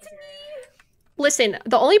being mean to me. Listen,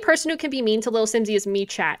 the only person who can be mean to Lil Simsy is me,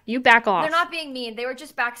 chat. You back off. They're not being mean. They were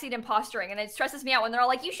just backseat impostering, and it stresses me out when they're all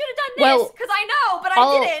like, "You should have done Well, this," because I know, but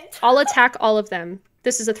I didn't. I'll attack all of them.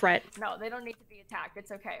 This is a threat. No, they don't need to be attacked.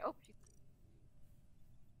 It's okay. Oh.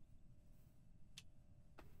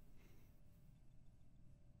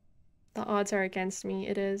 The odds are against me.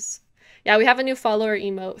 It is. Yeah, we have a new follower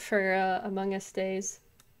emote for Among Us days.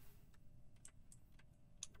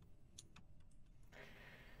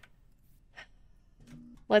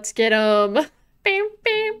 Let's get 'em.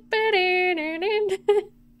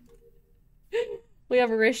 We have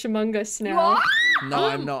a Rish Among Us now. No,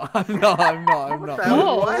 I'm not. I'm not.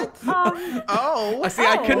 Oh. What? Oh. I see.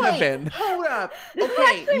 I couldn't have Wait, been. Hold up. This is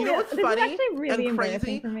Okay, actually you know what's this is funny actually really and embarrassing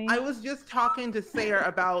crazy? for me. I was just talking to Sarah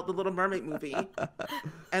about the Little Mermaid movie,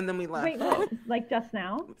 and then we left. Wait, what? Like just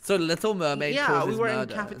now? So Little Mermaid Yeah, causes we were murder, in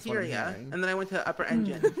is what I'm cafeteria, hearing. and then I went to Upper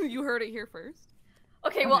Engine. You heard it here first.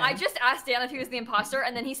 Okay, well, I just asked Dan if he was the imposter,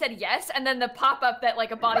 and then he said yes, and then the pop-up that, like,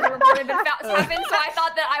 a body report had been happened, so I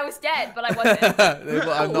thought that I was dead, but I wasn't.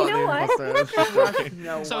 I'm not You know what? the imposter.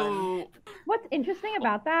 No So, What's interesting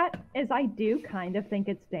about that is I do kind of think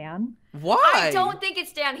it's Dan. Why? I don't think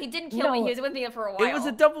it's Dan. He didn't kill me. No. He was with me for a while. It was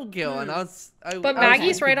a double kill, and I was. But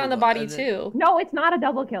Maggie's right on the body too. No, it's not a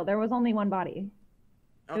double kill. There was only one body.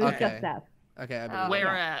 It was Okay. just Seth. Okay, I Oh. believe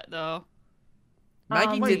where it. at though?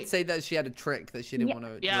 Maggie Wait. did say that she had a trick that she didn't Yeah. want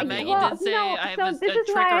to. Yeah, Maggie Well, did say no, I have so a this is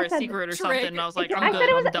trick why or I a said secret or trick. something, and I was like, I I'm said good.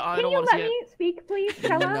 it was. I Can don't you want to let see it. me speak, please,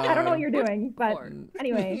 Shella? I don't know what you're doing, but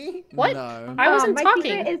anyway. What? No. I wasn't my talking.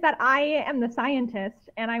 secret is that I am the scientist,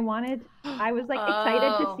 and I was like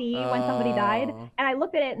excited to see when somebody died, Oh. and I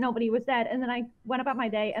looked at it, nobody was dead, and then I went about my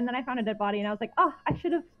day, and then I found a dead body, and I was like, oh, I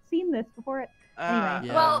should have seen this before it. Anyway.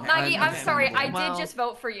 Yeah, Well, Maggie, I'm okay. sorry. I Well- did just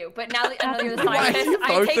vote for you, but now that I know you're the Why are scientist, you I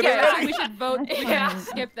take voting it for back. We should vote. That's Yeah. fine.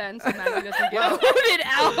 Skip then, so Maggie doesn't get Well- voted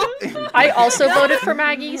out. I also voted for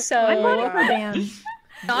Maggie, I'm so voting for Dan.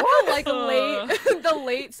 Not the like the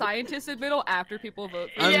late scientist middle after people vote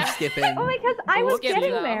for I'm you. skipping. Oh, because I We'll was skip getting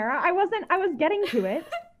you, though. there. I was getting to it.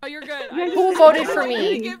 Oh, you're good. Who voted for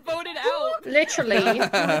me? You get voted out. literally,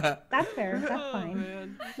 That's fair. That's Oh, fine.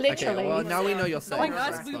 man. literally. Okay, well now we know you're safe. Knowing so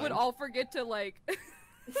us, that's we would fine. all forget to like.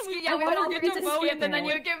 Yeah, we would all forget forget to to vote skip, and then now.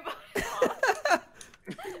 you would get.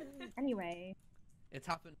 Anyway. It's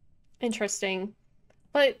happened. Interesting.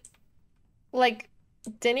 But, like,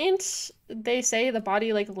 didn't they say the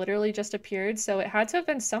body, like, literally just appeared? So it had to have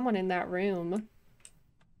been someone in that room.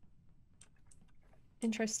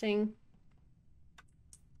 Interesting.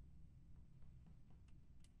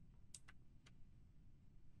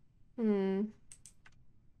 Hmm.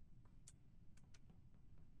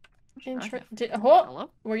 Hello?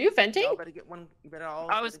 Were you venting? Y'all better get one. You better all.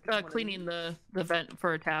 I was get one of cleaning these. the vent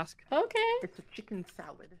for a task. Okay. It's a chicken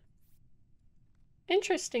salad.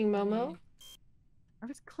 Interesting, Momo. I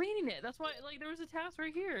was cleaning it. That's why, like, there was a task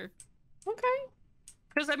right here. Okay.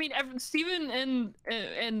 Because I mean, Steven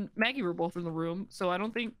and Maggie were both in the room, so I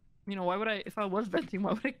don't think, you know, why would I? If I was venting,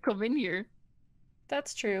 why would I come in here?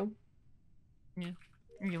 That's true.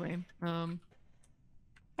 Anyway,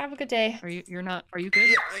 Have a good day. you're not? Are you good?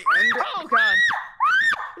 Yeah, Oh God!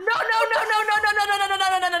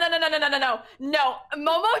 No.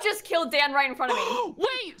 Momo just killed Dan right in front of me.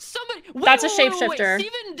 Wait, somebody. Wait, That's a wait, shapeshifter.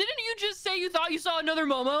 Steven, didn't you just say you thought you saw another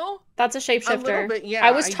Momo? That's a A little shapeshifter. bit, yeah.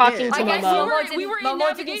 I was talking did. to I guess Momo. Momo We were in Momo didn't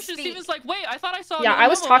navigation. speak. Steven's like, wait, I thought I saw. Yeah, another I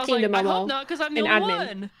was Momo. talking like, to I Momo hope not, because I'm the in only admin.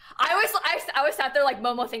 one. I was sat there like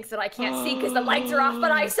Momo thinks that I can't see because the lights are off,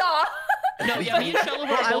 but I saw. No, yeah, me and Shella were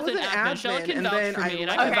Well, I both was in an admin. Shella admin, can and vouch then for I me, and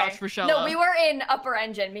I left. can vouch for Shella. No, we were in Upper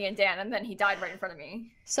Engine, me and Dan, and then he died right in front of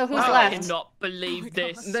me. So who's I left? cannot believe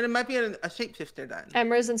this. Then it might be a shapeshifter then.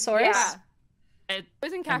 Emrys and Saurus? Yeah. It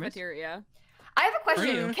was in cafeteria. I have a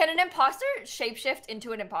question. you? Can an imposter shapeshift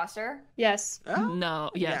into an imposter? Yes. Oh? No,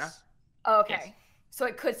 yes. Oh, okay. Yes. So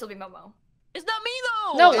it could still be Momo. It's not me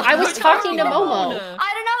though. No, It's I was not talking to you. Momo.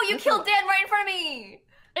 I don't know. You killed Dan right in front of me.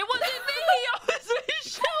 It wasn't me. I was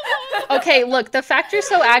with Shella. Okay, look, the fact you're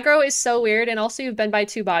so aggro is so weird, and also you've been by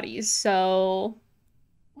 2 bodies, so...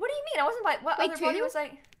 What do you mean? I wasn't by. What Wait, other body two? was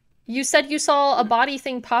I? You said you saw a body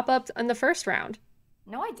thing pop up in the first round.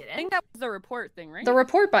 No, I I didn't. think that was the report thing, right? The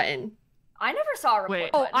report button. I never saw a report. Wait.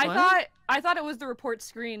 Oh, button. I thought it was the report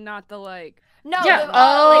screen, not the like. No. Yeah, the,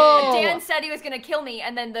 oh. like, then said he was gonna kill me,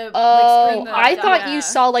 and then the Oh, screen popped I up. thought you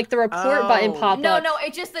saw like the report button pop No, up. no,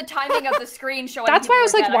 it's just the timing of the screen showing. That's why I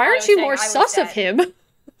was people like, were why dead. I aren't thought you it was more saying I was sus of dead. him?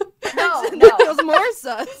 No, It no. was more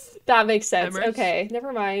sus. That makes sense. Emrys? Okay,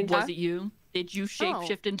 never mind. Was it you? Did you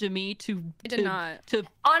shapeshift into me to? I did not.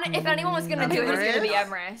 If anyone was gonna do it, it was gonna be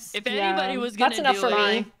Emrys. If anybody was gonna That's enough do for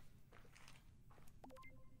it,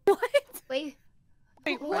 me. Wait.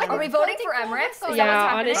 Wait, What? Are we voting for Emrys? Is that what's Yeah,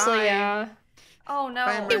 happening? honestly, yeah. Oh no.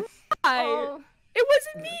 Oh. It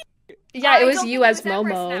wasn't me. Yeah, it I was don't you think it as was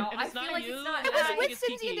Emrys Momo. now. If I it's feel not like you, it's not. then I was I think with it's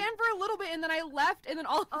Cindy Kiki. again for a little bit, and then I left, and then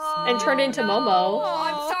all of a Oh, And turned into no. Momo. Oh,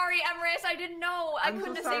 I'm sorry, Emrys. I didn't know. I I'm so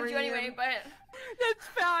couldn't have saved you sorry, anyway, Ian. but. That's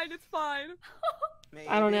fine. It's fine.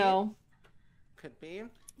 I don't Maybe. know. Could be.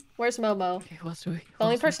 Where's Momo? Okay, who else do we? The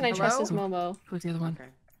only person I trust is Hello? Momo. Who's the other one? Okay.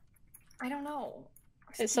 I don't know.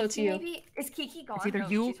 So it's Kiki, you. Maybe is Kiki gone? It's either No,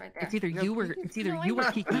 you. she's right there. It's either you or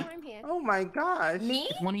No, Kiki. I'm here. Oh my gosh. Me?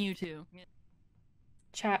 It's one of you two.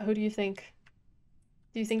 Chat, who do you think?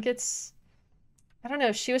 Do you think it's... I don't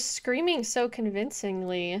know, she was screaming so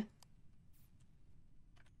convincingly.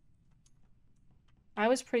 I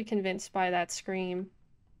was pretty convinced by that scream.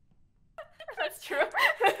 That's true.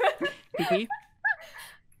 Kiki.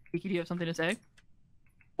 Kiki, do you have something to say?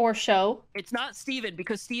 Or show. It's not Steven,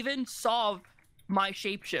 because Steven saw my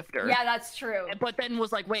shapeshifter. Yeah, that's true. But then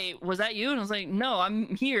was like, wait, was that you? And I was like, no,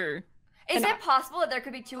 I'm here. Is it possible that there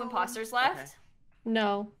could be 2 imposters left?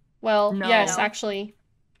 No. Well, No. yes, No. actually.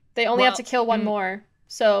 They only have Well, to kill one more.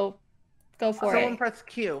 So, go for Someone it. press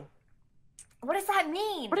Q. What does that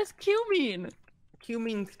mean? What does Q mean? Q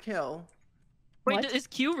means kill. Wait, What? is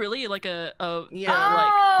Q really like a Yeah.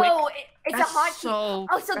 like quick? Oh, it's That's a hotkey. so-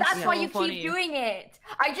 Oh, so that's that's why so you funny. keep doing it.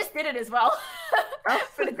 I just did it as well,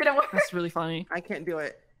 but it didn't work. That's really funny. I can't do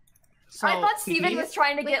it. So, I thought Steven Kiki? was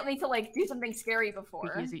trying to get me to like do something scary before.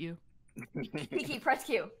 Kiki, is it you? Kiki, press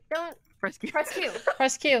Q. Don't. Press Q. Press Q.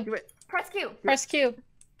 Press Q. Do it. Press Q. Press Q.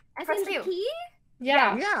 As Press in the Q. key?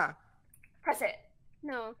 Yeah. Yeah. Press it.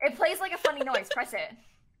 No. It plays like a funny noise. Press it.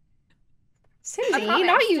 Cindy, promise,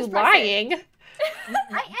 not you just press it. lying. I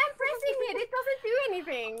am pressing it. It doesn't do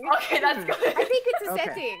anything. Okay, that's good. I think it's a Okay.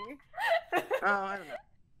 setting. Oh, I don't know.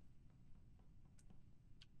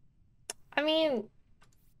 I mean,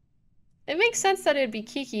 it makes sense that it'd be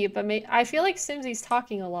Kiki, but I feel like Simsy's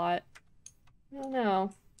talking a lot. I don't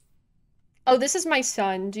know. Oh, this is my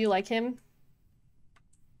son. Do you like him?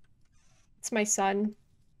 It's my son.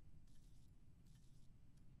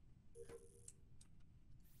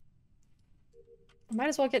 I might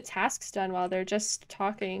as well get tasks done while they're just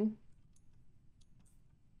talking.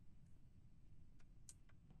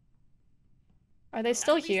 Are they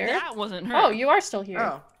still At least here? That wasn't her. Oh, you are still here.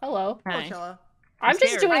 Oh. Hello. Hi. Coachella. I'm just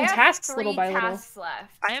scared. doing I have tasks 3 little by little. tasks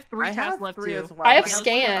left. I have 3 I tasks have left 3 too. as well. I have but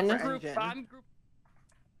scan. looking for Group, engine. I'm group.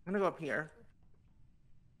 I'm gonna go up here.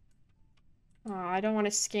 Oh, I don't want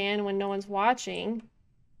to scan when no one's watching.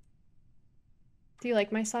 Do you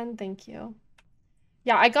like my son? Thank you.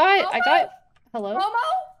 Yeah, I got hello?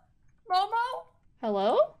 Momo? Momo?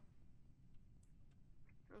 Hello?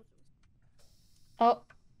 Oh.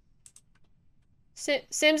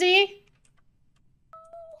 Simsy?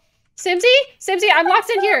 Simsy? Simsy, I'm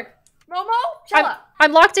locked in here. Momo? Shella.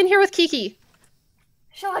 I'm locked in here with Kiki.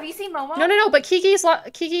 Shella, have you seen Momo? No, but Kiki's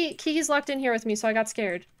locked in here with me, so I got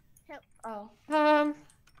scared. Oh.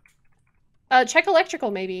 Check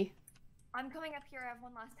electrical maybe. I'm coming up here. I have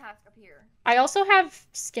one last task up here. I also have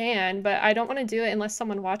scan, but I don't want to do it unless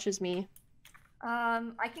someone watches me.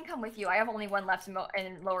 I can come with you. I have only one left in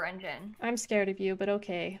lower engine. I'm scared of you, but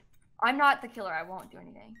okay. I'm not the killer. I won't do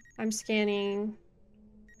anything. I'm scanning.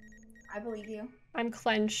 I believe you. I'm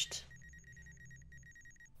clenched.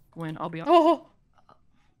 Gwen, I'll be on. Oh!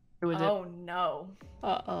 Who is it? Oh no.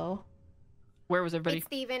 Uh-oh. Where was everybody? It's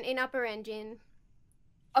Steven in upper engine.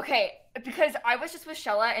 Okay, because I was just with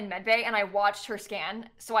Shella in medbay and I watched her scan,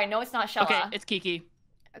 so I know it's not Shella. Okay, it's Kiki.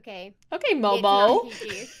 Okay. Okay, It's not Momo.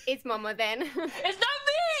 Kiki. It's Momo then. It's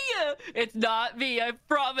not me! It's not me, I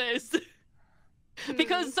promise.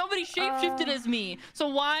 Because somebody shapeshifted as me. So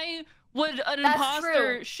why would an That's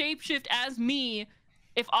imposter true. shapeshift as me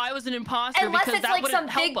if I was an imposter? Unless because it's that like wouldn't some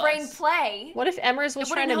help big brain us. play. What if Emrys was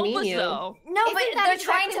It trying wouldn't to help mean us, you? though. No, Isn't but that they're exactly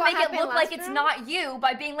trying to what make it happened look like last it's round? not you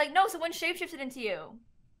by being like, no, someone shapeshifted into you.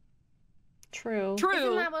 True. Isn't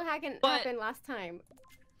True. that what but- happened last time?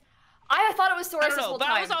 I thought it was I Soros don't this know, whole but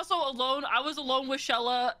time. I was also alone. I was alone with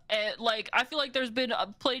Shella, and like I feel like there's been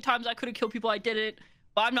plenty of times I could have killed people. I didn't,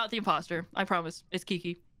 but I'm not the imposter. I promise. It's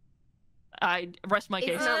Kiki. I rest my It's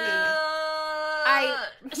case. not me.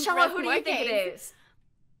 Shella, rest who do my you think case. it is?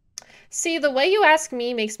 See, the way you ask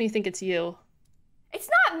me makes me think it's you. It's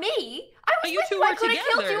not me. I was But you with two you. I were could have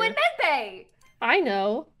killed you in together. say? I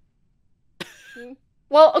know.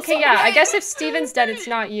 Well, okay, yeah. I guess if Steven's dead, it's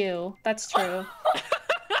not you. That's true.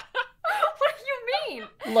 What do you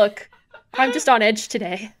mean? Look, I'm just on edge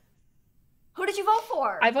today. Who did you vote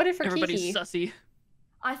for? I voted for Everybody's Kiki. sussy.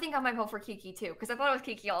 I think I might vote for Kiki too, because I thought it was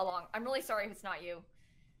Kiki all along. I'm really sorry if it's not you.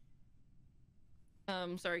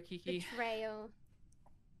 Sorry, Kiki. Betrayal.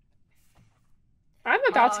 I'm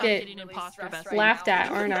about to I'm get getting really stressed right laughed now.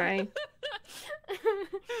 at, aren't I?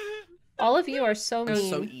 All of you are so That was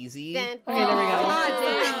mean. so easy. Okay, there we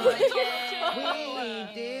go.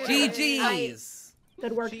 GG's.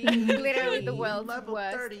 Good work. Literally the world's Level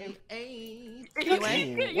worst. 38. Ooh, what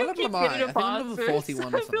level am I? I think I'm level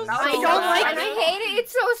 41 or something. I don't like it. I hate it.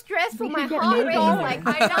 It's so stressful. My heart rate is like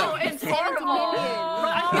I know, it's horrible.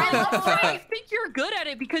 I think you're good at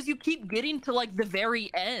it because you keep getting to like the very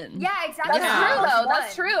end. Yeah, exactly. That's true though.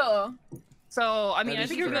 That's true. So I mean, That I is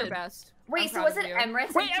think you're true. good. Best. Wait, I'm so proud was of it you.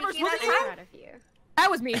 Emrys? Wait, and Emrys, Kiki was that it time? Proud of you. That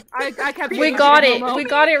was me. I kept. We got it. We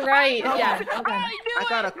got it right. Yeah. I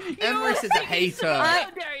got a. Emrys is a hater. How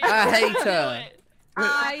dare you? A hater.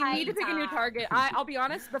 I need to pick a new target. I'll be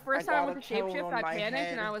honest. The first I time got with the a tone shapeshift, on I my panicked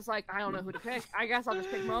head. and I was like, I don't know who to pick. I guess I'll just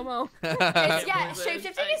pick Momo. Yeah,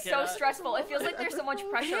 shapeshifting is so stressful. It feels like there's so much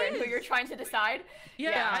pressure in who you're trying to decide.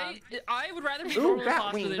 Yeah, I would rather be Ooh, total bat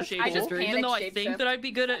imposter wing, than that's shapeshifter, cool. even though I Panic think shapeshift. that I'd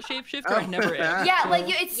be good at shapeshifter. I never am. Yeah, like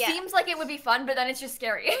it Yeah. seems like it would be fun, but then it's just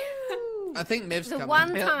scary. I think Miv's The coming.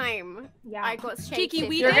 one time Yeah. I got Kiki,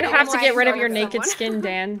 we You're did gonna have to get rid of your someone. naked skin,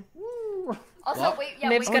 Dan. Also, What? wait, yeah,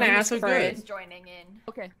 Miv's wait, gonna wait, ask wait, for wait, it. is joining in.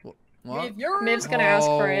 Okay. What? Miv's gonna ask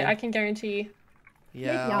for it. Oh. I can guarantee.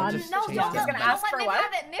 Yeah, Yeah, I'll just No, change don't that. let ask for Miv what?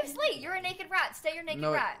 have it. Miv's late. You're a naked rat. Stay your naked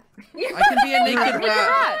No, rat. I can be a naked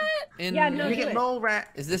rat. In... Yeah, no, You do get it. mole rat.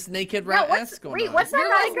 Is this naked Yeah, rat-esque or wait, not? what's that You're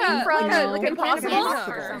guy's name from? like impossible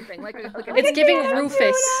imposter. or something. Like a It's giving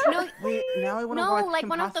Rufus. No, Wait, now I want to no, watch like Kim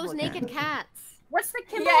one of those Possible naked again. cats. What's the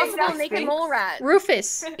Kim Yeah, Possible exactly. naked mole rat?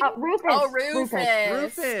 Rufus. Rufus. Oh, Rufus.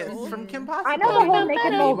 Rufus from Kim Possible. I know the whole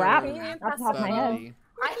naked mole rap off the top of my head. Buddy.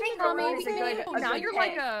 I think Momo is a good. Oh, now you're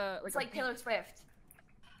like pick. a It's like Taylor Swift.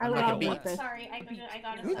 I Like a love beat. Rufus. Sorry, I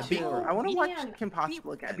got Me it. too. I want to watch Man. Kim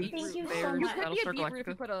Possible again. Beats, Thank you so bears, You much. could be a Battlestar beetroot if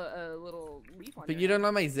you Galactica. put a little leaf on But your you head. don't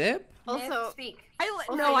know my zip? Also, speak.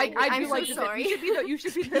 No, I I'm do so like the zip. sorry. You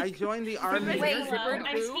should be the I joined the army. Wait, I'm Zipper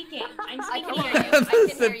speaking. I'm I speaking. can hear you. I can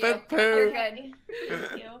hear Zipper you. poo. You're good.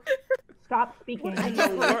 Thank you. Stop speaking. I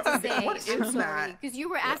don't know what to say. What I'm is sorry. that? Because you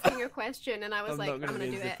were asking your question and I was I'm like, not I'm gonna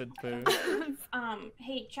gonna be do it. zippered poo.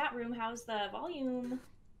 Hey, chat room, how's the volume?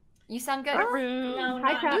 You sound good. No,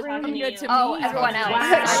 Hi, not chat you room. talking to Good you. to Oh, me. everyone else.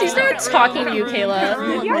 Wow. She's not talking to you, Kayla.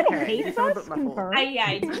 Did you already Okay, hate it's a us? bit muffled. Confirm. Yeah,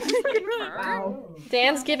 I do. Wow.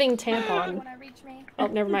 Dan's giving tampon. Wanna reach me? Oh,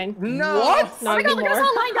 never mind. No. What? Not anymore.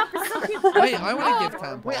 lined up. This is so cute. Wait, I want to give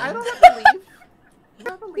tampon. Wait, I don't have to leave.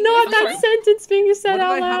 Not that sentence being said What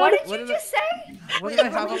out did I have? loud. What did What you did I- just say? What did I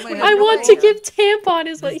have on my head? I want to give tampon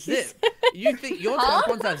is what he Zip. said. You think your Huh?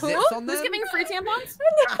 tampons have Who? zips on them? Who's giving free tampons?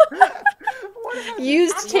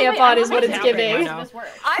 Used tampon is what it's giving. How does this work?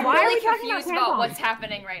 I'm Why are really we talking about confused about tampons? what's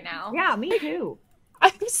happening right now. Yeah, me too.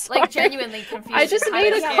 I'm sorry. Like genuinely confused. I just kind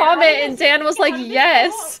made of a scared. comment and Dan was like,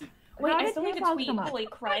 yes. Wait, How I did still need to tampons tweet. come up? Holy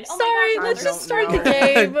crud. Oh Sorry, my let's I just don't start the know.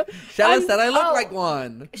 game. Shella I'm- said I look Oh. like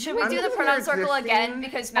one. Should we I'm do the just pronoun circle existing. again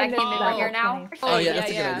because Maggie and Mim are here now? Oh yeah, that's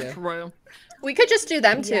a yeah. good idea. True. We could just do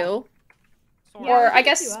them too. Or I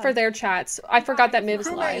guess for their chats. I forgot that Miv's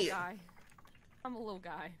I'm a live. little guy. I'm a little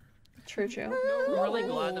guy. True, true. I'm really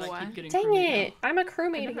glad that I keep getting Dang crewmate it. I'm a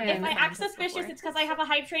crewmate If again. I act suspicious, it's because I have a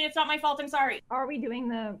hype train. It's not my fault. I'm sorry. Are we doing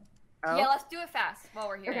the? Oh. Yeah, let's do it fast while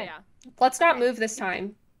we're here. Okay. Let's not move this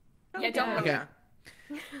time. Yeah, don't move. Okay.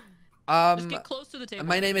 Just get close to the table.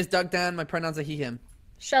 My name is Doug Dan. My pronouns are he, him.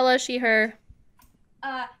 Shella, she, her.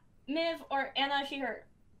 Miv or Anna, she, her.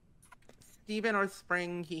 Steven or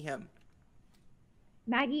Spring, he, him.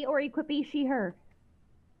 Maggie or Equippy, she, her.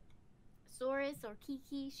 Saurus or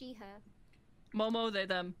Kiki, she, her. Momo, they,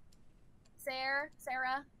 them. Sarah,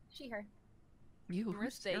 she, her. You,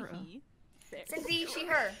 Where's Sarah? he? Cindy, she,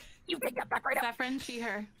 her. You picked that back right up. Saffron, she,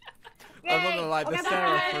 her. I'm not gonna lie, the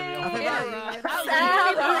Sarah threw me off.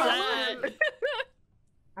 Okay, bye.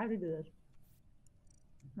 How do we do this?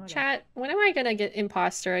 Okay. Chat, when am I gonna get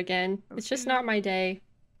imposter again? It's just not my day.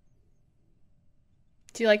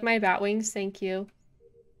 Do you like my bat wings? Thank you.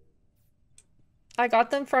 I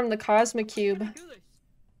got them from the Cosmic Cube.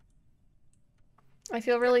 I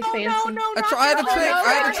feel really fancy. I have a trick!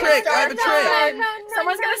 I have a trick! I have a trick!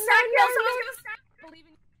 Someone's gonna sack you. Someone's gonna sack.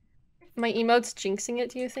 My emote's jinxing it,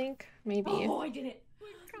 do you think? Maybe. Oh, I did it.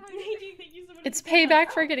 Thank you so much. It's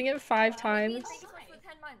payback for getting it 5 times. Thank you so much for the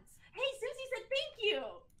 10 months. Hey, Susie said thank you.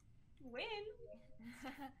 Win.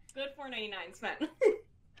 Good 4.99 spent.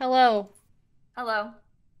 Hello. Hello.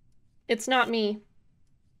 It's not me.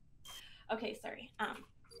 Okay, sorry. Hi.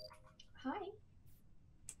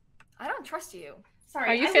 I don't trust you. Sorry.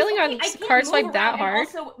 Are you I failing was, on I can't card move swipe that around hard?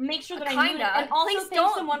 And also make sure that I mute it, and also Please thank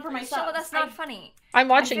don't. someone for my subs. Risshella, that's not funny. I'm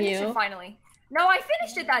watching I finished you. it finally. No, I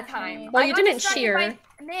finished it that time. Well, I you got didn't distracted cheer. by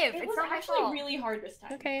Niv. It It's was not my actually fault. really hard this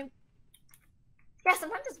time. Okay. Yeah,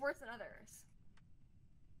 sometimes it's worse than others.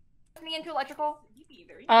 Me into electrical.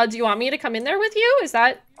 Do you want me to come in there with you? Is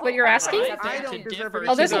that what you're asking? I don't deserve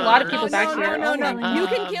Oh, there's a lot of people no, back no, here. No, no, no. You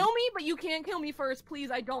can Um, kill me, but you can't kill me first, please.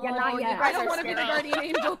 I don't Yeah, want not to. yet. I don't want to be the Scared. guardian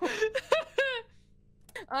angel.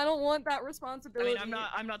 I don't want that I responsibility. mean,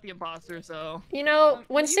 I'm not the imposter, so. You know,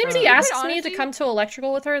 when you Simsy could asks me honestly- to come to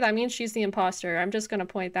electrical with her, that means she's the imposter. I'm just gonna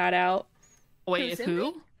point that out. Wait, Who's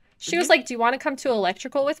who? She was like, "Do you want to come to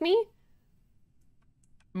electrical with me?"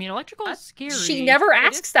 I mean, electrical is scary. She never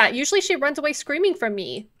asks that. Usually she runs away screaming from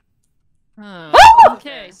me. Huh. Ah!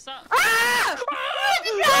 Okay, so.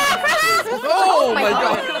 Oh my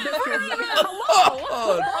god!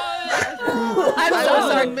 I'm I so was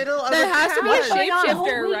in sorry. the middle of There a has to be a challenge.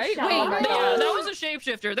 shapeshifter, Holy right? shit. Wait, Oh my Yeah, God. that was a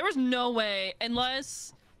shapeshifter. There was no way,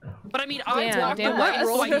 unless. But I mean, I Damn, walked damn, away, what so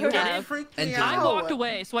role I do you didn't. have? Freaked And me did- I out. walked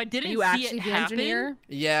away, so I didn't Are you see actually it the happen. engineer?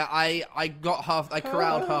 Yeah, I got half. I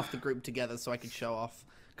corralled half the group together so I could show off.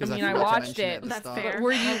 I mean, I forgot to watched mention it. at the That's start. fair.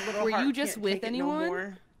 Were you Little were heart you just can't with take it no anyone?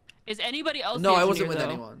 more. Is anybody else? No, the I wasn't engineer, with though?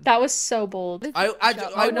 anyone. That was so bold. I no,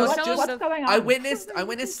 was Shella just. would've- going on? I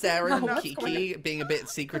witnessed Sarah and What's going Kiki being a bit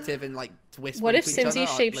secretive and like whispering What if to each other. Simsy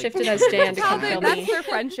like- shapeshifted as Dan to How come they- kill that's me? their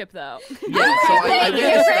friendship, though. Yeah, so I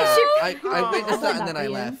witnessed that. I Oh. witnessed that and then I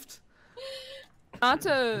Ian. left. Not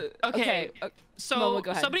to. Okay, Okay. So Momo,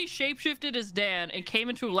 go ahead. somebody shapeshifted as Dan and came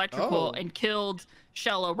into electrical Oh. and killed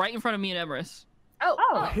Shella right in front of me and Emrys.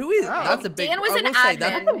 Oh. Who is? Oh. That's a big. Dan was I an will say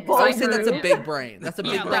that. admin. That's a I would say bold that's a move. big brain. That's a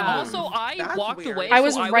big Yeah, brain. but Yeah. also I That's walked weird. away. I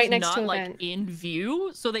was so right next not, to a like vent. in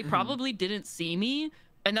view, so they probably didn't see me.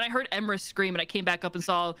 And then I heard Emrys scream, and I came back up and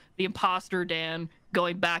saw the imposter Dan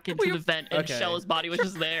going back into the vent, and Okay. Shella's body was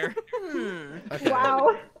just there. Okay.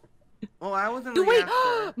 Wow. Well, I was in Do wait,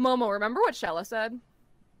 reactor. Momo. Remember what Shella said?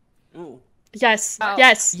 Ooh. Yes. Oh.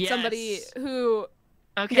 Yes. Yes. Somebody who.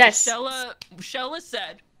 Okay, Yes. Shella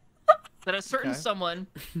said that a certain Okay. someone,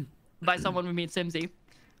 by someone we mean Simsy,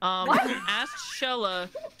 asked Shella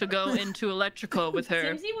to go into electrical with her,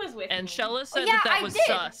 Simsy was with and me. Shella said yeah, that I was did.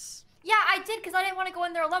 sus. Yeah, I did because I didn't want to go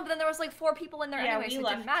in there alone. But then there was like 4 people in there Yeah, anyway, we so it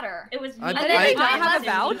left. didn't matter. It was me. I- And I- then I- I have a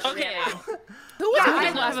vouch? Okay. Who was Yeah, Who in does the not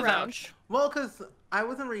have last a round? vouch? Well, because I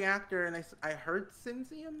was in reactor and I heard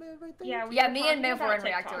Simsy and Miv, I think. Yeah, we Yeah, were me and talking Miv were in about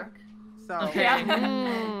reactor. TikTok. So Okay. Yeah.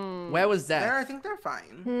 Hmm. Where was there, that? I think they're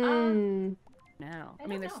fine. Hmm. Now, I I mean,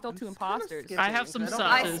 don't there's know. still 2 I'm just kinda imposters. skipping, I have some I don't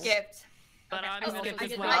I sauces. skipped. But Okay, I'm I gonna skipped skip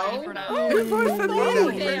as as well. well for now. Who voted for me?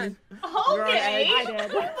 Oh, Dan. Okay. I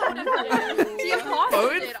did. The imposter Vote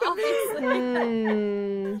did, for me? obviously.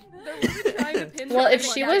 Hmm. They're really trying to pin Well, her if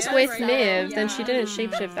in she like was that with right Miv, now. then she didn't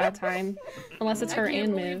shapeshift that time. Unless it's her I can't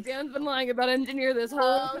and believe Miv. Dan's been lying about engineer this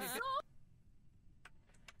whole.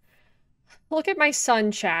 Look at my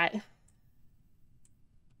son, chat.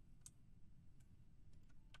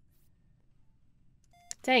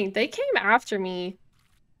 Dang, they came after me.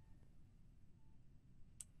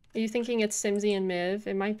 Are you thinking it's Simsy and Miv?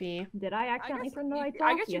 It might be. Did I accidentally turn the lights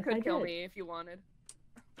I off? guess you Yes, could I kill did. me if you wanted.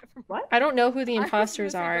 What? I don't know who the I was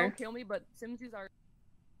imposters gonna say, are. Don't kill me, but Simsy's are.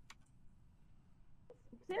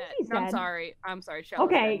 Simsy's I'm dead. sorry. I'm sorry, Shella.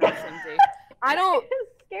 Okay. Simsy. I don't.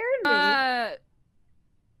 It scared me.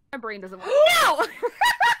 My brain doesn't work. No!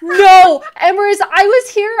 No! Emrys, I was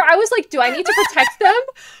here. I was like, do I need to protect them?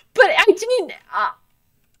 But I didn't.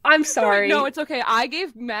 I'm sorry. No, it's okay. I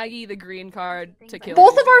gave Maggie the green card to kill.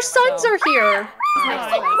 Both you, of our sons so- are here.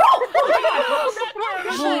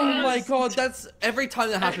 Oh my god, that's every time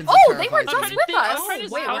that happens. Oh, it they were terrifies just me. with us.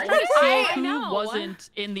 Wait, Wait, I'm trying to see I who know. wasn't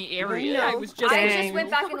in the area. I was just. I Dang. just went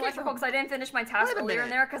back in electrical because I didn't finish my task Wait a earlier in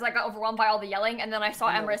minute. there because I got overwhelmed by all the yelling, and then I saw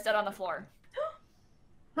Emrys dead on the floor.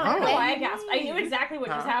 I don't know why I gasped. I knew exactly what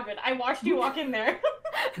just Huh? happened. I watched you walk in there.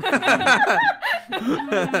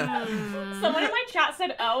 Someone in my chat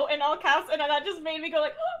said "oh" in all caps, and that just made me go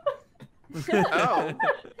like. Oh.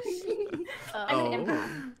 I'm an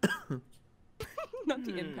empath. Not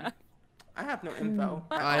the impact. I have no info.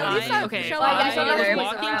 Okay, Shella, I I saw was either.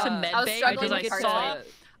 walking to I was medbay struggling because I with saw.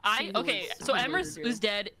 parts So Emrys was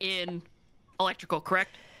dead in electrical,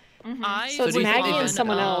 correct? So it's Maggie and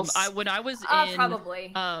someone else. When I was in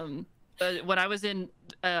probably. when I was in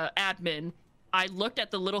admin, I looked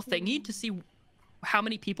at the little thingy to see how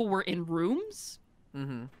many people were in rooms.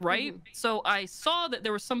 Mm-hmm. Right? So I saw that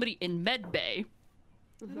there was somebody in medbay,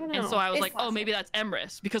 And so I was like, oh, maybe that's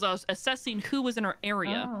Emrys because I was assessing who was in our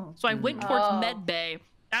area. Oh. So I went towards Med Bay.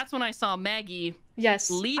 That's when I saw Maggie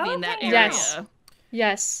leaving that area.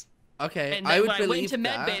 Yes. Okay, And I then would when I went believe to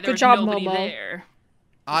Med that. Bay, there Good was job, nobody Momo. there.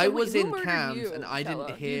 I So wait, was who in murdered cams you, and I Stella?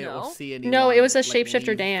 didn't Do you hear or know? see anyone. No, it was a like, shapeshifter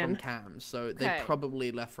leave Dan. From cams, so they Okay.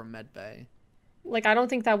 probably left from Med Bay. Like, I don't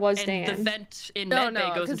think that was And Dan. the vent in No, Med Bay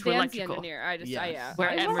no, goes because into Dan's the electrical. engineer. I just, Yes. yeah. Where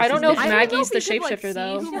I Emrys I don't is know if the Maggie's the we could, like, shapeshifter, see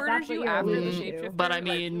though. who murdered you after the shapeshifter. But I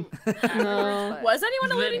mean, No. Was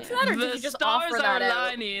anyone alluding to that, or did the you just stars offer that are out?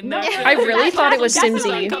 lining. No, I really thought it was That's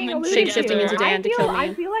Simsy coming shapeshifting together. into Dan to kill I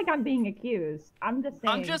me. feel like I'm being accused. I'm just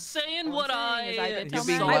saying. I'm just saying what I You're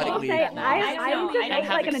being saw. I will lightly say, accused. I used to I make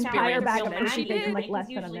have like an entire experience. bag of Maggie cookie things in like is less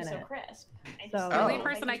than a usually so minute. crisp. I So- just The only don't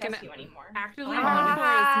person I can trust you anymore. Actually,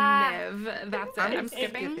 Ah. vote for is Niv. That's it. I'm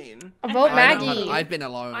skipping. Vote I Maggie. I've been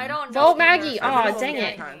alone. I don't Vote know. Maggie. I Aw, don't dang know.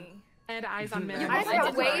 it. And eyes on Niv. You I guys are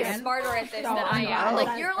vote way for smarter at this No, than I I'm am. not.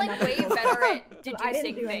 Like, you're like I'm way not. better at I didn't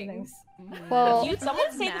deducing do anything. things. Well,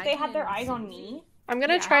 Someone say that they had their eyes on me. I'm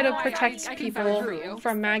gonna try to I protect can people vouch for you.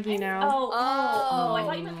 from Maggie now. Oh, Oh. I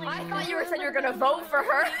thought you meant like. I thought you were saying you were gonna vote for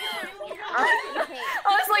her. I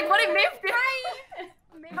was like, what did Maeve do?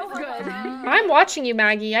 I'm watching you,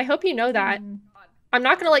 Maggie. I hope you know that. I'm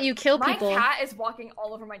not gonna let you kill My people. cat is walking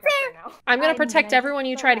all over my desk right now. I'm gonna I'm protect nice, everyone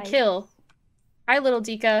you try to but I- kill. Hi, little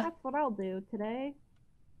Dika. That's what I'll do today.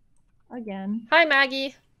 Again. Hi,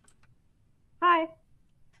 Maggie. Hi.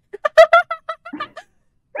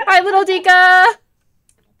 Hi, little Dika.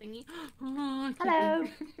 Thingy. Oh, Hello.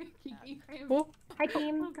 Oh, Hi,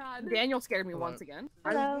 team. Oh god. Daniel scared me once again. I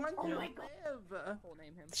Hello. want Oh to my live. We'll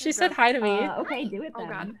name him. she said hi to me. Okay, do it Oh then.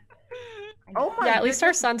 god. Oh my Yeah, at least our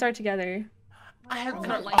goodness. sons are together. I had Oh,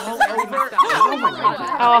 cut like, all this over. is Oh my so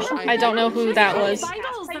god. Oh, I don't know who that I was. had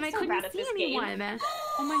vitals and I I'm so bad couldn't at see this game. anyone.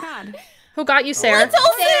 Oh my god. Who got you, Sarah?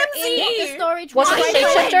 They're in the storage Was room.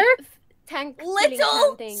 it shapeshifter? Tank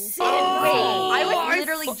Little things. Wait, I was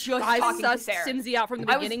literally just I talking to sussed Sarah. Simsy out from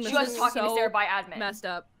the I was beginning. This just is talking to so Sarah by admin. messed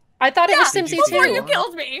up. I thought it was Did Simsy you Before too. you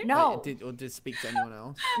killed me. No, Did speak to anyone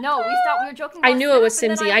else? no, we stopped. We were joking. I about knew it was stuff,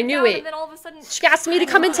 and then Simsy. I knew down, it. And then all of a sudden, She asked me to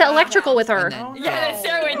come into electrical with her. And then, yeah, then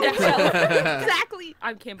Sarah went down. Exactly.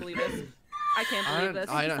 I can't believe this. I can't believe this.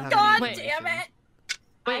 I don't have God any damn information. it.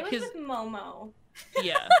 I Wait, was because with Momo.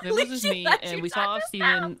 yeah, it was just me, and we saw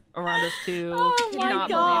Steven around us too. Oh my Cannot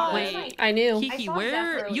god. believe Wait, I knew. Kiki, saw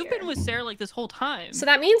where Zeph you've been earlier. with Sarah like this whole time? So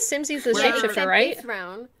that means Simsy's the Where- shapeshifter, right? This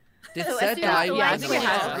round. Did So as Seth soon as die the Yeah, I lights think it went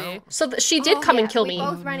has off- to be. So she did come and kill me. We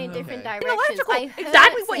both ran in different Okay. directions. I heard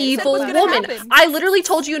That what you said evil was gonna woman. happen. I literally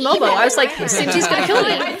told you in Momo. I was like, Simsy's gonna kill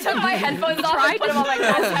I me. took my headphones off tried and put to them on my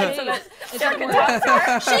dad's head so that Sarah could talk to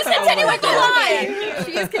her. She's continuing the lie.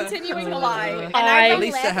 She is continuing the lie. And I I- ran At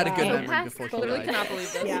least I had a left, good so memory past- before she Literally died. cannot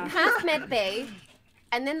believe this. Yeah. past Med Bay,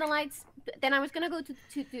 and then the lights. Then I was gonna go to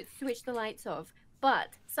switch the lights off, but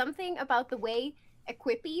something about the way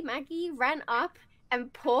Equippy Maggie ran up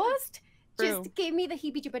and paused True. just gave me the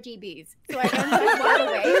heebie-jeebies. So I ran back all the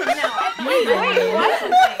way. Wait, what?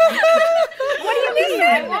 What do you mean?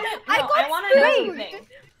 I want to know something.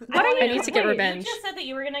 What are I need to get revenge. You just said that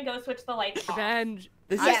you were gonna go switch the lights off. Revenge.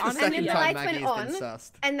 This is I the honestly- second and then the time lights Maggie went has been on.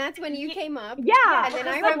 sussed. And that's when you came up. Yeah. And then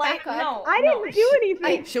I Because ran the back up. No, I didn't do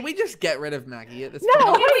anything. Should we just get rid of Maggie at this No,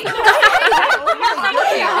 point? wait. Like,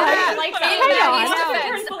 In hang Maggie's on.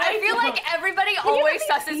 defense, I feel like everybody always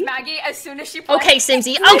susses Maggie as soon as she plays. Okay,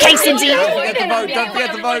 Simsy. Okay, Simsy. Don't forget to vote, don't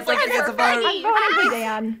forget to vote, don't forget to vote. I'm voting for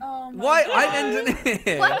Dan. Why? I'm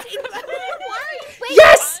engineer. What?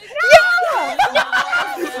 Yes!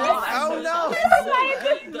 Oh no!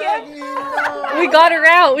 Maggie, no! We got her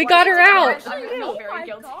out. We got her out. I feel very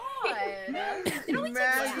guilty.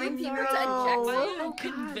 Maggie, no!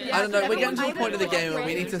 I don't know, we're getting to a point of the game where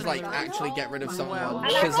we need to like actually get rid of someone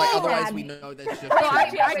because like otherwise we know there's just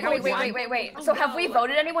Wait. So have we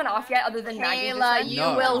voted anyone off yet other than Maggie? Kayla, you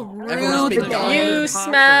No. will Everyone's been rue done. You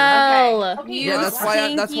smell. Okay. Yeah, that's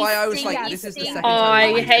why I was like, this is the second time.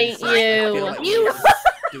 I Maggie hate did this. I feel you. like we should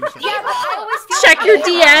do something. Yeah, but I always feel Check like your it's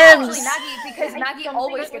DMs. actually Maggie because Maggie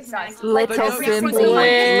always gets sussed. Little no, Simsy. Little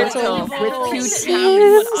With two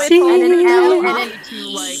Simsy. T's and an L and an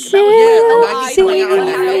Yeah, Maggie came out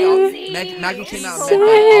on Med Bay. Maggie came out on Med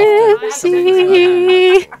Bay after something was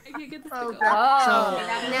gonna happen. Oh god.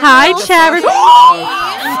 Hi, Cherry.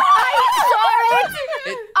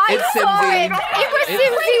 It's Simsy. Wait,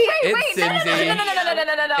 It's Simsy. no.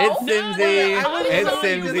 It's Simsy. It's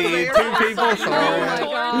Simsy. Two people saw it.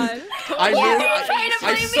 I knew. I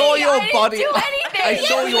saw your body. I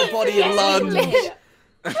saw your body lunge.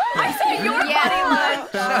 I said your body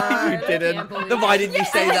lunch. You didn't. Then why didn't you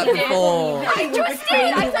say that before? I just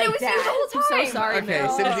did. I said it was you the whole time. I'm so sorry. Okay,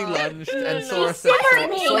 Mel. Simsy lunged, and Sora said Sora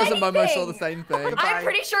and Momo saw the same thing. I'm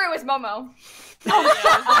pretty sure it was Momo.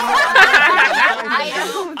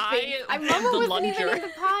 Momo wasn't even in the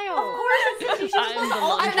pile. Of course.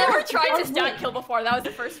 I've never tried to stat kill before. That was the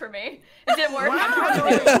first for me. It didn't work. You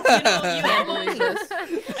can't believe this. I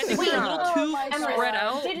think we're a little too spread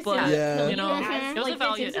out, but you know, it was a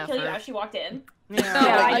valiant effort. As she walked in.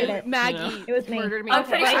 Maggie It was me. murdered me. I'm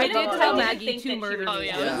pretty sure I I did did tell think Maggie to murder me. Oh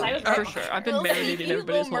yeah, for sure. I've been marinating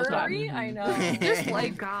everybody this whole time. I know. Just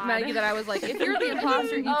like Maggie, that I was like, if you're the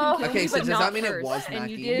imposter, you can kill Okay, me, so but does not that mean it first. was And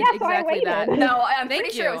you Maggie? did Yeah, so I exactly that. waited. No, I'm Thank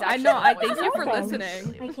pretty you. sure it was I actually know. I Momo. thank you for Welcome.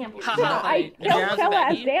 listening. I can't believe I killed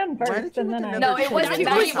Shella as Dan first, and then I. No, it wasn't Wait,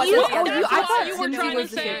 Maggie. oh, you- I thought you were Simsy trying was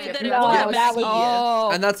to the say shapeshifter. that it No, wasn't that was- Maggie. Oh,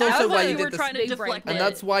 And that's That's also why why you you were did trying the. to deflect And it.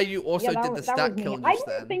 that's why you also Yeah, did the that stat was me. kill I just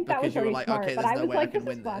didn't then, think that because was you were very like, smart, okay, but there's I no was way I like, can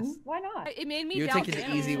this is win fun. this. Why not? It made me You're doubt taking the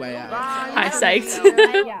Dan. easy way out. Hi,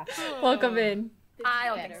 psyched. Yeah. Welcome in. I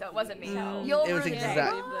don't think so. It wasn't me. Mm, You'll it was ruin the day.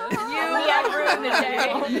 exact- You ruined the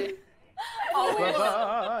day.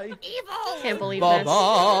 Bye-bye. Can't believe Bye this.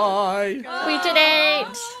 bye. We did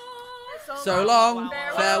it. So long.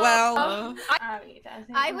 Farewell.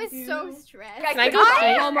 I was so stressed. Can I go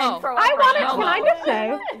see? Momo. I wanted. Can I just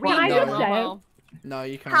say? Can I No. just say? No,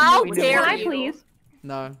 you can't. How Can dare I you? please?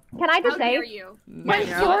 No. Can I just How say? dare you? When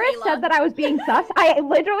No. Sora said that I was being sus, I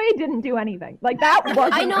literally didn't do anything. Like that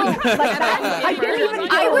wasn't. I know. me. Like that. I didn't even.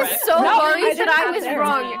 I was so No, worried that I didn't was have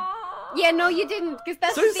wrong. Yeah, no, you didn't, because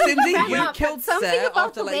that's So the thing. Cindy, ran you up. killed Something Seth about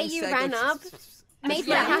after the way letting you Seth ran go up made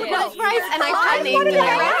Yeah, that you happen, did. right? And I panicked wanted and to I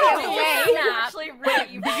hang ran out. away. Actually, really,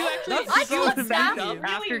 Did you actually That's go so to back mean. up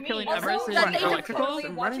after killing Also, Everest that in they have electrical? totally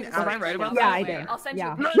I'm watching running this out. Am I right about Yeah, that? I did. I'll send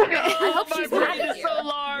Yeah. you. I hope she's mad at you. so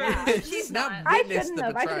large. She's Now not. I witness shouldn't the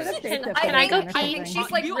have. I should have betrayal. saved it. Can I go for pee? I think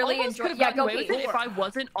she's like You really almost could enjoying. have Yeah, gotten go away pee. with it if I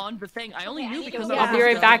wasn't on the thing. I only knew because I'll be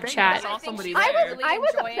right back, chat. I saw somebody I there.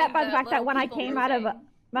 was upset by the fact that when I came out of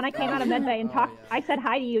medbay and talked, I said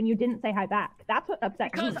hi to you and you didn't say hi back. That's what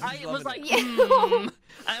upset me. Because I was like, Yeah.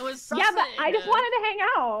 I was Yeah, but I sussing. just wanted to hang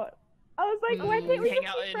out. I was like, why can't we hang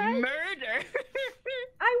just out be and friends? murder.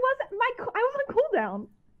 I was on cooldown.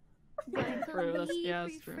 True, that's- yeah,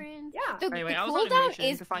 that's true. Yeah. The Anyway, I was on a cooldown mission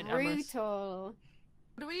is to find Everest. brutal.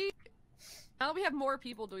 Do we? Now that we have more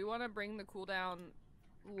people, do we want to bring the cooldown,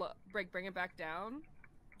 bring it back down?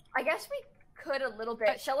 I guess we could a little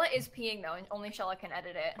bit. Shella is peeing though, and only Shella can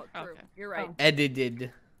edit it. Oh, true. Okay. You're right.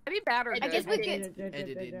 Edited. Maybe bad or I good. guess we could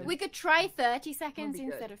Edited. we could try 30 seconds be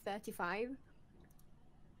good. instead of 35.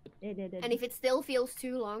 And if it still feels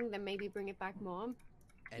too long, then maybe bring it back more.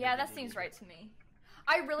 Yeah, that seems right to me.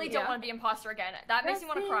 I really don't Yeah. want to be imposter again. That makes me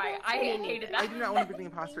want to cry. I hated I that. do not want to be the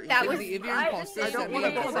imposter. That either. was- If you're I imposter, just- send I me don't a wanna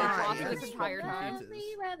message cry and you this can swap entire time.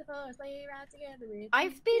 computers.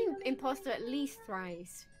 I've been imposter at least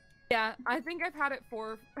thrice. Yeah, I think I've had it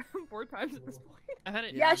four times at this point. I've had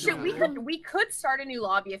it. Yeah, should we could start a new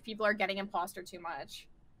lobby if people are getting imposter too much.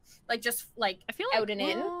 Like just like I feel like out and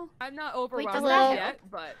in. I'm not overwhelmed hello. yet,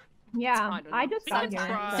 but Yeah, fine, I just got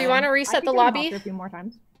Sometimes. here. Do you want to I reset could the get lobby? imposter a few more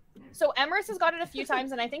times. So Emerus has got it a few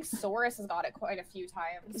times, and I think Saurus has got it quite a few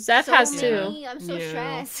times. Zeph has So too. many, I'm so Yeah.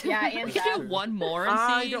 stressed. Yeah, and We could do one more and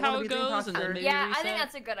I see don't how wanna it be the goes, and then imposter. maybe Yeah, I reset. think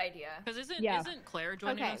that's a good idea. Because isn't Yeah. Claire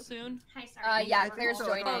joining Okay. us soon? Yeah, Claire's Oh,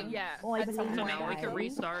 joining. yeah. Well, I At some believe So point. now we could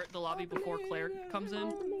restart the lobby before Claire comes in.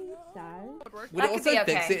 Would That it could also be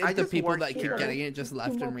fix okay. it I if the just people worked that keep here. getting it just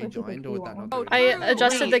left and rejoined, or would that not do I it?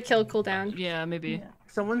 adjusted the kill cooldown. Yeah, maybe.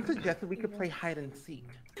 Someone suggested we could play hide and seek.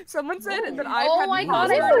 someone said that I've Oh had my god,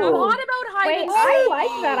 imposter- I forgot about hide Wait, and I seek.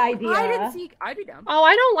 like that idea. Hide and seek. I'd be down. Oh,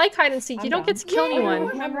 I don't like hide and seek. You I'm don't get to kill down. anyone.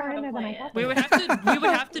 Remember how to play it. We would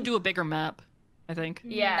have to do a bigger map, I think.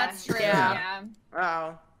 Yeah, That's true. Yeah.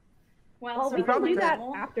 Oh, Well, we can probably do could. that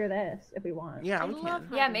after this if we want. yeah, we can.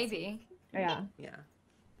 Yeah, maybe. Yeah. Yeah.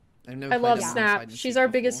 I've never I played love a hide Snap. and She's seek our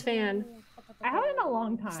before. biggest fan. I haven't in a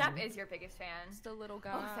long time. Snap is your biggest fan. Just a little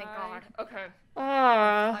guy. Oh, thank God. Okay.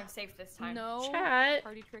 Ah, I'm safe this time. No. chat.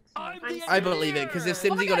 Party tricks. I believe it, because if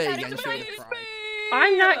Simsy got it again, she would have cried.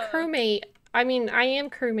 I'm not crewmate. I mean, I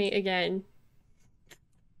am crewmate again.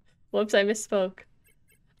 Whoops, I misspoke.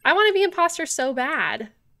 I want to be imposter so bad.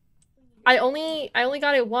 I only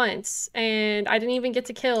got it once, and I didn't even get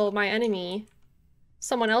to kill my enemy.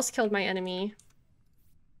 Someone else killed my enemy.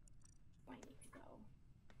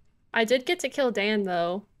 I did get to kill Dan,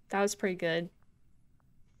 though. That was pretty good.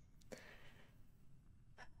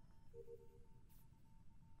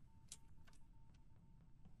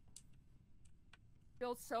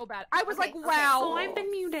 Feels so bad. I was Okay, like, okay. wow. Oh, I've been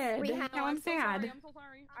muted. We have- Now I'm sad. I'm so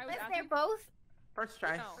sorry. I was Unless asking they're both First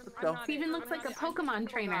try. No, Let's I'm go. not Steven it. looks I'm like not a it. I'm just Pokemon little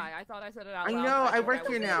trainer. guy. I thought I said it out I loud. know, I thought work was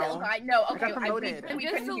here a now. little guy. No, I okay. got promoted. We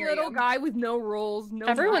Just couldn't a hear little you. guy with no roles, no.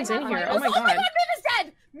 Everyone's in money. here. Oh my god. Miv is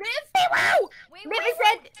dead. Miv, Miv is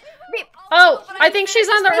dead. Miv. Oh, I think she's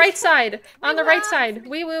on the right side. On the right side.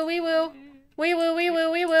 We will. We will. We will. We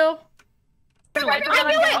will. We will.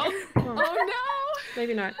 Oh no!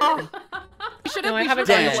 Maybe not. We should No, I have haven't turned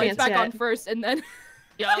gotten the a lights chance back on yet. first, and then.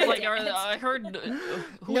 Yeah, I was like, I heard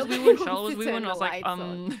who was Nobody we when wants Shell was to we turn when I was the like, lights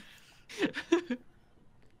on.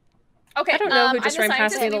 Okay, I don't know who I'm just the ran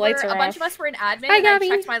past scientist. me, the lights are A bunch off. of us were in admin, Hi, and I Gabby.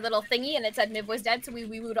 checked my little thingy, and it said Miv was dead, so we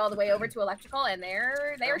wooed all the way over to electrical, and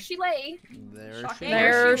there she lay. There Shocking. she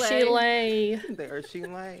There is. she lay. There she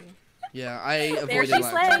lay. Yeah, I There avoided she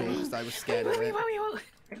electrical slay. because I was scared of it.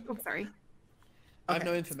 Oh, sorry. I have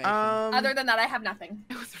no information. Other than that, I have nothing.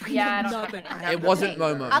 Yeah, I don't Nothing. have I have It wasn't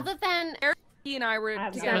nothing. Momo. Other than He and I were I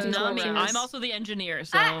have together. She's no, not me. me. I'm also the engineer,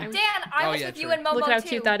 so. Dan, I Oh, was yeah, with you true. and Momo Look at how too.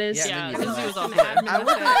 cute that is. Yeah, Yeah, then you Susie left. was also I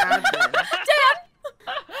was an admin.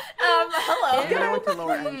 Hello. And I went to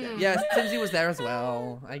lower engine. Yes, Timsy was there as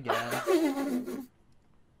well, I guess.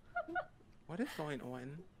 What is going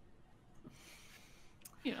on?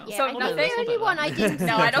 You know, yeah, So I think nothing? the only one I didn't.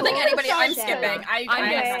 No, I don't think anybody. I'm Shell. skipping. I'm have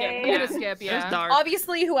gonna skipped. I'm gonna skip. There's Yeah. dark.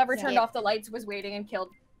 Obviously, whoever turned Skip. off the lights was waiting and killed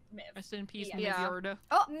Miv. Rest in peace, Yeah. Miviorda.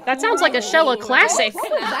 Oh, That sounds like a Shella classic.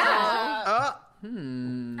 what was that?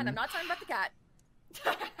 Hmm. And I'm not talking about the cat.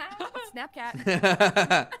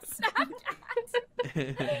 Snapcat.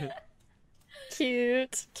 Snapchat.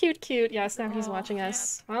 Cute. Cute, cute. Yeah, Snappy's watching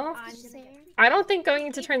us. Well, I'm there. I don't think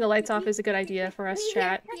going to turn the lights off is a good idea for us,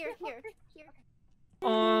 chat. Here.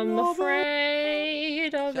 I'm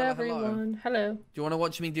afraid of Shella, hello. everyone. Hello. Do you want to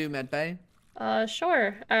watch me do medbay?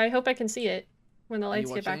 Sure. I hope I can see it when the Are you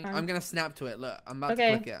lights get back watching? on. I'm gonna snap to it. Look, I'm about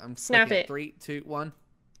Okay, to click it. I'm snap clicking it. 3, 2, 1.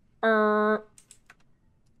 Er,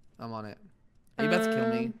 I'm on it. Are you about to kill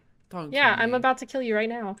me? Don't. yeah, kill I'm me. about to kill you right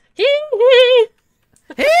now. Hee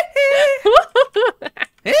hee!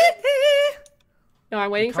 No, I'm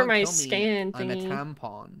waiting You for can't my kill me. scan I'm a thingy.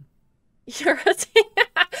 tampon. You're a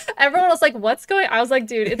Everyone was like, "What's going?" I was like,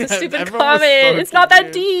 "Dude, it's a Yeah, stupid everyone was comment. so It's not that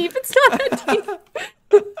confused. deep. It's not that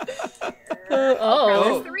deep."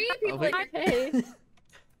 Oh, Three Oh, people. wait. hey.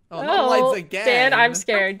 Oh, not lights again. Dan, I'm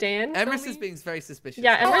scared. Dan. Emrys is being very suspicious.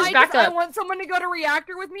 Yeah, Emrys, I back I up. want someone to go to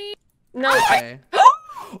reactor with me. No. Okay.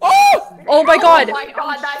 Oh my god! Oh my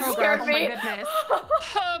god, that scared Oh my me. goodness.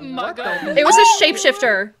 Oh my What the- god. It was a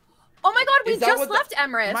shapeshifter. Oh my god, we Is that just what the- left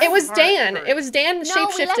Emrys. My It was heart Dan. hurt. It was Dan No, we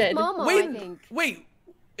left shapeshifted. Momo, I Wait, think. wait.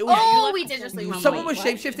 It was, Oh, we did just leave. someone Momo. was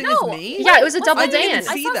shapeshifting No. as me? Yeah, it was a double I didn't Dan.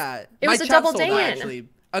 even see that. It My was a chat double saw that, Dan. actually.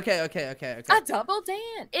 Okay. A double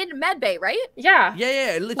Dan in medbay, right? Yeah.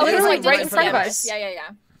 Yeah, Oh, literally. literally it was right in front of Emrys. us. Yeah.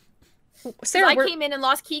 Sarah, I we're... came in and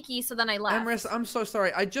lost Kiki, so then I left. Emrys, I'm so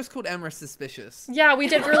sorry. I just called Emrys suspicious. Yeah, we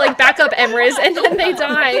did. We were like, back up, Emrys, and then they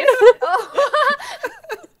died.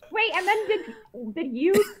 Wait, and then did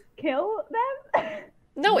you kill them?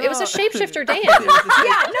 No, it was a shapeshifter Dan.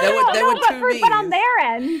 Yeah, There were- there were but, two but on me's. their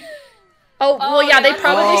end. Oh, well, yeah, they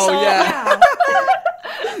probably saw. yeah.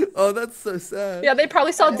 Yeah. Oh, that's so sad. Yeah, they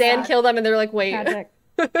probably saw Dan kill them, and they were like, wait. Tragic.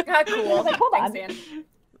 Ah, cool. Like, hold on. Thanks,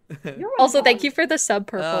 Dan. You're Also, wrong. thank you for the sub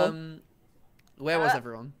purple. Where was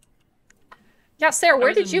everyone? Yeah, Sarah, where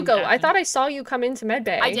was did you in go? I admin. thought I saw you come into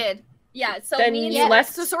medbay. I did. Yeah, so Then me and you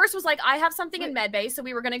left? So Source was like, I have something in medbay, so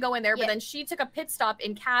we were gonna go in there, but Yeah. then she took a pit stop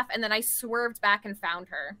in CAF, and then I swerved back and found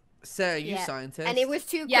her. Sarah, you Yeah. scientist? And it was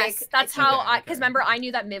too Yes, quick. that's Okay, how I. okay. Because remember, I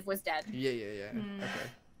knew that Miv was dead. Yeah. Okay.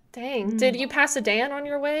 Dang. Did you pass a Dan on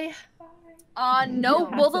your way? No.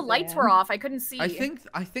 Yeah. Well, the lights were off. I couldn't see. I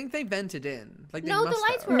think they vented in. Like they No, the must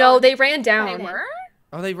lights have. were No, on. they ran They down. were.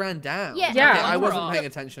 Oh, they ran down. Yeah. Yeah. Okay, I They were wasn't off. paying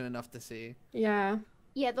attention enough to see. Yeah.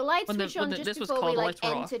 Yeah, the lights When the- switched when on the- just this was before called, we the like lights were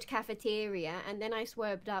off. entered cafeteria, and then I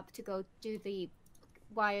swerved up to go do the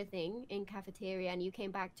wire thing in cafeteria, and you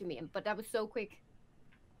came back to me. But that was so quick.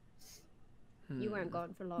 You weren't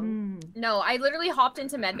gone for long. No, I literally hopped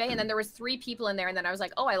into medbay, and then there was 3 people in there, and then I was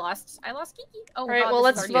like, oh, I lost Kiki. Oh, Alright, God, well,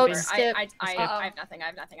 this let's is vote already over. skip. I have nothing. I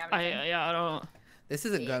have nothing. I don't. This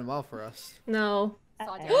isn't going well for us. No.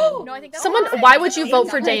 Saw Dan. Uh-oh. No, I think that Someone, was why would you vote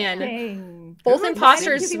for Dan? Interesting. Both Who would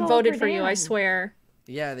imposters vote for voted for you, I Dan? swear.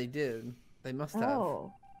 Yeah, they did. They must have.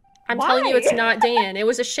 Oh. I'm telling you, it's Why? not Dan. It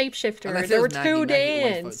was a shapeshifter. Unless There it were was 2 Maggie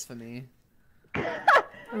always votes Dans. for me.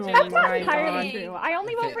 Oh That's my entirely god. true. I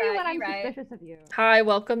only vote Okay. for you when Right, I'm you're right. suspicious of you. Hi,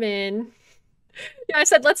 welcome in. Yeah, I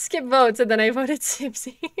said let's skip votes, and then I voted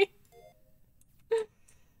Simpsy.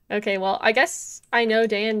 Okay, well, I guess I know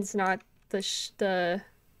Dan's not the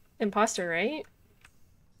imposter, right?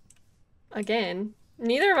 Again.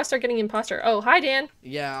 Neither of us are getting imposter. Oh, hi Dan.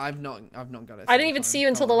 Yeah, I've not got it. I didn't even see you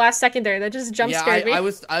until the last second there. That just jump scared me. I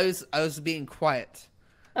was being quiet.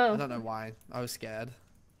 Oh. I don't know why. I was scared.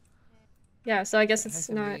 Yeah, so I guess it's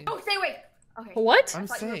not. Oh, stay awake. Okay. What? I'm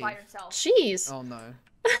safe. Jeez. Oh no.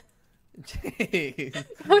 Jeez.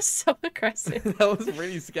 That was so aggressive. That was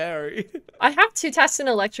really scary. I have 2 tests in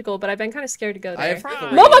electrical, but I've been kind of scared to go there. I have 3.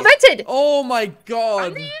 Momo vented! Oh my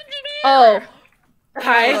god. Oh.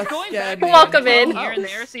 Hi. Oh, that scared me. Welcome in. Here and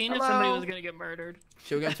there, seeing if somebody was gonna get murdered.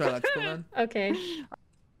 Should we go to electrical then? Okay.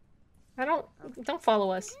 Don't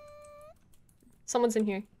follow us. Someone's in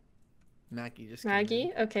here. Maggie just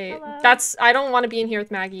Maggie? Okay. Hello. I don't want to be in here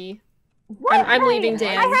with Maggie. What? I'm leaving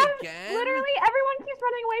Dan. I have literally everyone keeps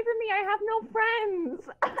running away from me. I have no friends.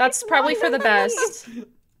 That's probably for the best.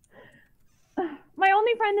 My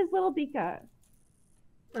only friend is little Dika.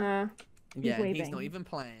 Yeah, he's waving. not even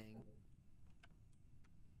playing.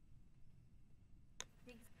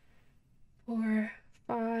 4,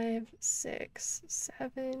 5, 6,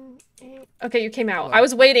 7, 8. Okay, you came out. I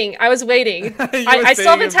was waiting. I still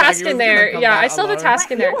have a task in there. Yeah, I still have a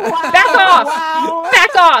task in there. Wow. Back off! Wow.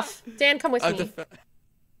 Back off! Dan, come with I me. have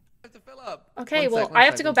to fill up. Okay, One well, sec, I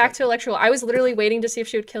have to go back to electrical. I was literally waiting to see if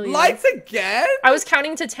she would kill you. Lights again? I was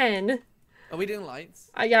counting to 10. Are we doing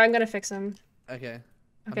lights? Yeah, I'm gonna fix them. Okay.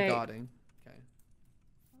 Okay. I'm guarding.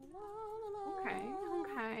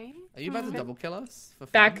 Okay. Are you about to double kill us? For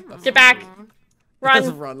fun? Back. That's Get back. fun. Run.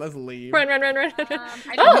 Let's run. Let's leave. Run. I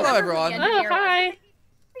Oh, hello everyone. Oh, hi.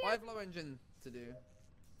 I have low engine to do.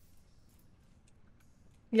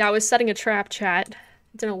 Yeah, I was setting a trap, chat.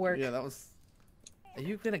 It didn't work. Yeah, that was. Are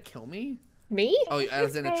you gonna kill me? Me? Oh,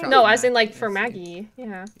 as in a trap. No, for as in Maggie, like for I see. Maggie.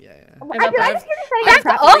 Yeah. Yeah. Did I just hear you say Back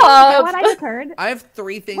crap? up! What I just heard. I have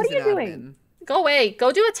 3 things What are in you admin. doing? Go away.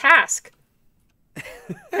 Go do a task.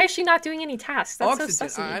 Why is she not doing any tasks? That's Oxygen. so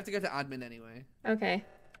sussy. I have to go to admin anyway. Okay.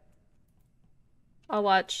 I'll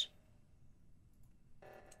watch.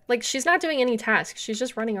 Like, she's not doing any tasks. She's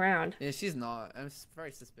just running around. Yeah, she's not. I'm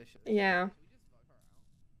very suspicious. Yeah.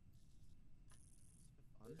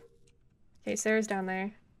 Okay, Sarah's down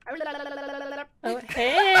there. Oh,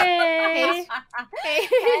 hey! Hey.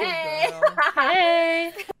 Hey!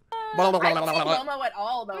 I don't see Momo at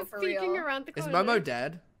all, though, for real. Is Momo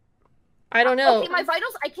dead? I don't know. Okay, my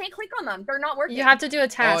vitals, I can't click on them. They're not working. You have to do a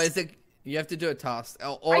task. Oh, is it? You have to do a task,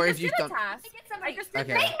 or if you've done. I just did.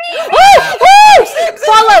 Okay. Make me!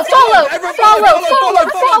 Follow! Everyone Follow!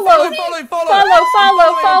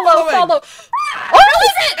 Who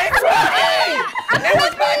is it? It's Maggie! It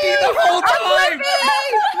was Maggie the whole time!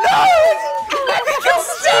 No! Maggie killed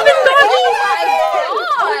Steven Maggie!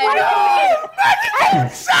 Oh my god!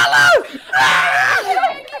 Maggie! Shallow!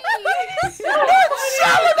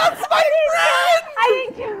 Shallow, that's my friend! I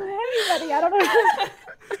didn't kill anybody. I don't know.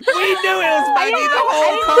 We knew it was Maggie the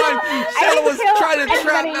whole time! Shallow was trying to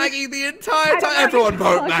trap Maggie the entire time! Everyone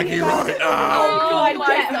vote Maggie right now! Oh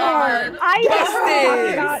my god!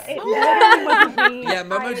 Bestie! It literally wasn't me. Yeah,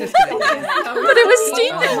 Momo just did it. But it was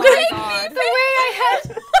Steven! Oh my god. The way I had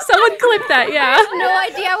Someone clip that, yeah. no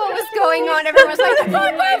idea what was going on. Everyone was like, "Come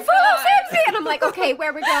on, wait, follow Samsy!" And I'm like, "Okay, where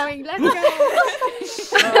are we going? Let's go."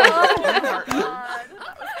 Oh my god.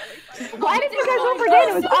 Why did you guys vote for Dan?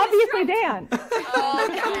 It was obviously Dan.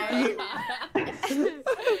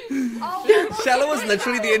 Shella was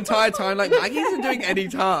literally the entire time like, Maggie isn't doing any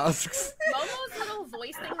tasks. Momo's little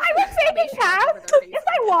voice thing. I was taking tasks. Yes,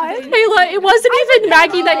 I was. Kayla, it wasn't even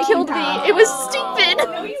Maggie that killed me. It was Steven.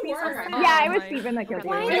 No, you were. Yeah, it was Steven that killed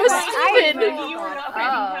me. It was Steven. You were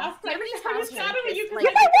not taking tasks. I was shadowing you because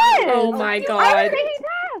Yes, I was. Oh my I was god. taking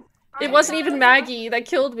tasks. It wasn't even Maggie that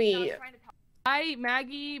killed me.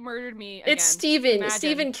 Maggie murdered me again. It's Steven. Imagine.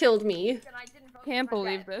 Steven killed me. Can't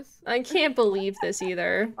believe this. I can't believe this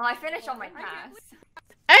either. Well, I finished all my tasks.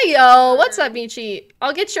 Hey yo, what's up, Michi?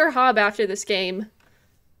 I'll get your hob after this game.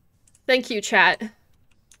 Thank you, chat.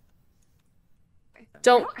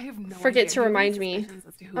 Don't I have no forget idea. to Do you have remind any me. suspicions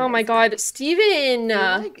as to who Oh it my is? god, Steven!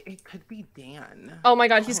 I feel like it could be Dan. Oh my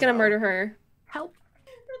god, he's gonna murder her. Help.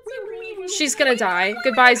 She's gonna die.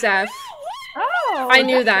 Goodbye, Zeph. Oh. I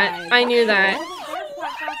knew that. that's I knew nice. that.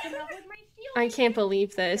 I can't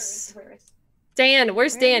believe this. Dan,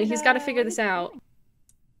 where's Dan? He's gotta figure this out.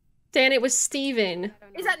 Dan, it was Steven.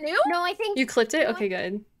 Is that new? No, I think You clipped it? Okay,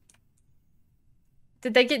 good.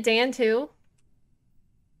 Did they get Dan too?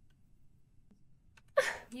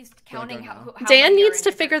 He's counting how Dan many are needs in to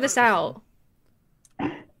different figure this groups. out.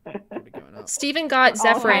 What are we going on? Steven got We're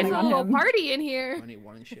all Zephyrin. counting on Oh, him. party in here. Only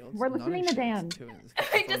one in shields. We're not in listening to shields, Dan. two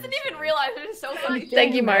in- He doesn't even realize it's so funny.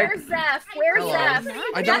 Thank you, Mark. Where's Zeph? Where's Hello. Zeph?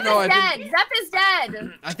 I don't know. Zeph I've is been- dead. Zeph is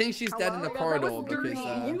dead. I think she's dead in the corridor because.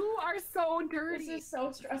 You are so dirty. This is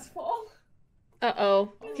so stressful.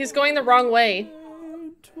 Uh-oh. He's going the wrong way.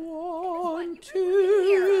 Want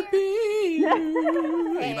to be you. Are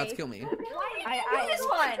you about to kill me? This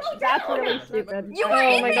one. That's really stupid. You were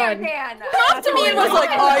Oh in my there, God. Dan. Come to me and was like,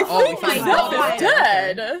 I Oh, think we found Zeph out. is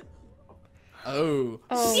dead. Oh.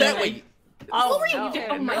 Oh. Wait. Oh, no.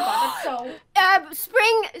 Oh my god, that's so.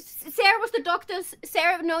 Spring, Sarah was the doctor.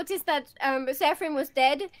 Sarah noticed that Zephyrin was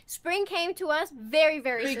dead. Spring came to us very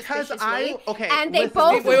Because suspiciously. okay. And they listen,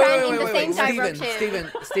 both Wait, ran in the same Steven,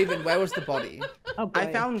 direction. Steven, where was the body? Oh, boy.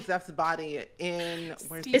 I found Zeph's body in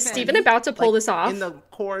where's Is Steven about to pull this off? in the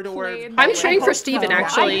corridor. Played- I'm hallway. cheering for hope Steven, so.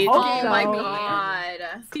 actually. I hope Oh my so. god.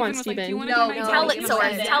 Come on, was like, "Do you Steven. wanna No, be my tell buddy?" it, And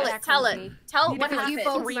Soren. I'm like, Tell it. Tell it. Tell what Because you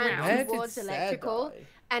happened. both ran Where did towards Sad electrical, die?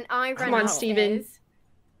 and I ran Come on, Steven. upstairs.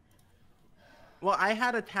 Well, I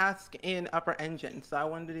had a task in upper engine, so I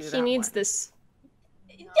wanted to do that. He needs one. this.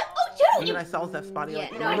 And then I saw Zeph's body,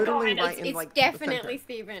 like Yeah, no, literally it's, right in it's like the definitely center.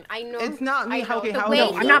 Steven. I know. It's not me. I know. Okay, The how way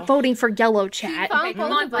No, he- I'm not voting for yellow, He chat. found Come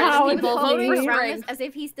both on, of Brian, us How people funny. voting around Spring. us as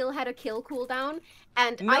if he still had a kill cooldown,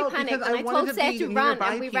 and No, I panicked because and I I wanted told to Seth be to run,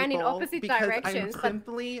 nearby and we ran in people opposite because directions. I'm But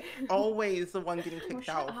simply always the one getting kicked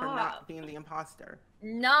out for up. not being the imposter.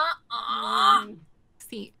 Nuh-uh.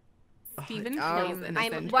 See, Steven Um, knows I'm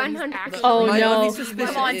innocent, 100%. Oh, My no. only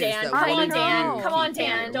suspicion Come on, is Dan. that Come one on, of Dan. you Come on, people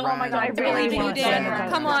Dan. Oh my ran- god, I really don't want do Dan. Dan.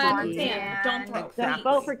 Come on. Dan. Don't throw. Exactly.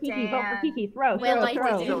 Vote for Kiki. Vote for Kiki. Throw. well, I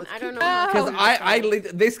Throw. didn't. I don't know.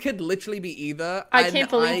 Because this could literally be either. I and can't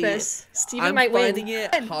believe this. Steven I'm might finding win.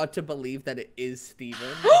 it hard to believe that it is Steven,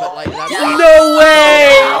 but like that's No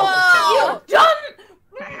way! Oh, you dumb.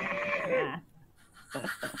 Yeah.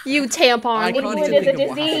 You I tampon. can't England even is think a of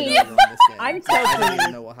what happened disease. later on this game. I'm so I don't pleased.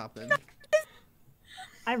 even know what happened.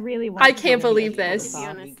 I really want. I can't believe this. To be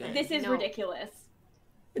honest, This is no. ridiculous.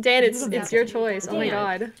 Dan, it's your choice. Oh my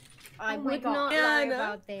god. I Oh my would God. not Yeah, lie I know.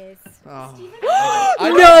 about this. Oh.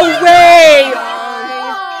 No way!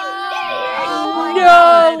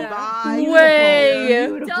 No Bye. way!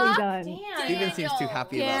 Beautifully done. Steven seems too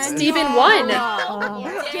happy about this. Steven won.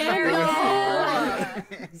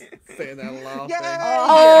 Sitting there laughing. Yay!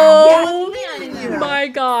 Oh Yeah. my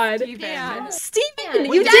god. Steven. Steven,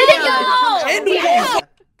 you did it! In what?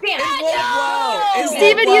 In what world? In what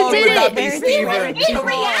Steven, you world did would that it. be Steven? Come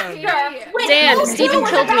on. Dan, Steven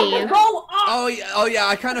killed me. Oh yeah,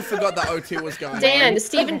 I kind of forgot that O2 was going Dan, on.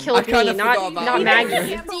 Steven I killed me, kinda not forgot about not that.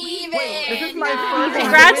 Maggie. This is my first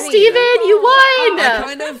Congrats, winning. Steven! You I won!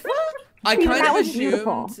 kind of That was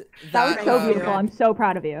beautiful. assumed That was so um, beautiful. I'm so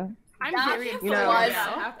proud of you. I'm very You excited.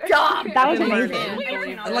 know, God. That was Amazing.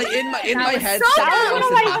 amazing. like in my was head, so something That was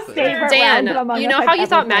else one had of my happened. favorite rounds of Dan, Among you Us know I've how you ever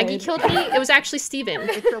thought Maggie played. killed me? It was actually Steven.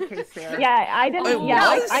 It's okay, Sarah. Yeah, I didn't. Wait, yeah,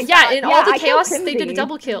 what? I Yeah, in all the I killed chaos, they did a Crimsy.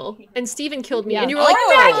 double kill, and Steven killed me, Yeah. and you were like,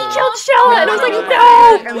 Oh. Maggie killed Shella, and I was like,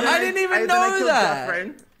 no! And then I didn't even then know I killed that.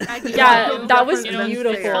 Zephyrin. Yeah, that was You know,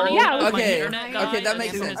 beautiful. Sarah. Yeah, My Okay, internet died, okay, that and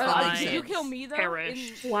makes then sense, I that makes Did you sense. kill me though?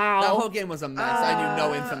 Perished. That Wow. whole game was a mess. I knew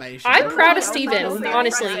no information. I'm proud of Oh, Steven, no.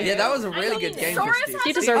 honestly. Yeah, that was a really good game for Steve.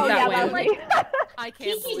 He deserved Oh that yeah, win. that was me. I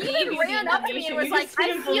can't He believe even ran up to me and was like,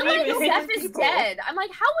 I feel like Seth is dead. I'm like,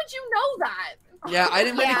 how would you know that? Yeah, I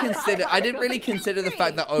didn't really Yeah. consider. I didn't really consider the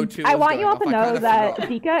fact that O2. I was want you all to going off. I know kinda that forgot.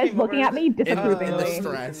 Zika is looking at me in the disapprovingly.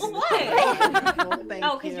 stress. What? Well, thank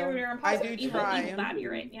Oh, because you. you're an I imposter. do Evil, try. evil bad,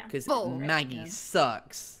 you're right, yeah. Because Maggie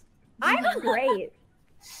sucks. I'm great.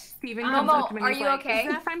 Steven Momo, comes up to me and are is you like, okay?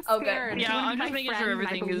 Zeph, I'm Oh, good. scared. Yeah, One of I'm my just making sure friends, I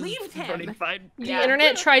everything is believed him. running fine. The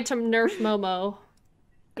internet tried to nerf Momo.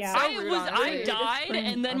 Yeah. I died,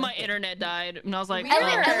 and then my internet died, and I was like,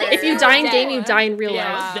 If you die in game, you die in real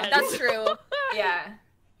Yeah. life. That's true. Yeah.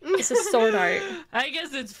 It's a sword art. I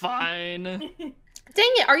guess it's fine. Dang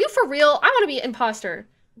it, are you for real? I want to be an imposter.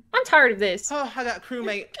 I'm tired of this. Oh, I got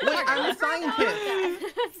crewmate. Wait, I'm a scientist.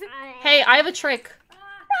 Hey, I have a trick.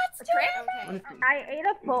 That's true. I ate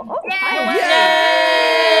a full. Oh, Yay!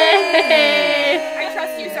 I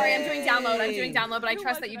trust you. Sorry, I'm doing download, but I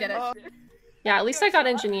trust that you did it. Yeah, at least I got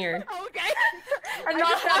engineer. Okay. I'm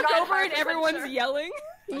not over and everyone's yelling.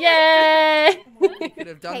 Yay! You could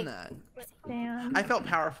have done that. damn. I felt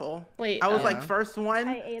powerful. Wait, I was Yeah. like first one,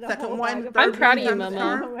 I ate a second whole one, bag of third I'm proud of you, time to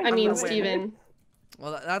start, Momo. I'm I mean, gonna win. Steven.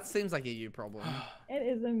 Well, that seems like a you problem. It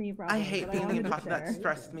is a me problem. I hate but being the wanted to imposter. That share.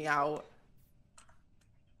 stressed me out.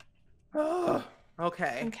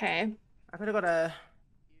 Okay. Okay. I'm gonna go to.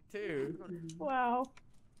 Too. Wow.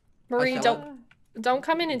 Marie, Okay. don't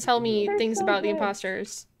come in and tell me They're things so about the good.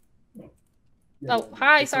 imposters. Oh,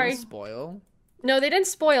 hi, Did someone sorry. Spoil. No, they didn't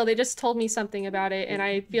spoil. They just told me something about it, and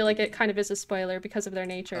I feel like it kind of is a spoiler because of their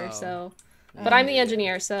nature. Oh. So, but I'm the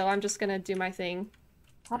engineer, so I'm just gonna do my thing.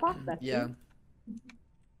 Hop off, Bestie. Yeah.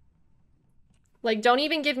 Like, don't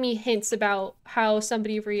even give me hints about how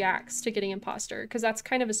somebody reacts to getting imposter, because that's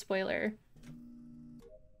kind of a spoiler.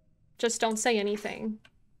 Just don't say anything.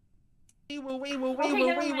 Okay,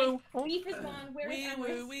 never mind. Beef is gone. Where is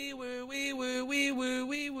Emrys?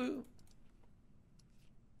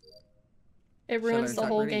 It ruins is the that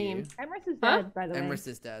whole really game. you? Emrys is Huh? dead, by the way. Emrys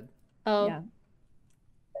is dead. Oh.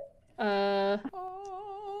 Yeah.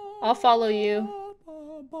 I'll follow you.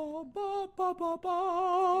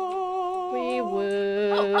 Wee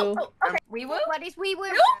woo. Wee woo? What is wee woo?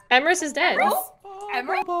 Emrys is dead. Emrys?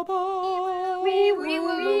 Wee woo wee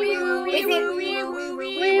woo wee woo. Is it wee woo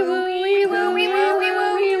wee Wee woo, wee woo, wee woo, wee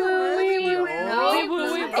woo, wee woo, wee woo.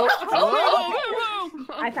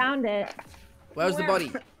 I found it. Where's the body?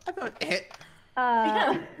 I found it.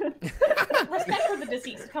 Respect for the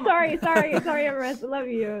deceased. Come sorry, on. sorry, Emrys. Love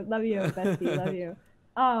you, Bestie, love you.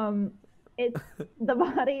 It's the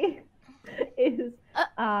body is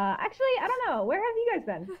actually I don't know. Where have you guys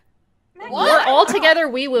been? We're all together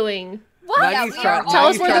wee wooing. Maggie's trying. Tell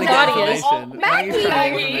us where the body is.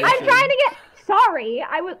 Maggie, I'm trying to get. Sorry,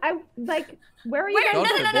 I like. Where are you guys? Where's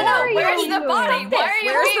the body? Why are you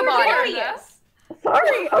Where's the body?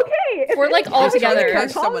 Sorry. Okay. We're like all together.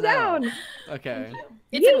 Calm down. Okay.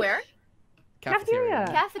 It's in where? Cafeteria.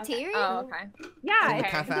 Cafeteria? Oh, okay. Yeah. In the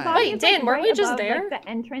it's cafe. the body Wait, is, Dan, like, weren't right we just above, there? Like, the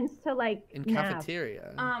entrance to like In nav.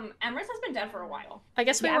 cafeteria. Emrys has been dead for a while. I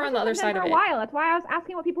guess we Yeah, were on the Emrys other has been side for of a it. while. That's why I was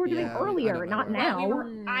asking what people were doing Yeah, I earlier, don't not know. now. We were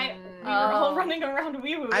all running around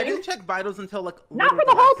wee woo. I didn't check vitals until like. Not for the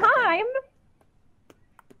literally whole last second. time.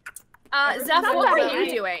 Zeph, what were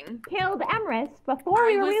you doing? Killed Emrys before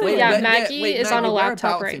we were Wait, really Yeah, wait, Maggie wait, is on a Maggie,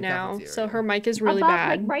 laptop whereabouts right in now, cafeteria? so her mic is really above,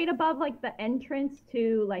 bad. Like right above like the entrance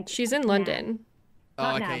to like. She's in nav. London. Oh,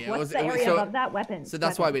 Not okay. nav. Yeah. What's Was the it was area so? above that weapon? So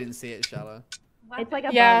that's why we didn't see it, Shala. It's like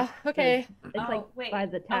above. Yeah, okay. It's like wait. by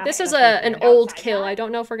the tap. This is that's an like- old kill. I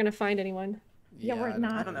don't know if we're gonna find anyone. Yeah, we're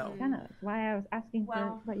not. I don't know. Gonna. Why I was asking for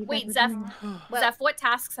what you guys Wait, were Zeph. doing. Zeph, what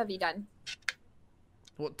tasks have you done?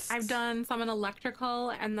 What? I've done some in electrical,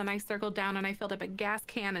 and then I circled down and I filled up a gas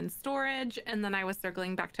can in storage, and then I was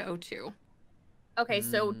circling back to O2. Okay,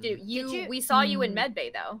 so we saw you in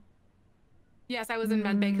medbay though. Yes, I was in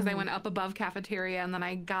medbay because I went up above cafeteria, and then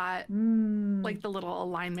I got like the little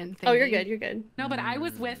alignment thing. Oh, you're good. You're good. No, but I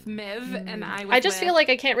was with Miv, and I was. I just with... feel like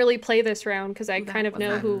I can't really play this round because I Who kind of was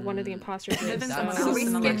know that? who one of the imposters is. That's So Are we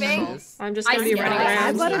skipping? I'm just gonna be running I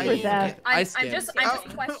around. voted for Zeph. I'm skipped. just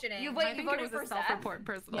questioning. You I think voted it for was a Zeph? self-report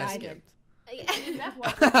personally. Yeah, I I did.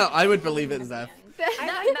 skipped. I would believe it's Zeph. It's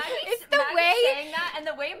the Maggie way saying that, and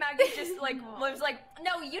the way Maggie just like was like,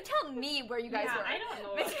 no, you tell me where you guys were. I don't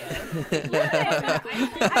know.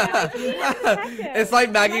 It's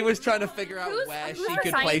like Maggie was trying to figure out Who's- where who's she the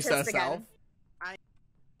could place scientist herself. again?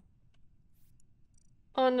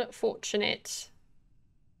 Unfortunate.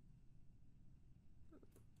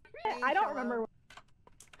 I don't remember.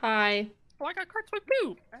 Hi. Oh, I got cards with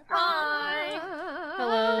you. Hi.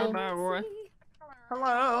 Hello.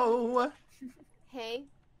 Hello. Hey,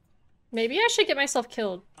 Maybe I should get myself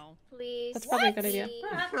killed. please. That's probably a good idea.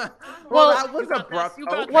 Well, Well- that was abrupt.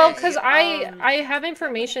 Okay. Well, because I have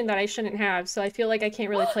information that I shouldn't have, so I feel like I can't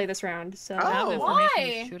really play this round. So Oh.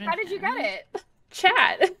 Why? How did you get it?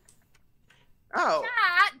 chat. Oh.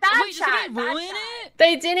 Wait, did they ruin it?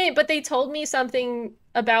 They didn't, but they told me something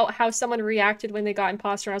about how someone reacted when they got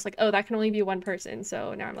imposter. I was like, oh, that can only be one person.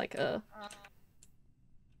 So now I'm like, I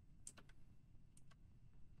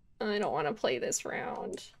don't want to play this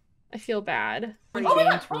round. I feel bad.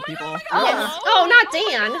 Games for people. Oh, not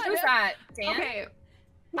Dan. Who's that? Dan? Okay.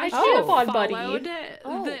 My I Tampon buddy. followed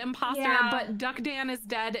the imposter, Yeah. but Duck Dan is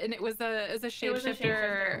dead, and it was a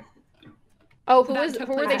shapeshifter. Oh, That took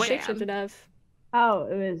who were they place. shapeshifted of? Oh,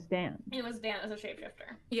 it was Dan. It was Dan as a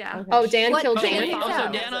shapeshifter. Yeah. Okay. Oh, Dan What killed Dan? Dan. Also,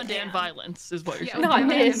 Yeah. Dan on Dan violence is what you're Yeah, saying. Not Dan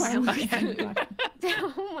this. on violence.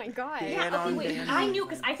 Oh my god. Dan on Wait, Dan. I knew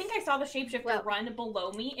because I think I saw the shapeshifter Well- run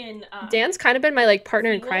below me in. Dan's kind of been my like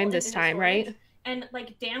partner in Fuel crime in- this in the time, storage, right? And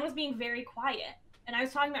like Dan was being very quiet, and I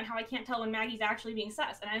was talking about how I can't tell when Maggie's actually being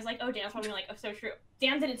sus, and I was like, oh, Dan's probably like, oh, so true.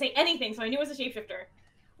 Dan didn't say anything, so I knew it was a shapeshifter.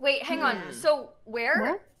 Wait, hang on. So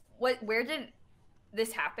where did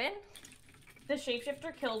this happen? The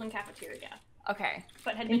shapeshifter killed in cafeteria, Okay.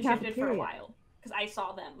 but had In been shifted for a cafeteria. while because I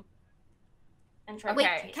saw them. And tried Okay. to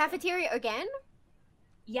Wait, chase cafeteria again? them.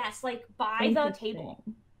 Yes, like by the Interesting. table.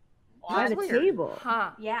 By the weird. table.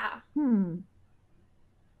 Huh. Yeah. Hmm.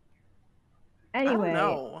 I don't Anyway,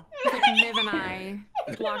 know. It's like Miv and I.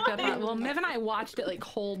 Locked up. Well, Miv and I watched it like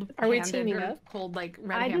cold. Are we teaming up? Cold, like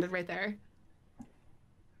red-handed just- right there.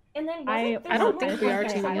 And then I don't think we are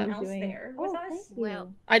teaming up. There with us.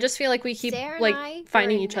 Well, I just feel like we keep Sarah and like I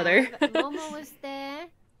finding were each in other. that. Momo was there.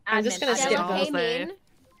 I'm just gonna skip Stella both. came in.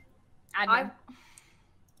 Admin.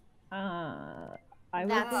 I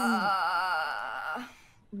was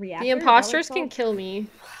in reactor. The is that what imposters it's can called? kill me.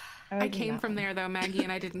 was I in came that from one. there though, Maggie,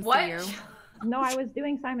 and I didn't What? see you. No, I was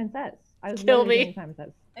doing Simon Says. I was Kill literally me. doing Simon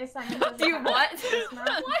Says. It's Simon Do you what?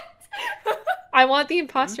 What? I want the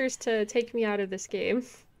imposters to take me out of this game.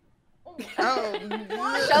 Oh,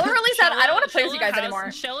 Shella really said, I don't want to play with you guys anymore.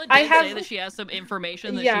 Shella did I have- say that she has some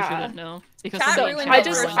information that Yeah. she shouldn't know. Because Chat somebody ruined in it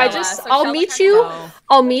chat for ruined I it. Shella, just, so I'll Shella meet kinda you. knows.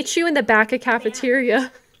 I'll meet you in the back of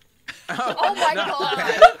cafeteria. Oh my no.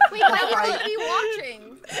 god. Wait, why are you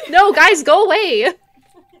watching? No, guys, go away.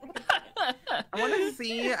 I want to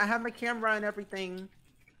see. I have my camera and everything.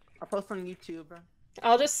 I'll post on YouTube.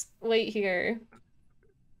 I'll just wait here.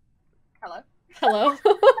 Hello? Hello.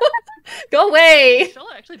 Go away. Is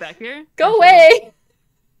Shella actually back here? Go away.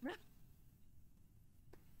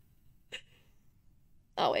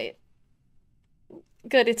 Oh wait.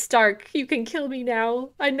 Good, it's dark. You can kill me now.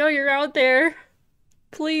 I know you're out there.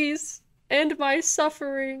 Please, end my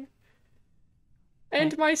suffering.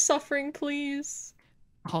 End my suffering, please.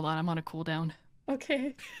 Hold on, I'm on a cooldown.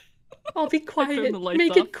 Okay. I'll be quiet. the lights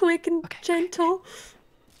Make off. it quick and Okay. gentle.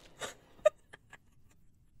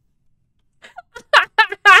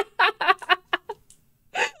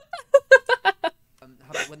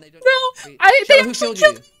 When they don't, No, wait, I- Shella, they who actually killed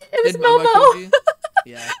killed you? me. It was Did Momo Momo. kill you?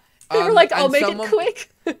 Yeah. They were like, "I'll and make someone- it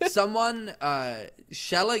quick." Someone,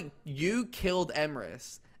 Shella, you killed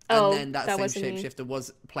Emrys, and Oh, then that that same wasn't me. shapeshifter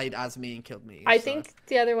was played as me and killed me. I so- think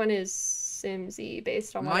the other one is Simsy,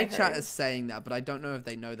 based on what my I chat heard. is saying that, but I don't know if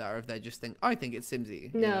they know that or if they just think I think it's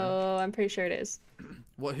Simsy. you No, know? I'm pretty sure it is.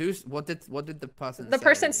 What did the person? The say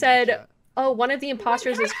person in the said, chat? "Oh, one of the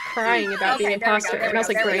imposters is crying about being Okay, there we go, imposter," there and I was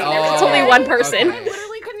we like, go, "Great, there we go. it's only one person." okay. I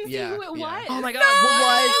literally couldn't see Yeah, who it yeah. was. Oh my god,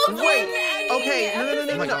 what? Wait. Okay.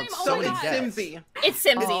 No. Oh my God, so many It's deaths. Simsy. It's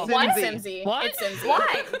Simsy. Oh. It's Simsy. Simsy. What? It's Simsy.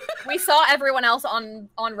 Why? We saw everyone else on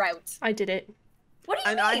route. I did it. What do you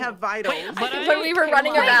And mean? I have vitals. Wait, but When we were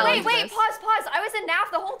running Wait, around. wait, pause. I was in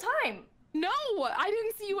NAV the whole time. No, I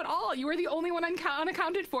didn't see you at all. You were the only one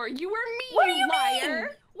unaccounted for. You were me, What do you liar. mean?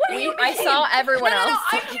 What do you mean? I saw everyone no, else.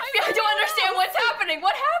 I don't understand what's happening.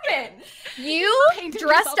 What happened? You Painted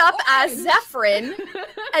dressed yourself up as orange. Zephyrin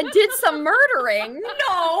and did some murdering. No,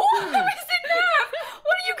 I was in NAV.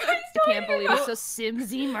 What are you guys I talking can't believe about? it. So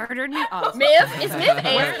Simsy murdered me. Oh, Miv, is Miv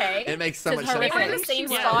AFK? It makes so Because much we sense. were in now. the same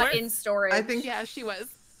Yeah, spot where- in storage. I think Yeah, she was.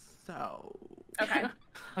 so. Okay.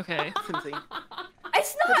 Okay. Simsy.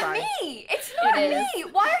 It's not Goodbye. me. It's not It me.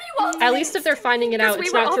 Why are you all? At least if they're finding it out, we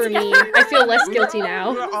it's were not all through me. together. I feel less We guilty were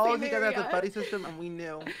now. all Same together as a area. buddy system, and we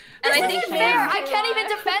knew. This And I isn't think fair. Miv- I can't even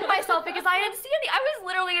defend myself because I didn't see any. I was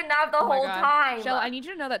literally in NAV the oh my whole God. time. Shell, I need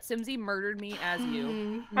you to know that Simsy murdered me as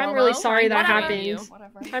you. I'm really Momo? sorry that Whatever. happened.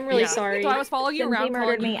 Whatever. I'm really Yeah. sorry. So I was following you Simsy around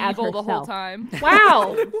murdered calling me you as evil the whole herself. time.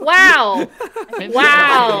 Wow! Wow!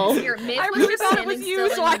 Wow! Here, Miv I was really just thought it was standing you,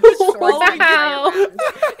 still so in I the was storage following area. Wow!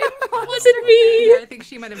 It wasn't me! Yeah, I think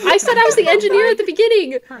she might have. I said I was the engineer at the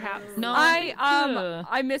beginning! Perhaps. No.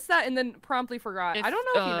 I missed that and then promptly forgot. I don't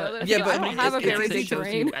know if you know this. Yeah, but but I don't have a it's very easy big to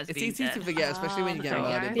brain. It's easy to forget, especially when you get Okay.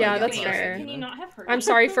 murdered. Yeah, by that's the fair. person, Can you you know? not have heard? I'm me?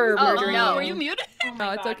 sorry for Oh, murdering no. Were you. you muted? Oh my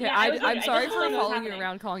No, it's God. okay. Yeah, I was I'm muted. I sorry just for didn't know what was following you happening.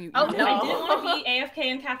 around calling you Oh, evil. no. I didn't want to be AFK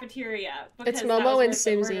in cafeteria because It's that Momo was where and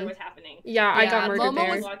the murder Simsy. was happening. Yeah, I Yeah, got murdered Momo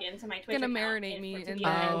there. was Log into my Twitch gonna account marinate me to and be in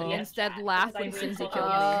then the instead chat laugh because I when really Simsy told killed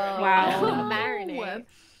you me. guys. Wow. Marinate.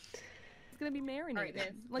 It's gonna be marinated.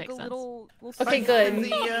 Alright, Like Makes a sense. little Okay, spice. good. Simsy,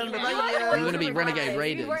 bye-bye. You're gonna be renegade You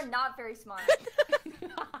raiders. were not very smart.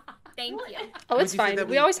 Thank you. Oh, Would it's you say fine. that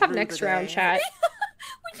We we always have ruined next the round day? chat.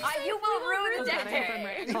 You will ruin the bad.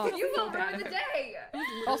 day. Oh, You so will bad. ruin the day.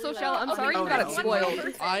 Also, Shell, I'm sorry Oh, you got no. it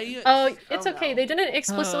spoiled. I It's Oh, okay. no. They didn't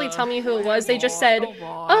explicitly tell me who it was. They just said, boy.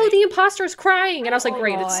 "Oh, the imposter's crying," and I was like,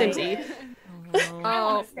 "Great, it's boy. Simsy."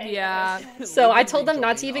 Oh, yeah. So I told them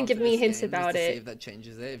not to even give me hints about See it. if that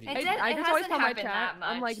changes it. If you It I it just always hasn't tell my happened chat, that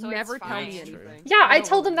I'm much, like, so never it's tell me fine. anything. Yeah, I don't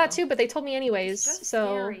told them wanna that too, but they told me anyways. It's just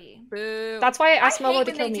So scary. Boo. that's why I I asked hate Momo when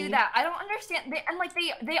to kill they me. do that. I don't understand. And like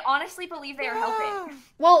they honestly believe they are helping.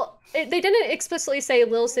 Well, they didn't explicitly say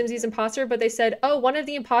Lil Simsy's imposter, but they said, "Oh, one of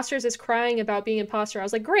the imposters is crying about being imposter." I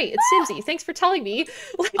was like, "Great, it's Simsy. Thanks for telling me."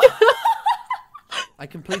 I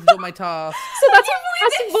completed all my tasks. So that's why I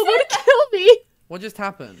asked Momo to kill me. What just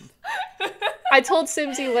happened? I told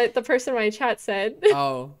Simsy what the person in my chat said.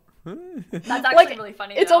 Oh. That's actually Like, really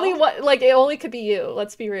funny. It's though. only one, like, it only could be you.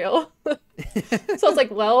 Let's be real. So I was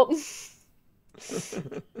like, well,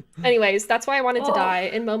 Anyways, that's why I wanted to die,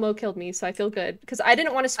 and Momo killed me, so I feel good. Because I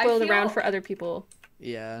didn't want to spoil the round feel- for other people.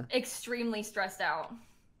 Yeah. Extremely stressed out.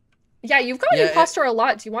 Yeah, you've got imposter a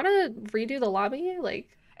lot. Do you want to redo the lobby? Like,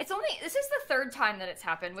 This is the third time that it's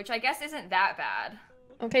happened, which I guess isn't that bad.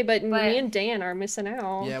 okay, but me and Dan are missing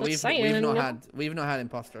out. Yeah, Just we've not had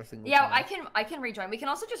imposter a single Yeah, time. I can rejoin. We can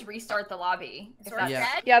also just restart the lobby. If that's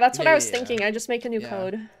Yeah, that's what Yeah, I was yeah, thinking. I just make a new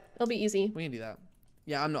code. It'll be easy. We can do that.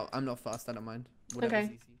 Yeah, I'm not fast. I don't mind. Whatever's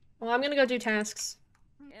Okay. easy. Well, I'm gonna go do tasks.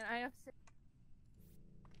 And I have to...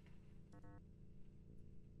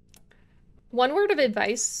 One word of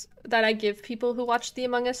advice that I give people who watch the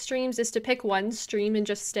Among Us streams is to pick one stream and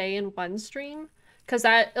just stay in one stream, because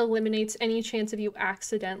that eliminates any chance of you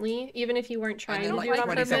accidentally, even if you weren't trying to do it on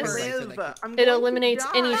purpose. It eliminates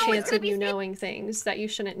any chance of you knowing things that you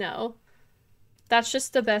shouldn't know. That's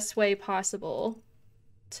just the best way possible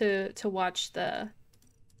to watch the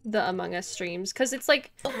Among Us streams, because it's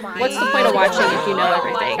like, what's the point of watching if you know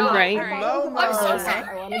everything, right? I'm so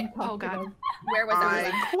sorry. Oh god. Where was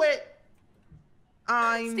I quit.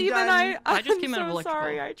 I'm Steven, done. I just came out of so electrical.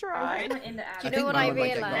 sorry, I tried. Do you know what I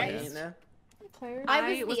realized? I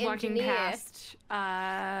was was the walking engineer. past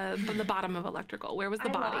the bottom of electrical. Where was the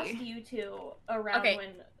I body? lost you two around Okay. when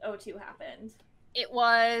O2 happened. It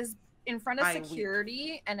was in front of I weep.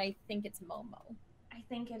 security, and I think it's Momo. I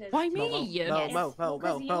think it is. Why Momo, me? Yes. Mo, Well,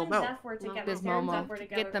 'cause you and Mo. Zeph were together. This Sarah and Zeph Momo. were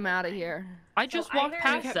together Get them the out of whole here. I just So walked either-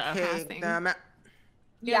 past kept that. passing.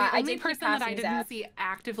 Yeah, the I only did keep person that I passing didn't Zeph. see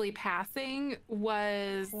actively passing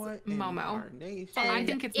was Momo. So I And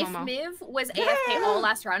think it's if Momo. Miv was AFK all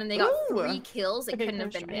last round and they got Ooh. 3 kills, it Okay, couldn't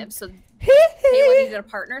have been Claire's Miv. So Kayla needed a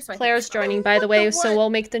partner, so I Claire's think joining, by the way, so what? we'll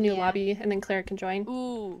make the new lobby, and then Claire can join.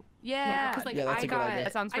 Ooh, Yeah, yeah. because like Yeah, that's I a good idea. got,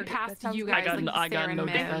 That sounds I pretty- passed that sounds you good. guys. I got like, Sarah no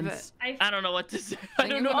and Miv. defense. I I don't know what to say. I Can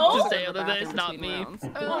don't you know go what to to say the other than it's bathroom not between me. rounds?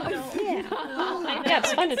 Oh, no. Yeah,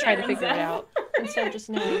 it's fun to try to Sarah and figure it Zeph. out instead of just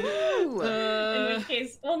knowing. In which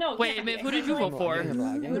case, well, no. Wait, yeah, Miv, yeah, who did you like- vote for?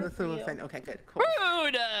 Okay, good. Cool.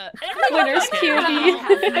 Rude! Winner's QB.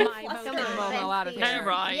 Come on, Momo, out of here.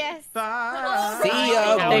 Never mind. Yes. Bye. See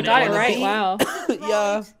ya. They got it Wanna right, be? wow.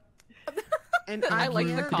 Yeah. And I like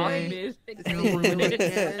the can't coffee. Ruin it.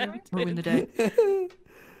 again. Ruin the day.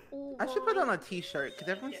 I should put on a t-shirt because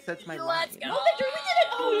everyone says my Let's line. go.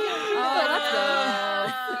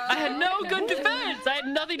 I had no good defense. I had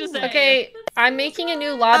nothing to say. Okay, I'm making a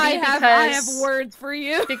new lobby I have because words for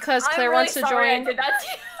you. because I'm Claire really wants to sorry I join. did that to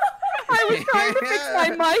you. I was trying to fix my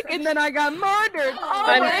mic and then I got murdered.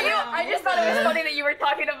 I just thought it was funny that you were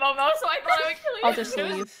talking to Momo, so I thought I would kill you. I'll just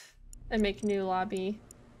leave and make new lobby.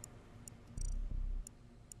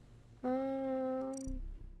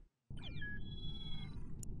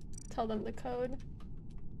 Tell them the code.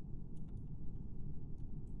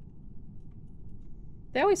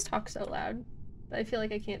 They always talk so loud that I feel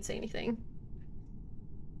like I can't say anything.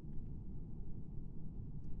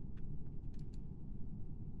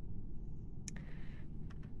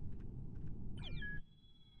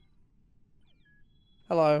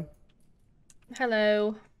 Hello.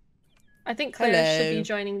 Hello. I think Claire should be Hello.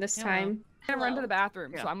 joining this time. I'm gonna run to the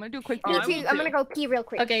bathroom, so I'm gonna do a quick. Me I too. will I'm too. gonna go pee real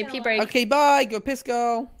quick. Okay, pee break. Okay, bye. Go piss,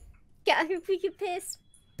 girl. Yeah, we can piss.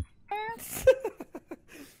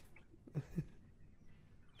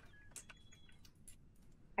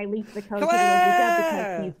 I leaked the code to the Obuka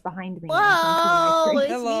because he's behind me. Whoa,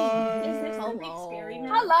 it's Hello. Is this the big Hello. scary man?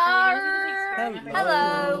 Hello.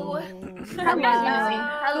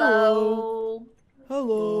 Hello.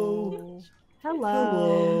 Hello.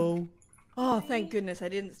 Hello. Oh, thank goodness I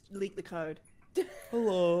didn't leak the code.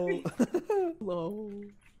 Hello. Hello.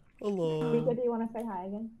 Hello. Rika, do you want to say hi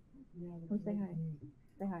again? Come say hi.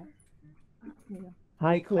 Say hi. Here you go.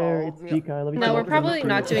 Hi Claire, it's Chica. I love you so No, we're much. probably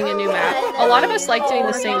not doing a new map. A lot of us like doing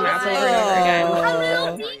the same map over and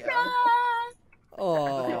over again.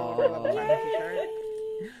 Oh.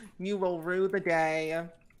 You will rue the day.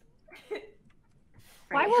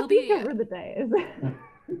 Why will Pika rue the day? Is it?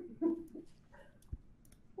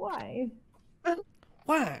 Why?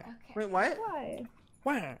 Why? Wait, what? Why?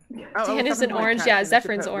 Why? Dan is an orange, yeah,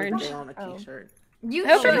 Zephyr's orange. On a t-shirt. You I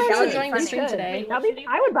hope should. everyone's That would be enjoying the funny. stream today.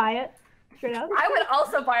 I would buy it. Straight up. I would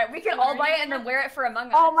also buy it. We could all buy it and then wear it for Among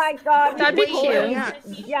Us. Oh my god. That'd be cool. cute.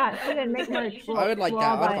 Yeah, she didn't make merch. I would like We'll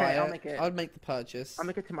that. all I'd buy buy it. I'll it. make it. I'd make the purchase. I'll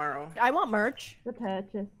make it tomorrow. I want merch. The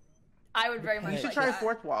purchase. I would very much You should like try that.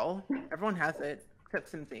 fourth wall. Everyone has it,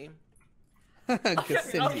 except Cincy. Because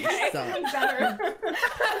Cindy sucks. Better.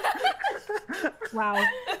 Wow.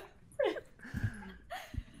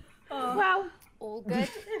 Wow. All good.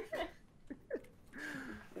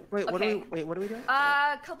 Wait, what Okay. do we? Wait, what are we doing?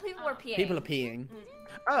 A couple people were peeing. People are peeing.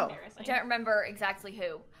 Oh, I don't remember exactly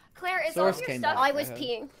who. Claire, is Source all your came stuff? back. I was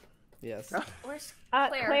peeing. Yes. Where's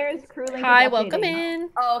Claire? Claire's crew link. Hi, is welcome updating. in.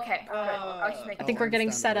 Oh, okay. Good. I was just making I think sure. we're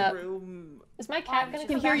getting set up. Is my cat I gonna can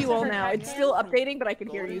come hear back you to all her now. cat It's cam? still updating, but I can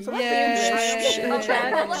hear you. So let's Yay.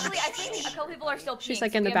 Luckily, I think a couple people are still peeing. She's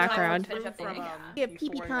like so in the we have time background. to finish updating. Yeah,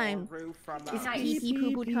 pee-pee time. It's nice. Pee-pee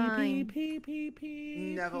poo-poo time.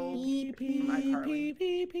 Neville from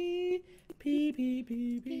iCarly.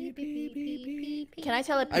 Can I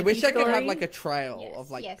tell a pee-pee I wish I could have story? like a trail Yes,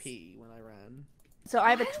 of like yes. pee when I ran. So I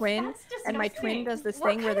have a twin, and my twin does this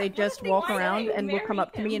thing where they just walk around and will come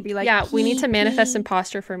up to me and be like, Yeah, we need to "Pee, manifest pee,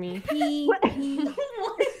 imposter for me. pee, pee."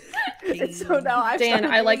 And so now I've Dan,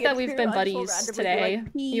 started I like doing that it we've too. been I just will buddies randomly be today.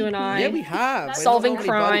 like, "Pee, You and I. Yeah, we have. We're Solving not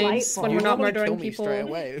normally crimes buddies. when we're You not wanna murdering kill me people. straight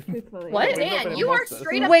away. What? Dan, you are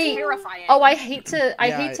straight up Wait. terrifying. Oh, I hate to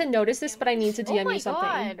Yeah, notice this, but I need to DM Oh my you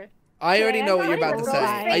something. god. I already Okay, know I what you're thought about to it say.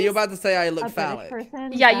 was Are you about to say I look a British phallic?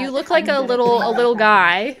 person Yeah, that you look like a I'm little gonna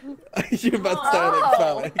guy. You're about to say I look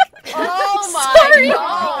phallic. Oh Sorry. my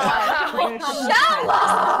god!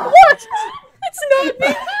 Shella! What? It's not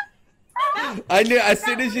me. I knew as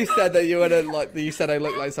soon as you said that you were like you said I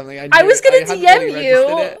look like something. I, knew, I was gonna hadn't DM really you.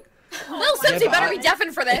 registered it. Lil Simpsy but better I- be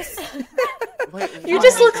deafened for this. You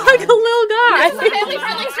just look like a little guy. Family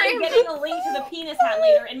friendly stream. Getting a link to the penis hat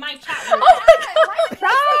later in my chat room.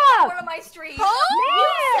 Stop! One of my streams. Oh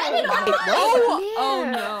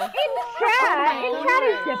no. In chat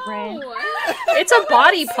is different. It's a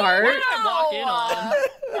body part. What did I walk in on?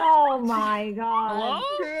 Oh my god.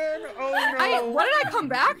 Hello? What did I come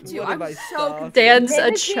back to? What have I I'm so started? Dan's a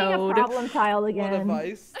David's being a chode. problem child What have again.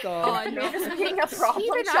 I started? Just being a problem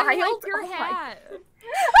Steven, I child. like your Oh my- hat.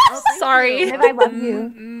 Sorry. Viv, I love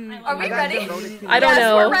you. Are we ready? I don't Yes,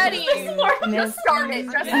 know. we're ready. Miss, Just started.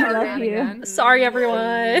 Just I love started. you. Sorry,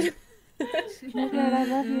 everyone. Miss, I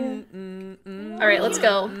love you. All right, let's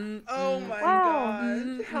go. Oh my Wow.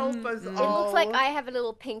 god. Help us It all. looks like I have a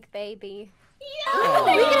little pink baby. Oh,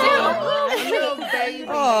 little baby.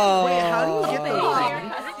 Oh. Wait, how do you get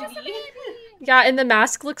those things? Yeah, and the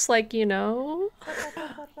mask looks like, you know.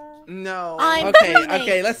 No.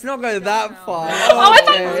 Okay, let's not go that far. Oh,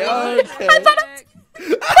 I Okay.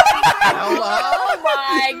 Oh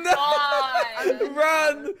my god.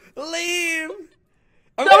 Run! Leave!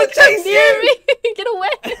 I'm Don't gonna come chase near you! me. Get away.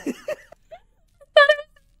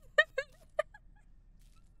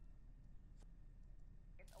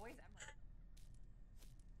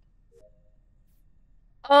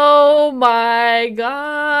 Oh my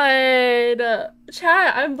god.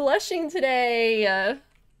 Chat, I'm blushing today.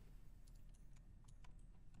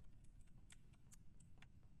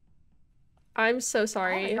 I'm so I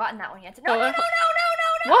sorry. haven't gotten that one yet. No, Oh, no, no, no, no,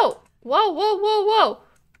 no, no. Whoa! Whoa, whoa, whoa, whoa!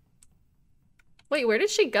 Wait, where did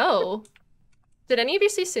she go? Did any of you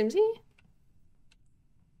see Simsy?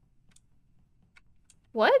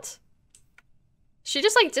 What? She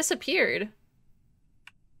just like disappeared.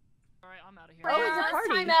 Alright, I'm out of here. Oh, it's a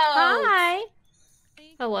party. Hi.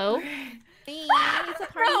 Hello? It's a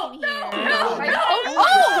party in here.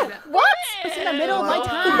 Oh! What? It's in the middle of my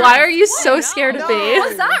time. Why are you so scared of me?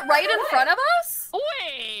 Was that right in front of us?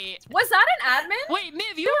 Wait! Was that an admin? Wait,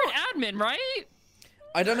 Miv, you were an admin, right?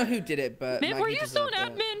 I don't know who did it, but Miv, were Maggie you still an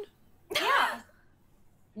deserved it. admin? Yeah.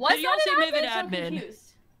 Was Did y'all that say an Miv admin? an I'm admin?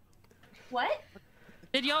 confused. What?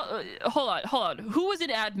 Did y'all hold on. Who was an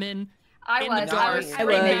admin I in was. the dark? I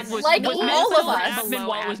I And was. Miv Like was all Miv of still an us. admin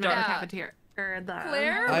while it was Admin in the dark? cafeteria. Or the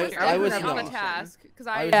Claire I was on a not. task because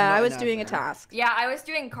I I was Yeah, not I was an doing a admin. task. Yeah, I was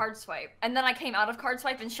doing card swipe, and then I came out of card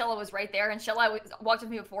swipe, and Shella was right there, and Shella walked up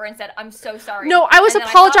to me before and said, "I'm so sorry." No, I was And then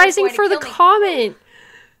thought it was apologizing going to for the kill me. comment.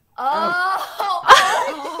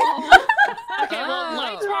 Oh. Okay, well,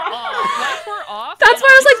 lights were off. Lights were off. That's and why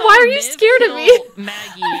I was like, saw why are you Miv scared of me? kill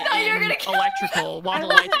Maggie thought you were in gonna kill electrical while the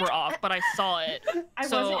lights were off, but I saw it. I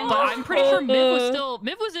So, wasn't but I'm pretty sure Miv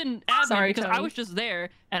was in admin Sorry, because I Tony. was just there,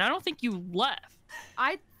 and I don't think you left.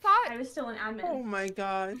 I thought I was still an admin. Oh my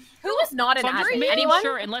gosh. Who was not an So I'm just admin? making Anyone?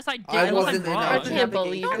 sure, unless I did, I unless wasn't I'm in wrong. I admin. can't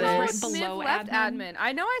believe was right this. below Miv left admin.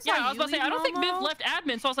 I know I saw Yeah, I was about to say, I don't think Miv Momo. left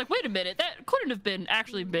admin, so I was like, wait a minute, that couldn't have been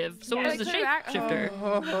actually Miv, so Yeah, it was it the could've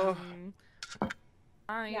shapeshifter.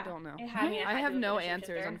 I Yeah, don't know. it had me. I had have to no have been a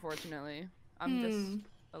answers, shapeshifter. unfortunately. I'm just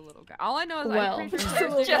a little guy. All I know is Well. I'm pretty sure Just a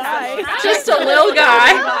Claire's little guy. guy. Just a little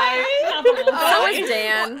guy. So is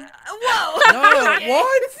Dan. No,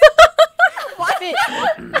 what? Why did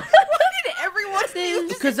everyone do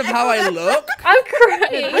Because of how I look? I'm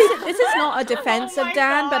crying. This is not a defense of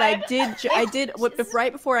Dan, but I did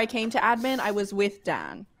right before I came to admin. I was with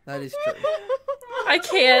Dan. That is true. I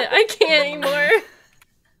can't anymore.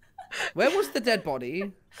 Where was the dead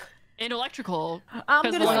body? in electrical. I'm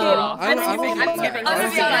 'cause gonna lights skip. are off. I'm gonna be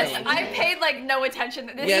honest. skipping. I paid like no attention.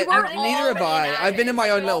 Yeah, neither have I. I've been in my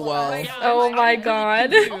own little world. Yeah, Oh I'm my really god.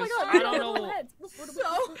 confused. Oh my god, I don't know.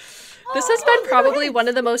 This has been probably one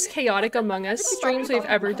of the most chaotic Among Us streams we've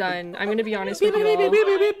ever done. I'm gonna be honest with you all.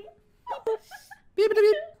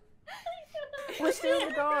 We're still in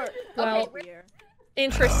the dark. Well,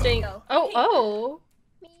 interesting. Oh.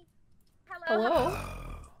 Hello.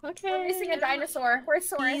 We're Okay. missing a dinosaur. Where's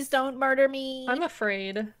Source? Please don't murder me. I'm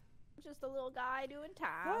afraid. I'm just a little guy doing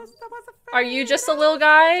time. Are you just a little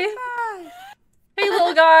guy? Hey,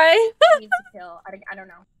 little guy. Needs to kill. I don't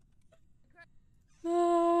know.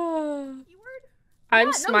 I'm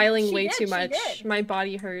no, smiling she way did, too she much. did. My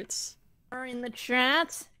body hurts. Are in the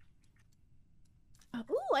chat.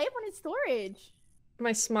 Ooh, I have one in storage.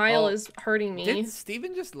 My smile Oh, is hurting me. Did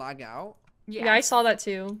Steven just lag out? Yeah, I saw that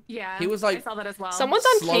too. Yeah. He was like, I saw that as well. Someone's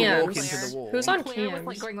on slow cams. walking to the wall. Who's on Claire was cams?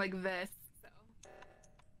 like going like this. So.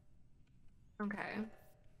 Okay.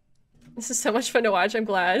 This is so much fun to watch. I'm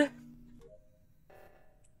glad.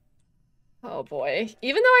 Oh boy.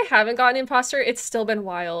 Even though I haven't gotten imposter, it's still been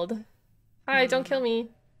wild. Hi, don't kill me.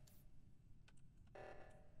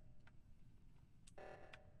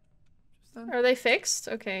 Are they fixed?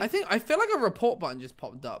 Okay. I feel like a report button just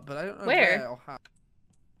popped up, but I don't know Where? or how.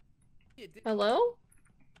 Hello?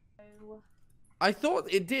 I thought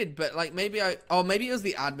it did, but like maybe maybe it was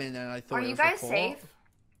the admin and I thought Are it you was guys report. safe?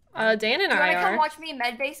 Dan and Do you I want to come are. watch me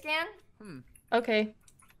medbay scan? Okay.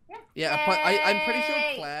 Yeah, I'm pretty sure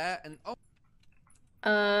Claire and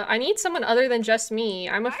I need someone other than just me.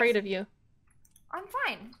 I'm afraid of you. I'm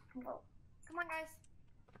fine. Come on, guys.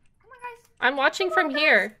 I'm watching from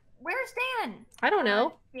here. Where's Dan? I don't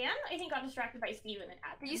know. Dan, I think, got distracted by Steven and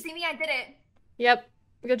Admin. Did you see me? I did it. Yep.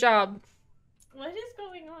 Good job. What is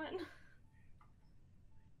going on?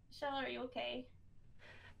 Risshella, are you okay?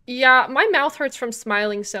 Yeah, my mouth hurts from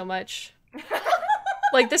smiling so much.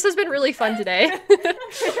 Like, this has been really fun today.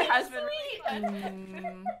 It has been really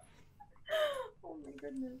fun. Oh my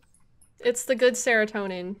goodness. It's the good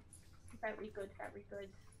serotonin. Very good, very good.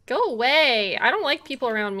 Go away. I don't like people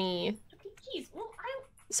around me. Okay, jeez. Well,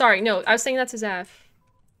 Sorry, no, I was saying that to Zeph.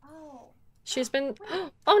 Oh. She's been...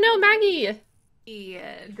 Oh no, Maggie!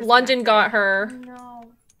 Yeah, London got her. No.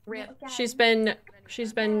 Rip. She's been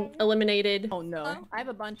eliminated. Oh no. I have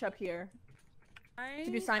a bunch up here. To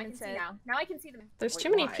do Simon said. Now I can see them. There's Wait,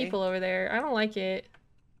 too many why? people over there. I don't like it.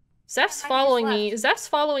 Zeph's I following just me. Zeph's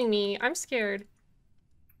following me. I'm scared.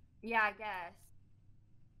 Yeah, I guess.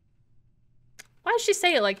 Why did she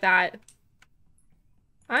say it like that?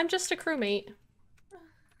 I'm just a crewmate.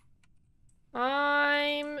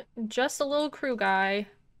 I'm just a little crew guy.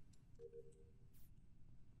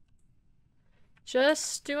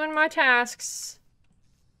 Just doing my tasks.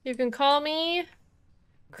 You can call me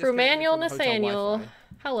Crew Manual Nathaniel.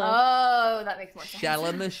 Hello. Oh, that makes more sense.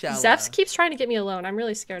 Shella Michelle. Zeph keeps trying to get me alone. I'm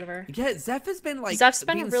really scared of her. Yeah, Zeph has been like. Zeph's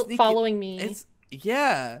been being real sneaky. following me.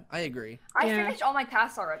 Yeah, I agree. I Yeah. finished all my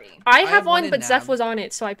tasks already. I have have one one, in but Zeph Nab. was on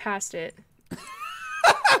it, so I passed it.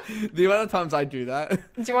 The amount of times I do that.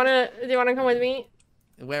 Do you wanna come with me?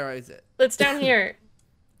 Where is it? It's down here.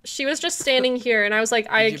 She was just standing here, and I was like,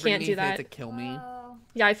 I Did you bring can't me do here that. to kill me.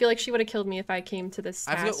 Yeah, I feel like she would have killed me if I came to this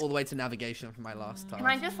I have to task. go all the way to navigation for my last time. Can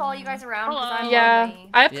I just follow you guys around? 'Cause I'm Yeah, lonely.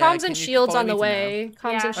 I have Yeah, comms can and you shields follow on the me to way.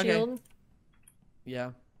 Comms Yeah. and Okay. shield.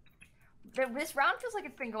 Yeah. This round feels like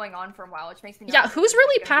it's been going on for a while, which makes me Yeah, nervous who's that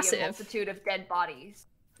really there's gonna be a passive? multitude of dead bodies.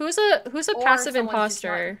 Who's a Or passive someone's just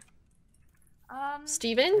imposter? I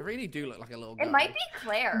Steven? really do look like a little guy. It might be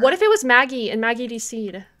Claire. What if it was Maggie and Maggie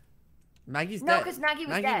DC'd? Maggie's No, dead. 'cause Maggie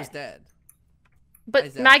was was dead. dead. But Hi,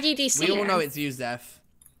 Zeph. Maggie DC'd. We all know it's you, Zeph.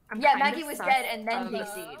 I'm Yeah, kind of Maggie was sus dead and then of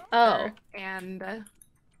DC'd. Oh. And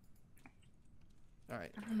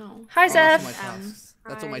Alright. I don't know. Hi, Oh, that's all my Zeph. tasks.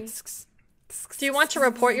 That's all my hi. tasks. Do you want to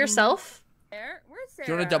report yourself? Where's Sarah?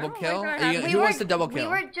 Do you want to double Oh my kill? God. Are you, We who were- wants to double kill?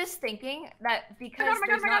 We were just thinking that because my God,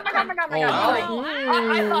 there's my not God, my God, my God, my God. Oh,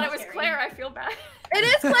 Oh. I thought it was Claire. I feel bad. It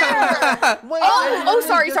is Claire. Wait, Oh, I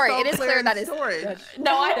sorry, just sorry. saw It is Claire in that is. storage.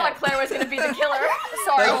 No, I thought Claire was gonna be the killer.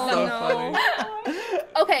 Sorry. That's so no. funny.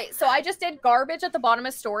 Okay, so I just did garbage at the bottom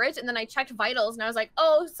of storage, and then I checked vitals, and I was like,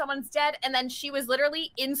 "Oh, someone's dead." And then she was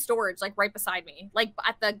literally in storage, like right beside me, like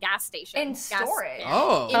at the gas station. In Gas- storage.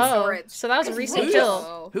 Oh. In Oh, storage. so that was a recent Who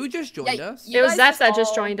kill. just, who just joined Yeah, us? you It was guys Zeph that just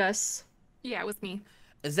all- joined us. Yeah, it was me.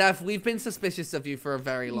 Zeph, we've been suspicious of you for a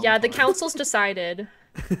very long Yeah, time. the council's decided.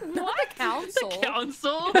 What? Council?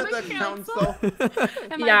 Council. The council.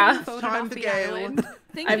 Am I Yeah. being voted Time off to the go. island?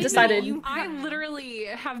 I've decided. I literally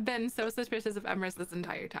have been so suspicious of Emrys this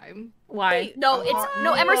entire time. Why? No, it's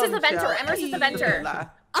no. Emrys is the venter. Gotcha. Emrys is the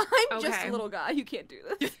venter. I'm just a little guy. You can't do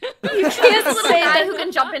this. You can't a little guy who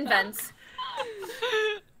can jump in vents.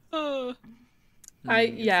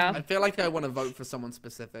 I feel like I want to vote for someone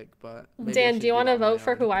specific, but maybe I Dan, should do you want to that on my vote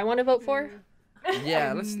for own. who I want to vote for?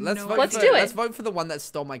 Yeah, let's vote. Let's for, do it. Let's vote for the one that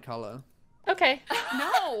stole my color. Okay.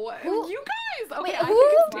 No, you guys. Okay, Wait, I who?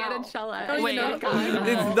 think it's Dan and Shella. Wait, It's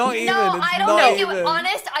not even. No, it's I don't not think even. it was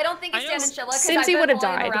honest. I don't think it's Dan and Shella because I've Simsy been would have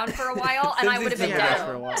following died. around for a while and I would have been Simsy's dead.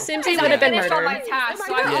 for a while. Simsy would have been finished all my murdered. tasks,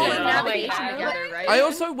 so Yeah. I'm all in Yeah. navigation together, right? I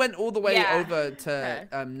also went all the way Yeah. over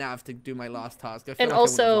to Nav to do my last task. I feel And like I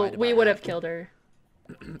would've also, lied we about would that. have killed her.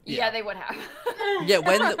 Yeah, they would have. Yeah,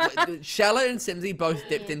 when Shella and Simsy both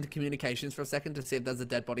dipped into communications for a second to see if there's a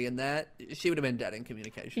dead body in there, she would have been dead in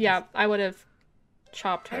communications. Yeah, I would have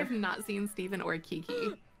chopped I her. have not seen Steven or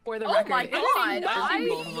Kiki. For the Oh record. my god!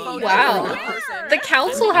 Wow. The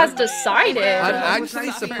council has decided. I'm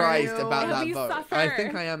actually surprised about that We vote. suffer. I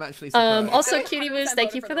think I am actually surprised. Also, Cutie Moose,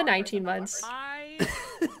 thank you for the 19 months.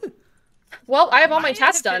 Well, I have all my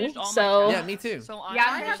tasks done, so Yeah, me too. So Yeah,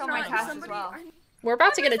 I'm I finished all my tasks as well. we're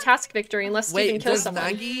about to get a task victory unless Steven Wait, kills does someone.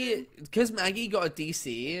 Maggie, because Maggie got a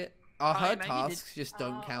DC, are her Maggie tasks just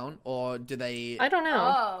don't count, or do they? I don't know.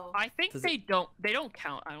 Oh. I think Does they don't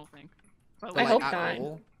count. I don't think. But, I like, hope at not.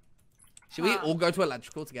 all? Should we all go to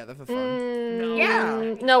electrical together for fun?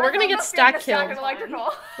 Yeah. No, we're gonna get stack killed. Electrical.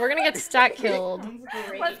 We're gonna get stack killed.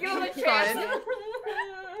 Let's give him a chance.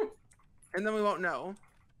 And then we won't know.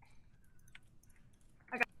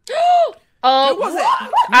 Oh, Who was it?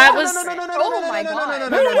 I was. Oh my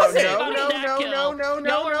god!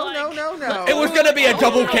 No. It was gonna be a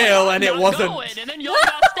double kill, and it wasn't. Going, and then y'all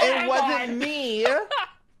got It stabbed. wasn't me.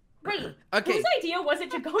 Wait, Okay, whose idea was it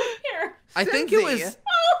to go here? I think it was. Simsy.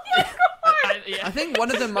 Oh my god! Yeah. I think one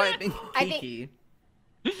of them might be I think- Kiki.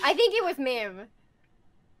 I think it was Miv.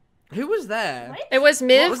 Who was there? What? It was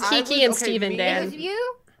Miv, Well, I Kiki, was- and okay, Steven, me- It Dan. was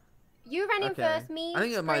you. You ran in Okay. first, me. I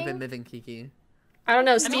think it might have Spring. been Miv and Kiki. I don't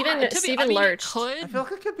know. I mean, Steven, to be- Steven I mean, it lurched. I could. feel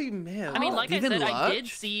like it could be Miv. I mean, like Steven I said, I did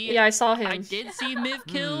lurched? see. Yeah, I saw him. I did see Miv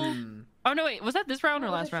kill. Hmm. Oh no, wait, was that this round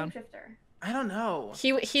or What was last the round? shapeshifter? I don't know.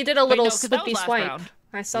 He did a little Wait, no, 'cause that slippy was last swipe. round.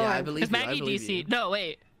 I saw Yeah, I him. believe Because you. I Maggie believe you. DC'd. No,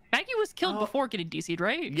 wait. Maggie was killed Oh. before getting DC'd,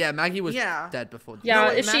 right? Yeah, Maggie was Yeah. dead before. Yeah,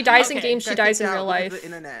 No, if she Maggie- dies in okay, game, she got dies in kicked real out because of life. the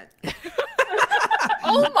internet.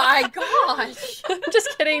 Oh my gosh!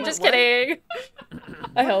 Just kidding, just what? kidding.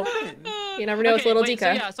 I hope. You never know with little wait, Dika.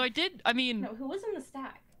 So yeah, so I did. I mean, No, who was in the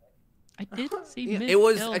stack? I did see Yeah. Miv It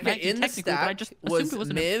was kill okay. Maggie In the technically, but I stack just was assumed it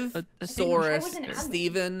wasn't Miv, a Saurus, was an admin.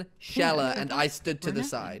 Steven, Shella, and I stood to the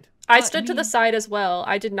side. I stood to the side as well.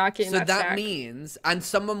 I did not get in So that that stack. means, and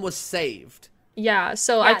someone was saved. Yeah,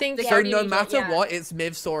 so I Yeah, think. they So already no did, matter yeah. what, it's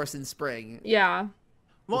Miv, Saurus, and Spring. Yeah.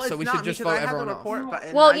 Well, So it's we not should just because vote I have the everyone off. report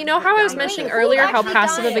button. Well, I you just know hit how I was down mentioning there. earlier how actually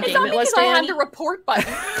passive of a died? game it was, Because I had Dan? the report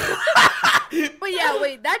button. But yeah,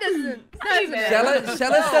 wait, that doesn't. Shella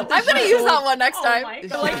said that I'm gonna she use saw- that one next Oh time. my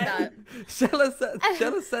I like God. that.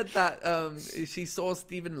 Shella said that she saw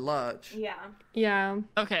Steven lurch. Yeah. Yeah.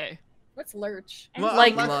 Okay. What's lurch? Well,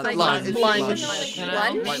 Like- unless lunge. it's Lunge.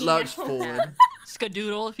 Lunge? Like lurch forward.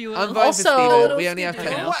 Skadoodle, if you will. I'm voting Also- for Steven. We only have 10.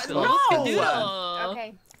 Okay. What? Little No! Skadoodle.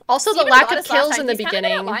 Okay. Also, the Steven lack got of us last kills time. in the He's kinda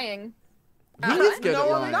good at beginning. lying. He is good No, at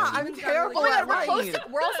I'm lying. not. I'm terrible Oh my at god, we're lying. close.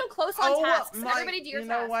 We're also close on tasks. Everybody do your you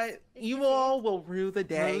tasks. know what? You all will rue the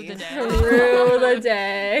day. Rue the day. Through the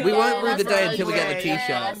day. We won't rue that's the day a until we get the yeah, t-shirt.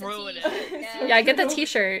 that's a Ruin it. t-shirt. Yeah, get the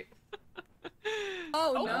t-shirt.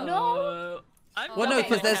 Oh no. No. Well, no,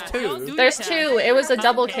 because there's two. There's two. It was a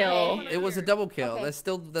double kill. It was a double kill. Okay. There's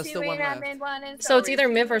still Two one left. admin, one and So it's either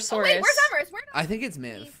Saurus. Miv or Oh, Saurus. wait, where's Emrys? Where I think it's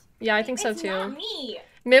Miv. Yeah, I think so It's not too. me.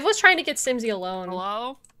 Miv was trying to get Simsy alone.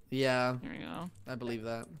 Hello? Yeah, Here we go. I believe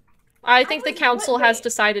that. I think the was- council wait. has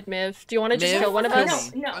decided Miv. Do you want to just Miv? kill one of Kill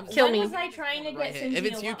us? me. No, I'm- Kill when me. was I trying to Right get here. Simsy If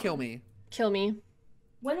it's you, alone? kill me. Kill me.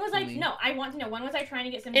 When was I? me. No, I want to know. When was I trying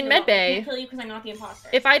to get Simsy In alone? Medbay. I can't kill you because I'm not the imposter.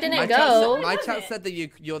 If I didn't My go, chat, my Was chat it? said that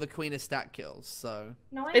you're the queen of stat kills, so.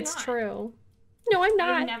 No, I'm it's not. true. No, I'm I've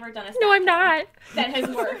not. never done a No, I'm stat not. that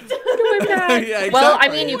has worked. No, I'm not. Yeah, Well, I exactly.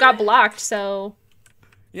 mean, you got blocked, so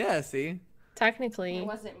Yeah, see? technically. It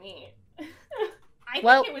wasn't me. I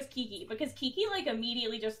Well- think it was Kiki because Kiki like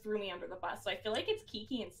immediately just threw me under the bus. So I feel like it's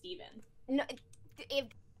Kiki and Steven. No, if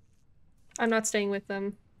I'm not staying with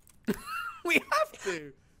them. We have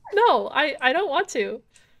to. No, I don't want to.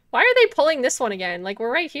 Why are they pulling this one again? Like,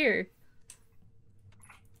 we're right here.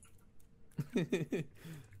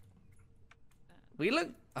 We look.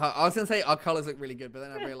 I was gonna say our colors look really good, but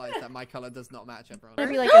then I realized that my color does not match everyone. It'd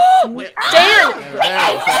be like Dan!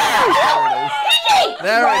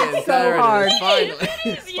 There it is. So There it hard. is.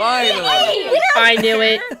 Finally. Finally. I knew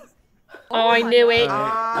it. Oh, I knew it.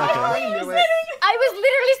 I knew it. I was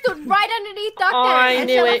literally stood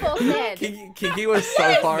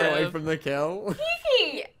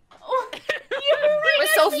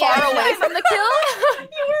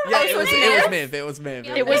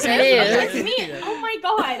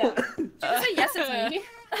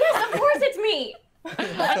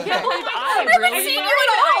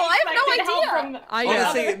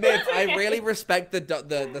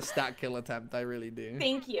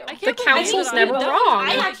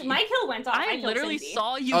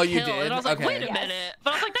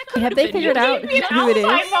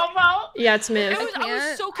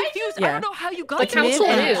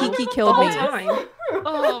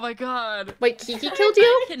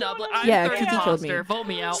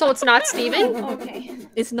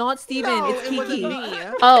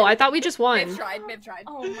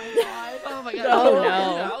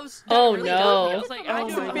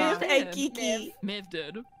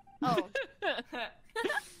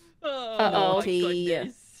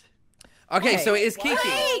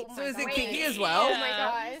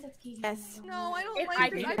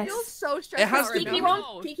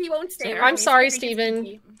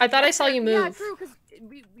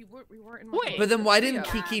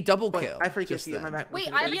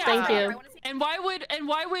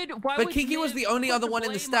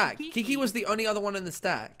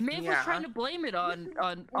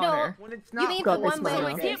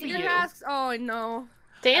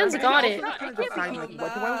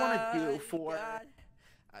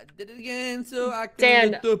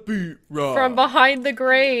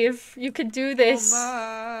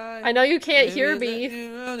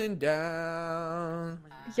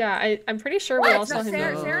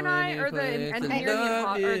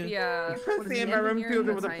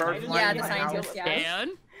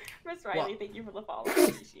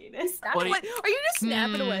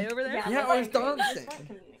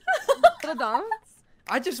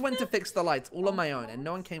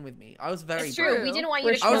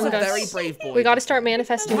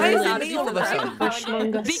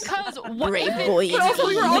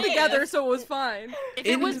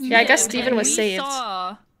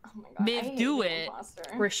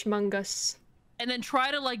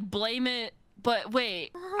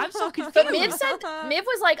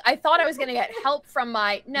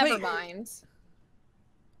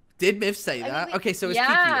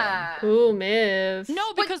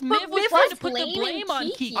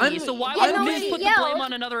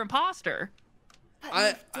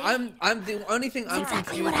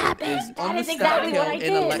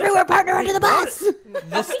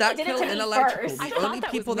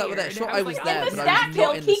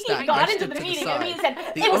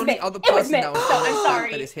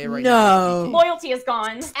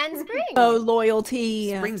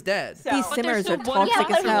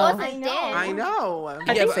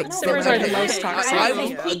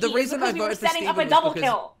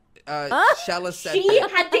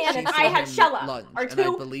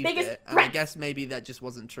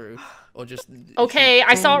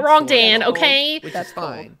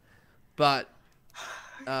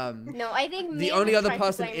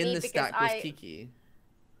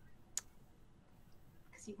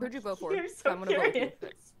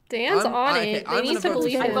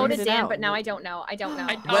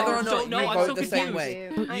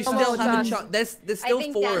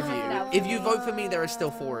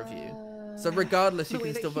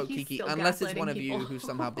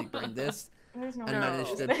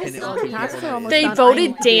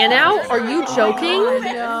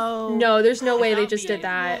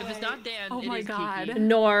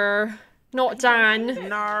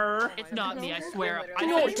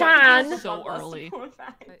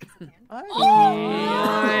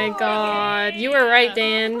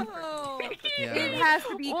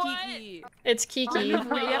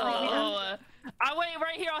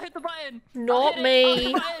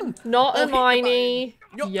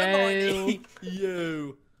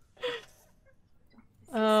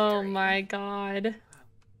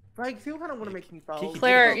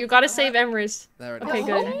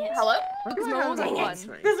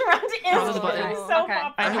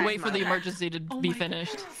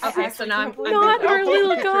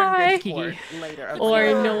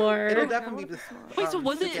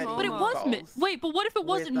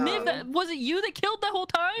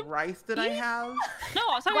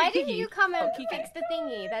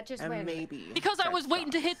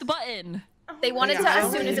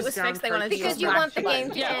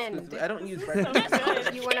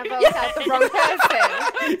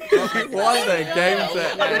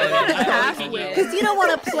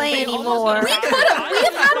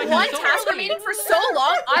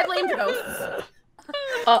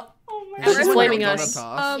She's blaming us.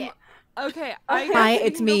 Um, Okay, Hi,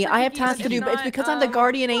 it's me. I have tasks to do, but it's because I'm the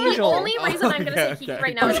guardian angel. The only reason I'm gonna say Kiki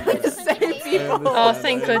right now is because the same people. Oh,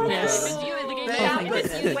 thank goodness.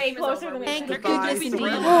 He's way closer than me. Thank Goodbye, goodness.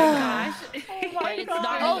 Serena. Oh my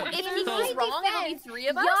god. Oh, if Kiki was wrong, it'll be 3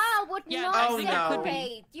 of us? Y'all would Yeah, not oh, no.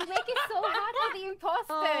 separate. You make it so hard for the imposters.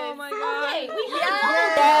 Oh my god. Okay, we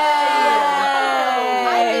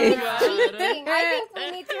I think Yay. it's cheating. I think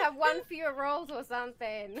we need to have one fewer rolls or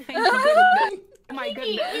something. Oh my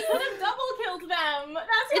Kiki, goodness. we could have double killed them.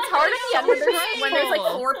 That's It's not hard how to it get when there's like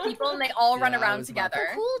Cool. 4 people and they all run Yeah, it around was together.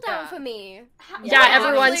 Cooldown for me. Yeah,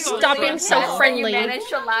 everyone Honestly, stop being it's so impressive that friendly. You managed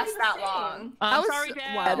to last that long. I'm was- sorry,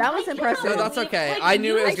 Dad. wow. That was impressive. No, that's okay. I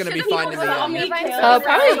knew it was gonna be fine in the end.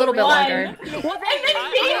 Probably a little bit longer. Well, they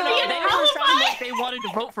were sounding like they wanted to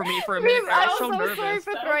vote for me for a minute. I I'm was so so sorry nervous.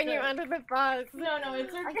 for throwing you under the bus. No,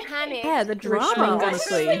 it's I okay. panicked. Yeah, the drama,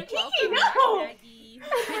 honestly. Kiki, no!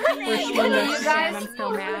 You guys I'm so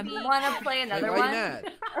mad. want to play another Why you one?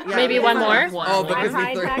 mad? Maybe one more? Oh, because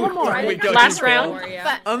Hi, we Jack. thought One we go Last to round?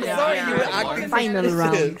 But I'm sorry, you were acting Final suspicious.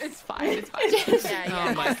 round. It's fine. It's fine.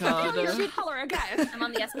 Oh my god. Holler again. I'm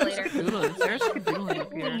on the escalator. There's some doodling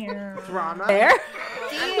up here. Drama. There?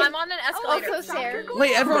 I'm on an escalator. Also, Sarah.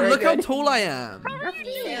 Wait, everyone, look how tall I am.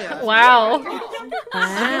 Wow. Look how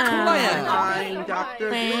tall I am. I'm Dr.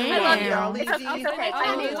 Wow. It's okay.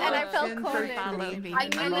 I knew, and I felt Jen cornered. Certainly. I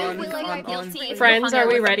knew I'm you on- feel like I'm on- guilty. Friends, are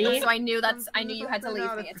we ready? So I knew you had to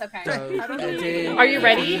leave me. It's okay. Are you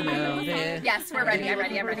ready? Yes, we're ready. I'm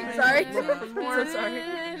ready. Sorry. So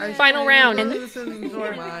sorry. Final round.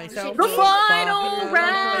 The final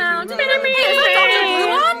round.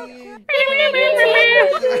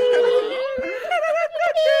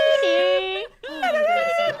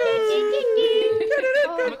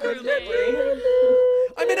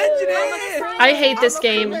 I'm an engineer. I hate this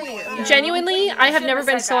game. Genuinely, I have never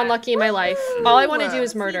been so unlucky in my life. All I want to do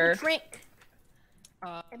is murder.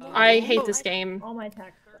 I hate this game. All my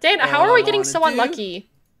texts. Dan, how are we getting so Dude. unlucky?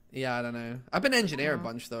 Yeah, I don't know. I've been engineer a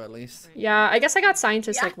bunch though, at least. Yeah, I guess I got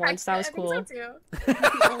scientist like once. That was cool.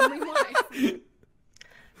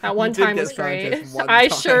 That one You did time get was great. scientist one I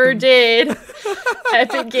time. sure did.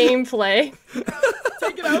 Epic gameplay.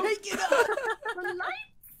 Take it out.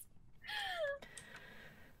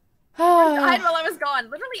 Died while I was gone.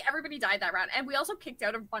 Literally everybody died that round, and we also kicked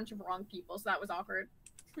out a bunch of wrong people, so that was awkward.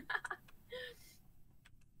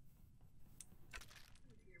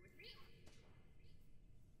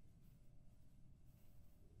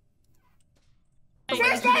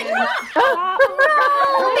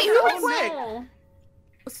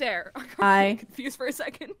 Sarah. Hi. Confused for a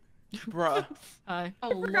second. Bruh. Hi. Oh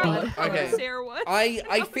lord. Okay. Sarah, what?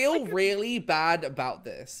 I feel really bad about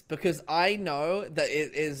this because I know that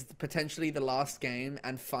it is potentially the last game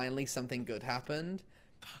and finally something good happened.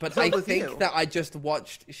 But So I was think you. that I just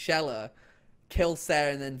watched Risshella kill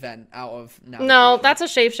Sarah and then vent out of now. No, that's a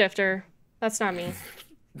shapeshifter. That's not me.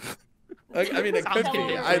 I mean, it could Sounds be.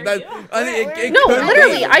 good. I think it No, could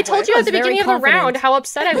literally, be. I told you I at the was very beginning of the confident. round how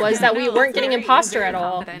upset I was that we weren't getting imposter at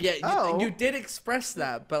all. Yeah, Oh. you did express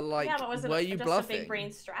that, but like, Yeah, but was it were you just bluffing? a big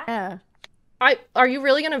brain strat? Yeah. Are you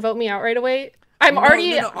really gonna vote me out right away? I'm No,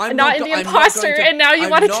 already no, I'm not not in go- the I'm not imposter, going to- and now you I'm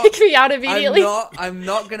want to not- kick me out immediately. I'm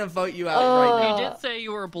not gonna vote you out Oh. right You now. did say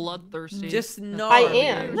you were bloodthirsty. Just no. I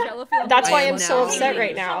am. That's I why am I'm so now upset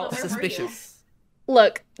right now. Suspicious.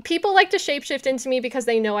 Look, people like to shapeshift into me because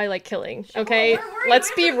they know I like killing. Okay, let's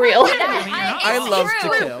be real. I love to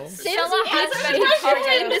kill. Shella has been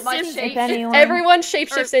causing much If shape. anyone, Everyone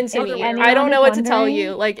shapeshifts into me. anyone I don't know is what to tell wondering,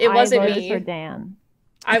 you. Like, it I wasn't voted me. for Dan.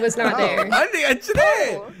 I was not there. I'm the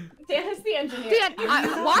engineer. Dan is the engineer.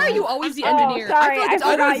 Dan, why are you always the Oh, engineer? sorry, feel like I it's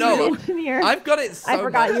forgot don't you were know. the engineer. I've got it so I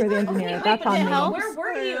forgot much. you were the engineer. That's on me. Where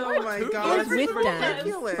were you? Oh my Who god. was with this is Dan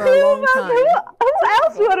ridiculous. for a long time. Who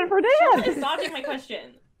else voted for Shella Dan? is dodging my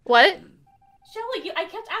question. What? Shella, I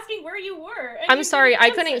kept asking where you were. and I'm you sorry, didn't I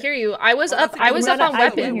answer. couldn't hear you. I was Well, up. that's a I good was up on question. I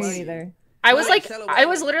couldn't weapons. hear you either. I was like, Shella, I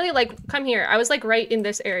was literally like, come here. I was like right in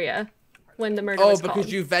this area when the murder Oh, was because called.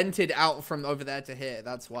 you vented out from over there to here.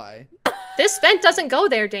 That's why. This vent doesn't go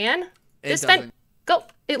there, Dan. It This doesn't. vent go.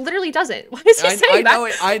 It literally doesn't. Why is he I saying that? know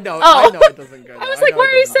it. I know. Oh. I know it doesn't go. I there. was like, know why it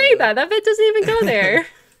are you doesn't go saying there. that? That vent doesn't even go there.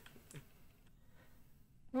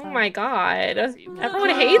 Oh my god. Everyone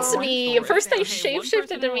hates me. First they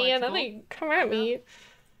shapeshifted to me and then they come at me.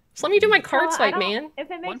 Just let me do my card Well, I swipe, don't- man. If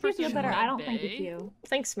it One makes you person feel better, went I don't think it's Bay. you.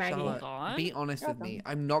 Thanks, Maggie. Charlotte, be honest with me.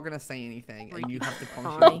 I'm not gonna say anything, and you have to Oh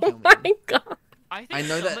promise me to kill me. my god. I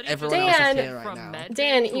know that somebody everyone just else is Dan, here right from now. med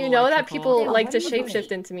Dan, to you know that electrical. people Dan, like what to are you doing?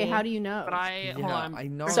 shapeshift into me. Okay, how do you know? But hold Yeah, on. I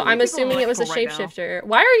know. So I'm There's people assuming it was a electrical right now. shapeshifter.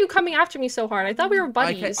 Why are you coming after me so hard? I thought we were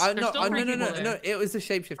buddies. Okay, There's still three people no. there. It was a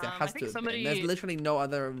shapeshifter. It I has think to have been. There's somebody- literally no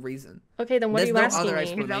other reason. Okay, then what There's are you no asking other me?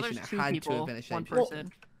 explanation. Now there's It two had to people, have been a one shapeshifter.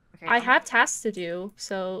 person. Okay, I have tasks to do,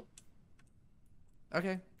 so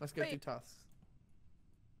Okay, let's go Wait. do tasks.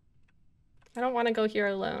 I don't want to go here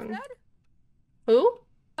alone. Who?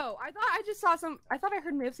 Oh, I thought I just saw some. I thought I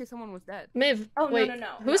heard Miv say someone was dead. Miv. Oh, wait, no.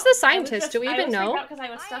 Who's no. the scientist? Do we even know? Because I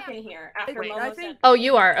was stuck in here after Wait, Momo I said. think- Oh,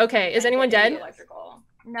 you are. Okay. Is I anyone couldn't do dead? electrical.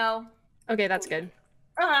 No. Okay, that's good.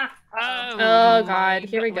 Ah. Oh, God,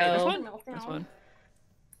 here we Wait, this go. one? This one.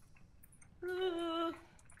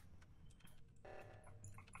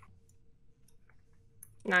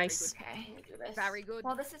 Nice. Okay. Let me do this. Very good.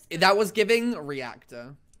 Well, this is. That was giving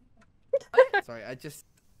reactor. Sorry, I just.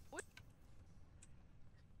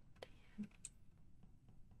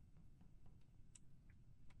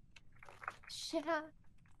 Shit.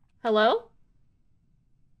 Hello?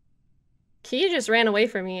 Key just ran away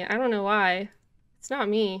from me. I don't know why. It's not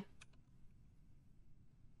me.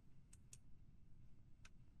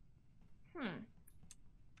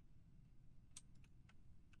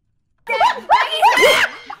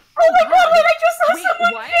 Oh my god! Wait, I just saw Wait,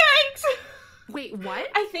 someone what? vent! Wait, what?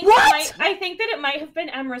 I think What? I think that it might have been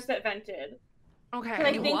Emrys that vented. Okay. 'Cause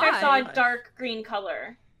I think I saw Why? a dark green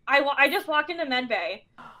color. I just walked into medbay,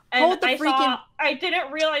 and Hold the I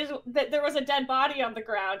didn't realize that there was a dead body on the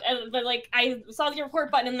ground, and but like I saw the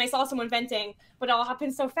report button and I saw someone venting, but it all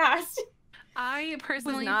happened so fast. I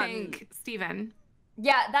personally not think Steven.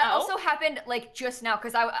 Yeah, that Oh? also happened like just now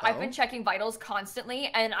because I've been checking vitals constantly,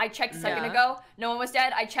 and I checked a second Yeah. ago. No one was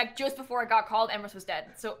dead. I checked just before it got called. Emrys was dead.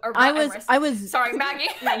 So or I not was Emrys. I was Sorry, Maggie.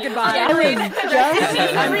 Goodbye. I was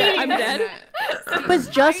just I'm dead. I was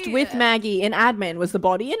just with Maggie in admin. Was the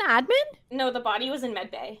body in admin? No, the body was in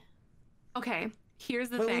medbay. Okay, here's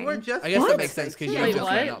the But thing. we were just. I guess What? that makes sense because you Wait, just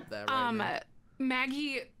what? went up there. Right now.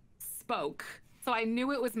 Maggie spoke, so I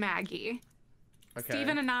knew it was Maggie. Okay.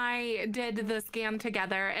 Steven and I did the scan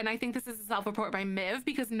together, and I think this is a self-report by Miv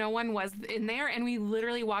because no one was in there, and we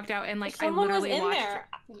literally walked out and like Someone I was literally in watched. there.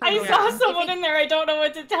 her I go saw down. someone in there. I don't know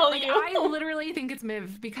what to tell Like, you. I literally think it's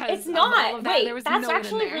Miv because It's of not. all of that. Wait, There was that's no one in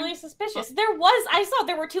actually there. really suspicious. There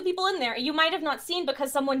were 2 people in there. You might have not seen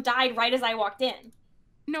because someone died right as I walked in.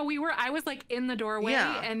 No, I was like in the doorway,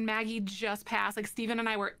 Yeah. and Maggie just passed. Like Steven and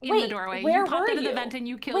I were in Wait, the doorway. where You popped were into the you? vent and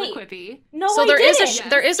you killed Wait. Equippy. No, So I there is didn't. a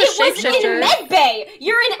there is a It was shapeshifter. in medbay.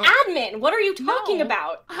 You're an admin. What are you talking No.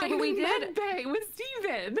 about? I'm we in did. medbay with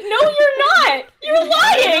Steven. No, you're not. You're lying.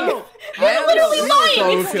 I You're am literally so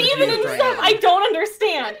lying. It's Steven confused and right Steph. now. I don't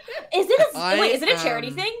understand. Is it a I wait? Is it a charity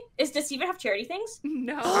am- thing? Does Steven have charity things?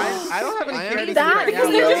 No. I don't have any I am charity that- right Because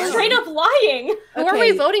now. they're Yeah. just straight up lying. Who are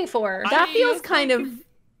we Okay. voting for? That I feels was kind of.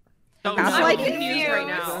 Oh, Sounds no. like I'm confused right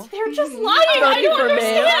now. They're just lying. I voting don't for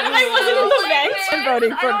understand. Miv. I wasn't in the vent. I'm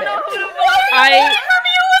voting for Miv.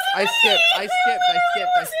 I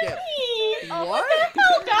skipped. Oh, What? what the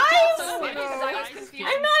hell, guys? Oh,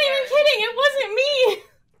 I'm not even kidding. It wasn't me.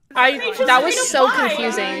 They just That was straight so up lied.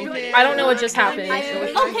 confusing. I don't know what just happened.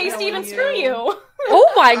 Okay, Steven, screw you.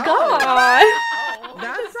 Oh my god.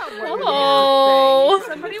 That's not what Oh.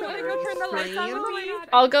 Somebody want to go turn the lights on?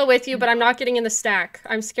 I'll go with you, but I'm not getting in the stack.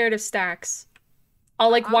 I'm scared of stacks.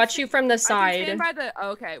 I'll like I'll watch you from the I can side. stand by the.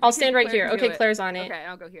 Okay. I'll we stand can- right Claire here. can do Okay, it. Claire's on it. Okay,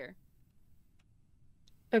 I'll go here.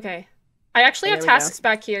 Okay. I actually There have we go. tasks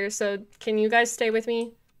back here, so can you guys stay with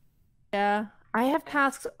me? Yeah, I have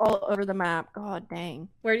tasks all over the map. God dang.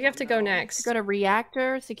 Where do you have to go next? Go to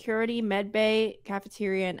reactor, security, medbay,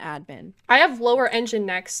 cafeteria, and admin. I have lower engine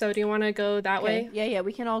next, so do you want to go that Okay. way? Yeah,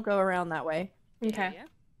 we can all go around that way. Okay. Yeah.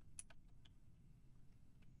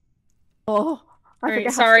 Oh, I Alright,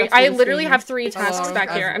 forgot how sorry. stressful I this literally game have is. 3 tasks Hello,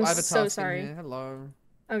 back here. I'm I have a so task in sorry. here. Hello.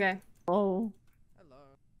 Okay. Oh. Hello.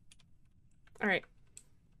 All right.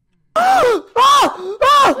 Oh! Oh!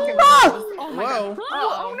 Oh! Oh my Whoa. god.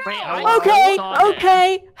 Oh, no. Wait, I Oh! Okay, saw that.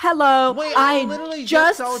 okay. Hello. Wait, I literally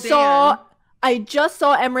just just saw Dan. I just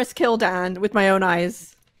saw Emrys kill Dan with my own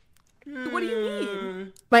eyes. What do you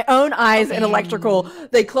mean? My own eyes in electrical.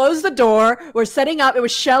 They closed the door. We're setting up. It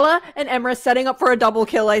was Shella and Emrys setting up for a double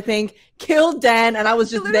kill, I think. Killed Dan, and I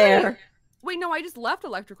was just there. Wait, no, I just left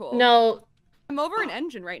electrical. No, I'm over an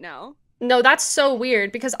engine right now. no, that's so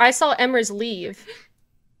weird because I saw Emrys leave.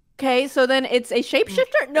 Okay, so then it's a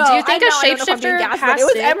shapeshifter? No, Do you think I a know, I don't know if I'm being shapeshifter gassed, but passed it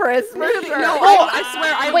was it? Emrys. for sure. No, Well, I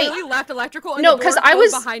swear, I wait. literally left electrical and No, the 'cause door I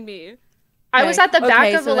closed was- behind me. I was at the back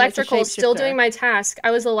Okay, of so then it's a electrical still shapeshifter. doing my task.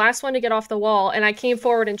 I was the last one to get off the wall, and I came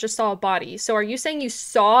forward and just saw a body. So are you saying you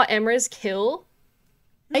saw Emrys kill?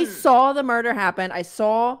 I saw the murder happen. I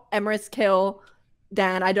saw Emrys kill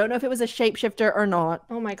Dan. I don't know if it was a shapeshifter or not.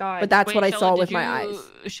 Oh my god. But that's what I Shella, saw did with my you- eyes.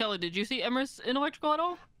 Shella, did you see Emrys in electrical at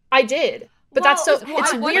all? I did. But that's so it's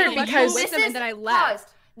I went weird in electrical because with them and then I left.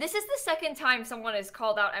 Pause. This is the second time someone has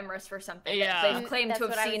called out Emrys for something. Yeah. They've claimed That's to have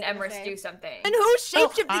what I was seen gonna Emrys say. do something. And who's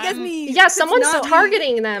shapeshifting against me? yeah, It's someone's not me.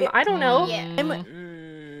 targeting them. I don't know. Yeah.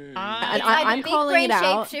 And I I'm calling it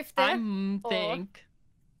out. Shapeshifter. think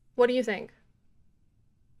What do you think?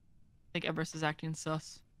 Emrys is acting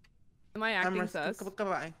sus. Am I acting Emrys, sus?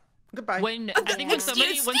 goodbye. Goodbye. When I think when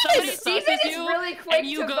somebody Steven susses is you really quick and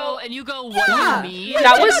you to go vote. and you go, what Yeah. do you mean?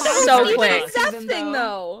 That was That's so really quick. sus. Steven thing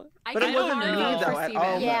though. But it wasn't me know. though at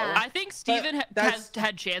all. Yeah. I think Steven has that's-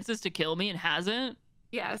 had chances to kill me and hasn't.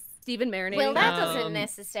 Yes. Steven marinated. Well, that Um, doesn't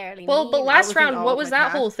necessarily Well, mean. but I last was in round, all what of was my that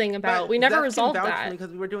tasks, whole thing about? but We never Zeph can resolved vouch for that. me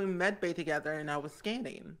because we were doing medbay together and I was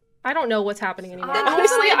scanning. I don't know what's happening anymore. Oh,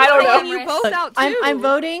 Honestly, I'm I don't calling know. You both Look, out too. I'm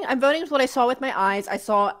voting. I'm voting with what I saw with my eyes. I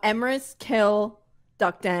saw Emrys kill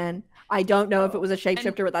Duck Dan. I don't know if it was a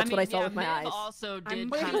shapeshifter, but that's what I saw with my eyes. Also did I'm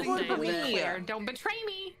kind of voting say for that. Claire. Don't betray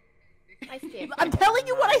me. I skipped. I'm telling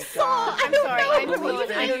you what I saw. I'm sorry. I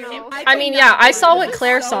don't know. I mean, yeah, I saw what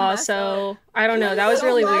Claire saw, so I don't know. That was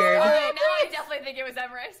really weird. Now I definitely think it was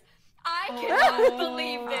Emrys. I cannot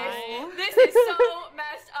believe this. This is so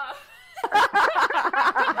messed up.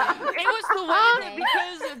 It was the way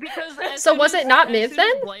because as So soon was as- it not as Miv soon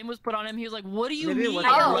as then? blame was put on him. He was like, "What do you Maybe it mean?" was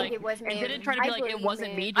I don't Like, think it was and Miv. didn't try to be like, "It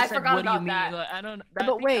wasn't me." I Just said, forgot "What do you about mean?" that. Like, I don't. But I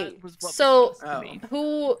think wait, that was what was So supposed to be.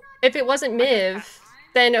 who, if it wasn't Miv,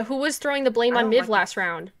 then who was throwing the blame I on don't Miv like last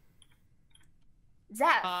round?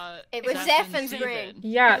 Zeph. It was Zeph and Spring.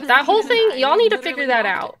 Yeah, was that whole Steven thing, and I. y'all We need to literally figure that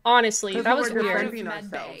walked- out. Honestly, Because that we was were weird. defending Med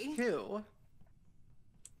ourselves Bay. too.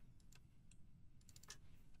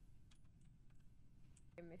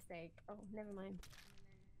 Mistake. Oh, never mind.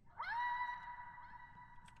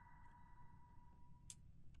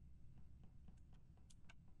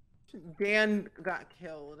 Dan got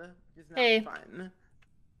killed. Which is not Hey. fun.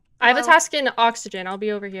 I have a Well- task in oxygen. I'll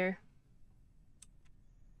be over here.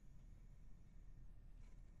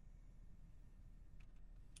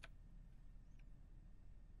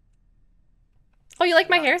 Oh, you like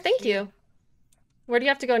my hair? Thank you. Where do you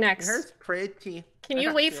have to go Your next? hair's pretty. Can I you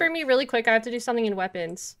got wait for shields. me really quick? I have to do something in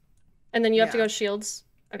weapons. And then you have to Yeah. go shields.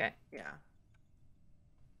 Okay. Yeah.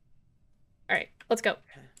 All right. Let's go.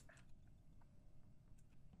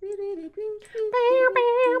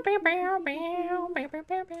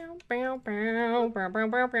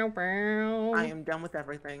 I am done with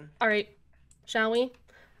everything. All right. Shall we?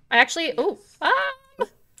 I actually. Oh. Ah!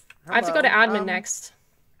 I have to go to Hello. admin next.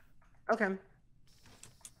 Okay.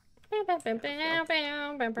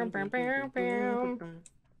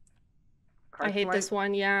 I hate this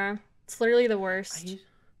one. Yeah. It's literally the worst.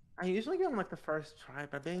 I usually get on like the first try,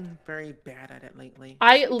 but I've been very bad at it lately.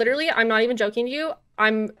 I'm not even joking to you.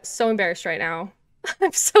 I'm so embarrassed right now.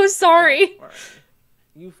 I'm so sorry. Don't worry.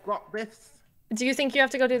 You've got this. Do you think you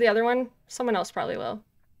have to go do the other one? Someone else probably will.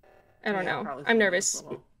 I don't Yeah, know. probably I'm someone nervous. else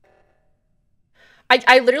will.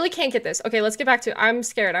 I literally can't get this. Okay, let's get back to. I'm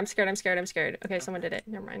scared. I'm scared. I'm scared. I'm scared. Okay, someone did it.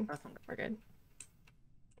 Never mind. That's not We're good.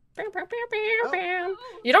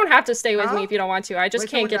 You don't have to stay with me Huh? if you don't want to. I just Wait,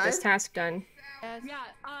 can't someone get this died? task done. Yeah.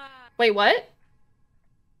 Wait, what?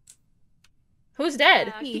 Who's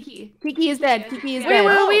dead? Kiki. Kiki is dead. Kiki is Wee dead.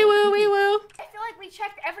 woo, wee woo, wee woo. I feel like we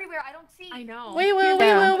checked everywhere. I don't see. I know. Wee woo, wee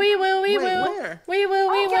Yeah. woo, wee woo, wee Wait, woo. where? Wee woo,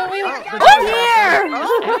 wee woo, wee woo. Oh, here!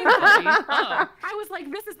 Oh. I was like,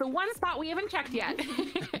 this is the one spot we haven't checked yet.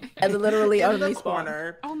 And literally In only the spawn.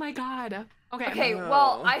 corner. Oh my god. Okay. Okay, No.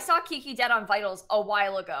 well, I saw Kiki dead on Vitals a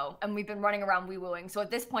while ago, and we've been running around wee-wooing, so at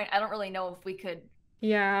this point, I don't really know if we could...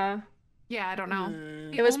 Yeah. Yeah, I don't know.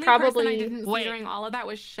 Hmm. The It was only person probably- I didn't see Wait. during all of that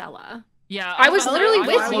was Shella. Yeah, I was literally I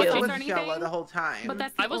with was you. I was watching- with Or anything, Shella the whole time. But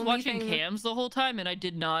that's the I was only watching thing... cams the whole time, and I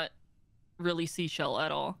did not really see Shell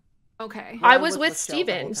at all. Okay. Well, I I was was with with Shell the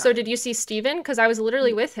Steven. whole So time. did you see Steven? Because I was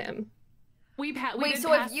literally with him. We Wait, did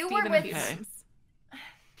so if pass you were Steven a few with- times.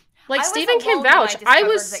 Like, I was Steven can alone when vouch. I discovered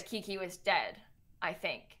was. that Kiki was dead, I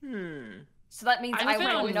think. Hmm. So that means I was I there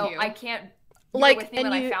wouldn't with know. you. I can't... You Like, were with me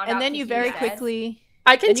when I found out and then you Kiki very was dead? quickly.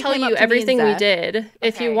 I can Then you tell came up you to me and everything we Zeph. did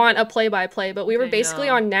if you Okay. want a play-by-play. But we were Okay, basically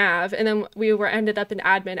no. on Nav, and then we were ended up in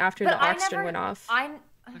admin after But the I oxygen never- went off. I'm...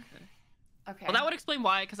 Okay. Okay. Well, that would explain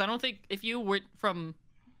why, because I don't think if you were from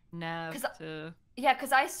Nav 'Cause to... Yeah,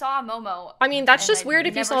 because I saw Momo. I mean, that's and just I weird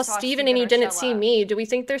if you never saw Steven and you or didn't see Shella. me. Do we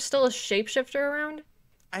think there's still a shapeshifter around?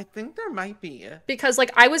 I think there might be. Because, like,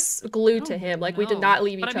 I was glued to I him. don't Like, we did know. not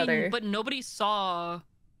leave But each I mean, other. But nobody saw...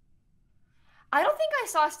 I don't think I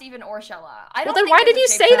saw Steven or Shella. Well, then why did you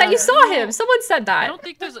say that you saw him? Someone said that. I don't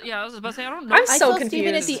think there's. Yeah, I was about to say I don't know. I'm so I saw confused.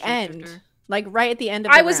 Steven at the end, like right at the end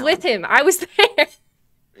of. I was with him. I was there.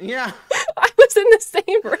 Yeah. I was in the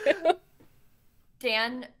same room.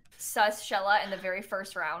 Dan sus Shella in the very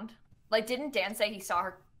first round. Like, didn't Dan say he saw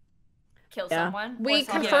her kill someone? We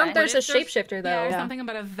confirmed there's a shapeshifter, though. Yeah, something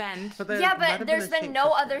about a vent. But there's been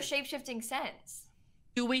no other shapeshifting since.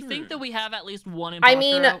 Do we think that we have at least one imposter I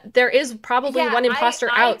mean, out? there is probably one imposter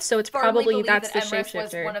out, so it's firmly probably believe that's the that Emrys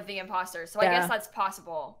was shapeshifter. one of the imposters, so I guess that's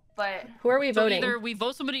possible. But who are we So voting? either we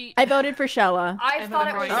vote somebody. I voted for Shella. I thought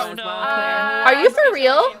it was. Oh no! Are you for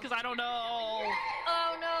real? Because I don't know.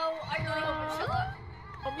 Oh no! I really hope it's Shella.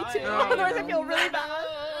 Oh, me too. Otherwise, I feel really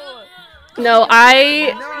bad. No,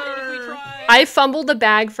 I fumbled the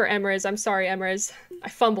bag for Emrys. I'm sorry, Emrys. I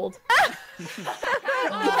fumbled. I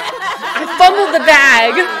fumbled the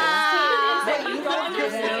bag.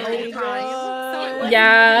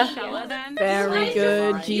 Yeah. Very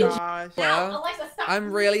good, GG. Well,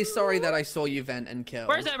 I'm really sorry that I saw you vent and kill.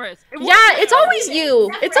 Where's Emrys? Yeah, it's always you.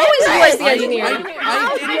 It's always you as the engineer.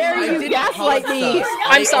 I didn't gaslight me.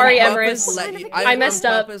 I'm sorry, on purpose Emrys. let you- I messed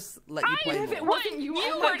up. Let you play more. It wasn't you. You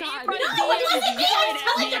Oh were my god.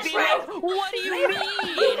 What do you mean?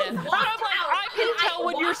 I'm like, I can tell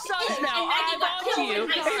when you're sus now. I'm on to you.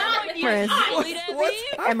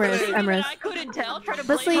 Emrys. I couldn't tell.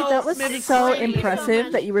 Leslie, that was so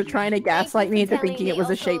impressive that you were trying to gaslight me into thinking it was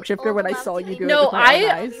a shapeshifter when I saw you do it No, with my own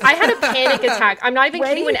eyes. I had a panic attack. I'm not even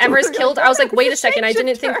kidding. When Emrys killed, I was like, wait a second, I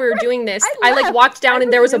didn't think we were doing this. I like walked down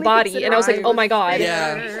and there was a body, and I was like, oh my god.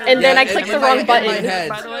 Yeah. And then I in clicked the my- wrong in my button.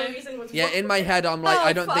 head- Yeah, in my head, I'm like,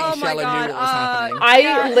 I don't think oh my Shella God, knew what was happening.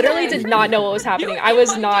 I literally did not know what was happening. I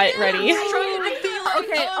was not ready.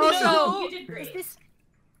 Okay, also,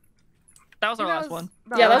 That was our last one.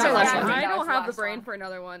 Yeah, that was our last one. I don't have the brain for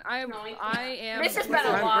another one. I am. This has been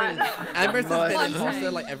a lot. Emrys has been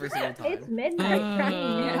imposter like every single time. It's midnight.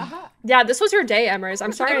 Yeah, this was your day, Emrys.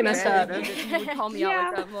 I'm sorry I messed up. You would call me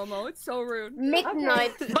out like that, Momo. It's so rude.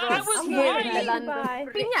 Midnight. But I was right. Bye.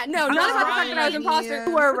 Yeah, no, not about the fact that I was imposter.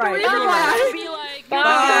 you were right. I'd be like,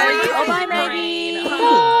 Bye. Bye, Maggie.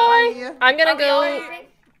 Bye. I'm gonna go.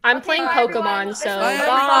 I'm playing Pokemon, so bye.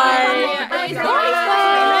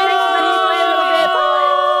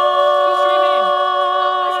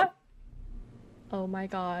 Oh my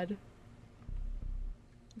god.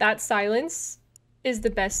 That silence is the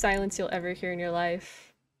best silence you'll ever hear in your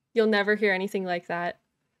life. You'll never hear anything like that.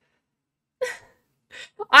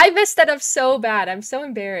 I messed that up so bad. I'm so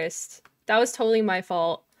embarrassed. That was totally my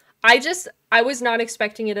fault. I was not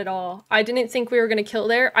expecting it at all. I didn't think we were gonna kill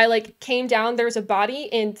there. I like came down, there was a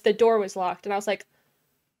body, and the door was locked, and I was like,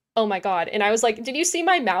 oh my god. And I was like, did you see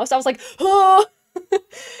my mouse? I was like, oh!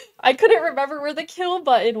 I couldn't remember where the kill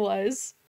button was.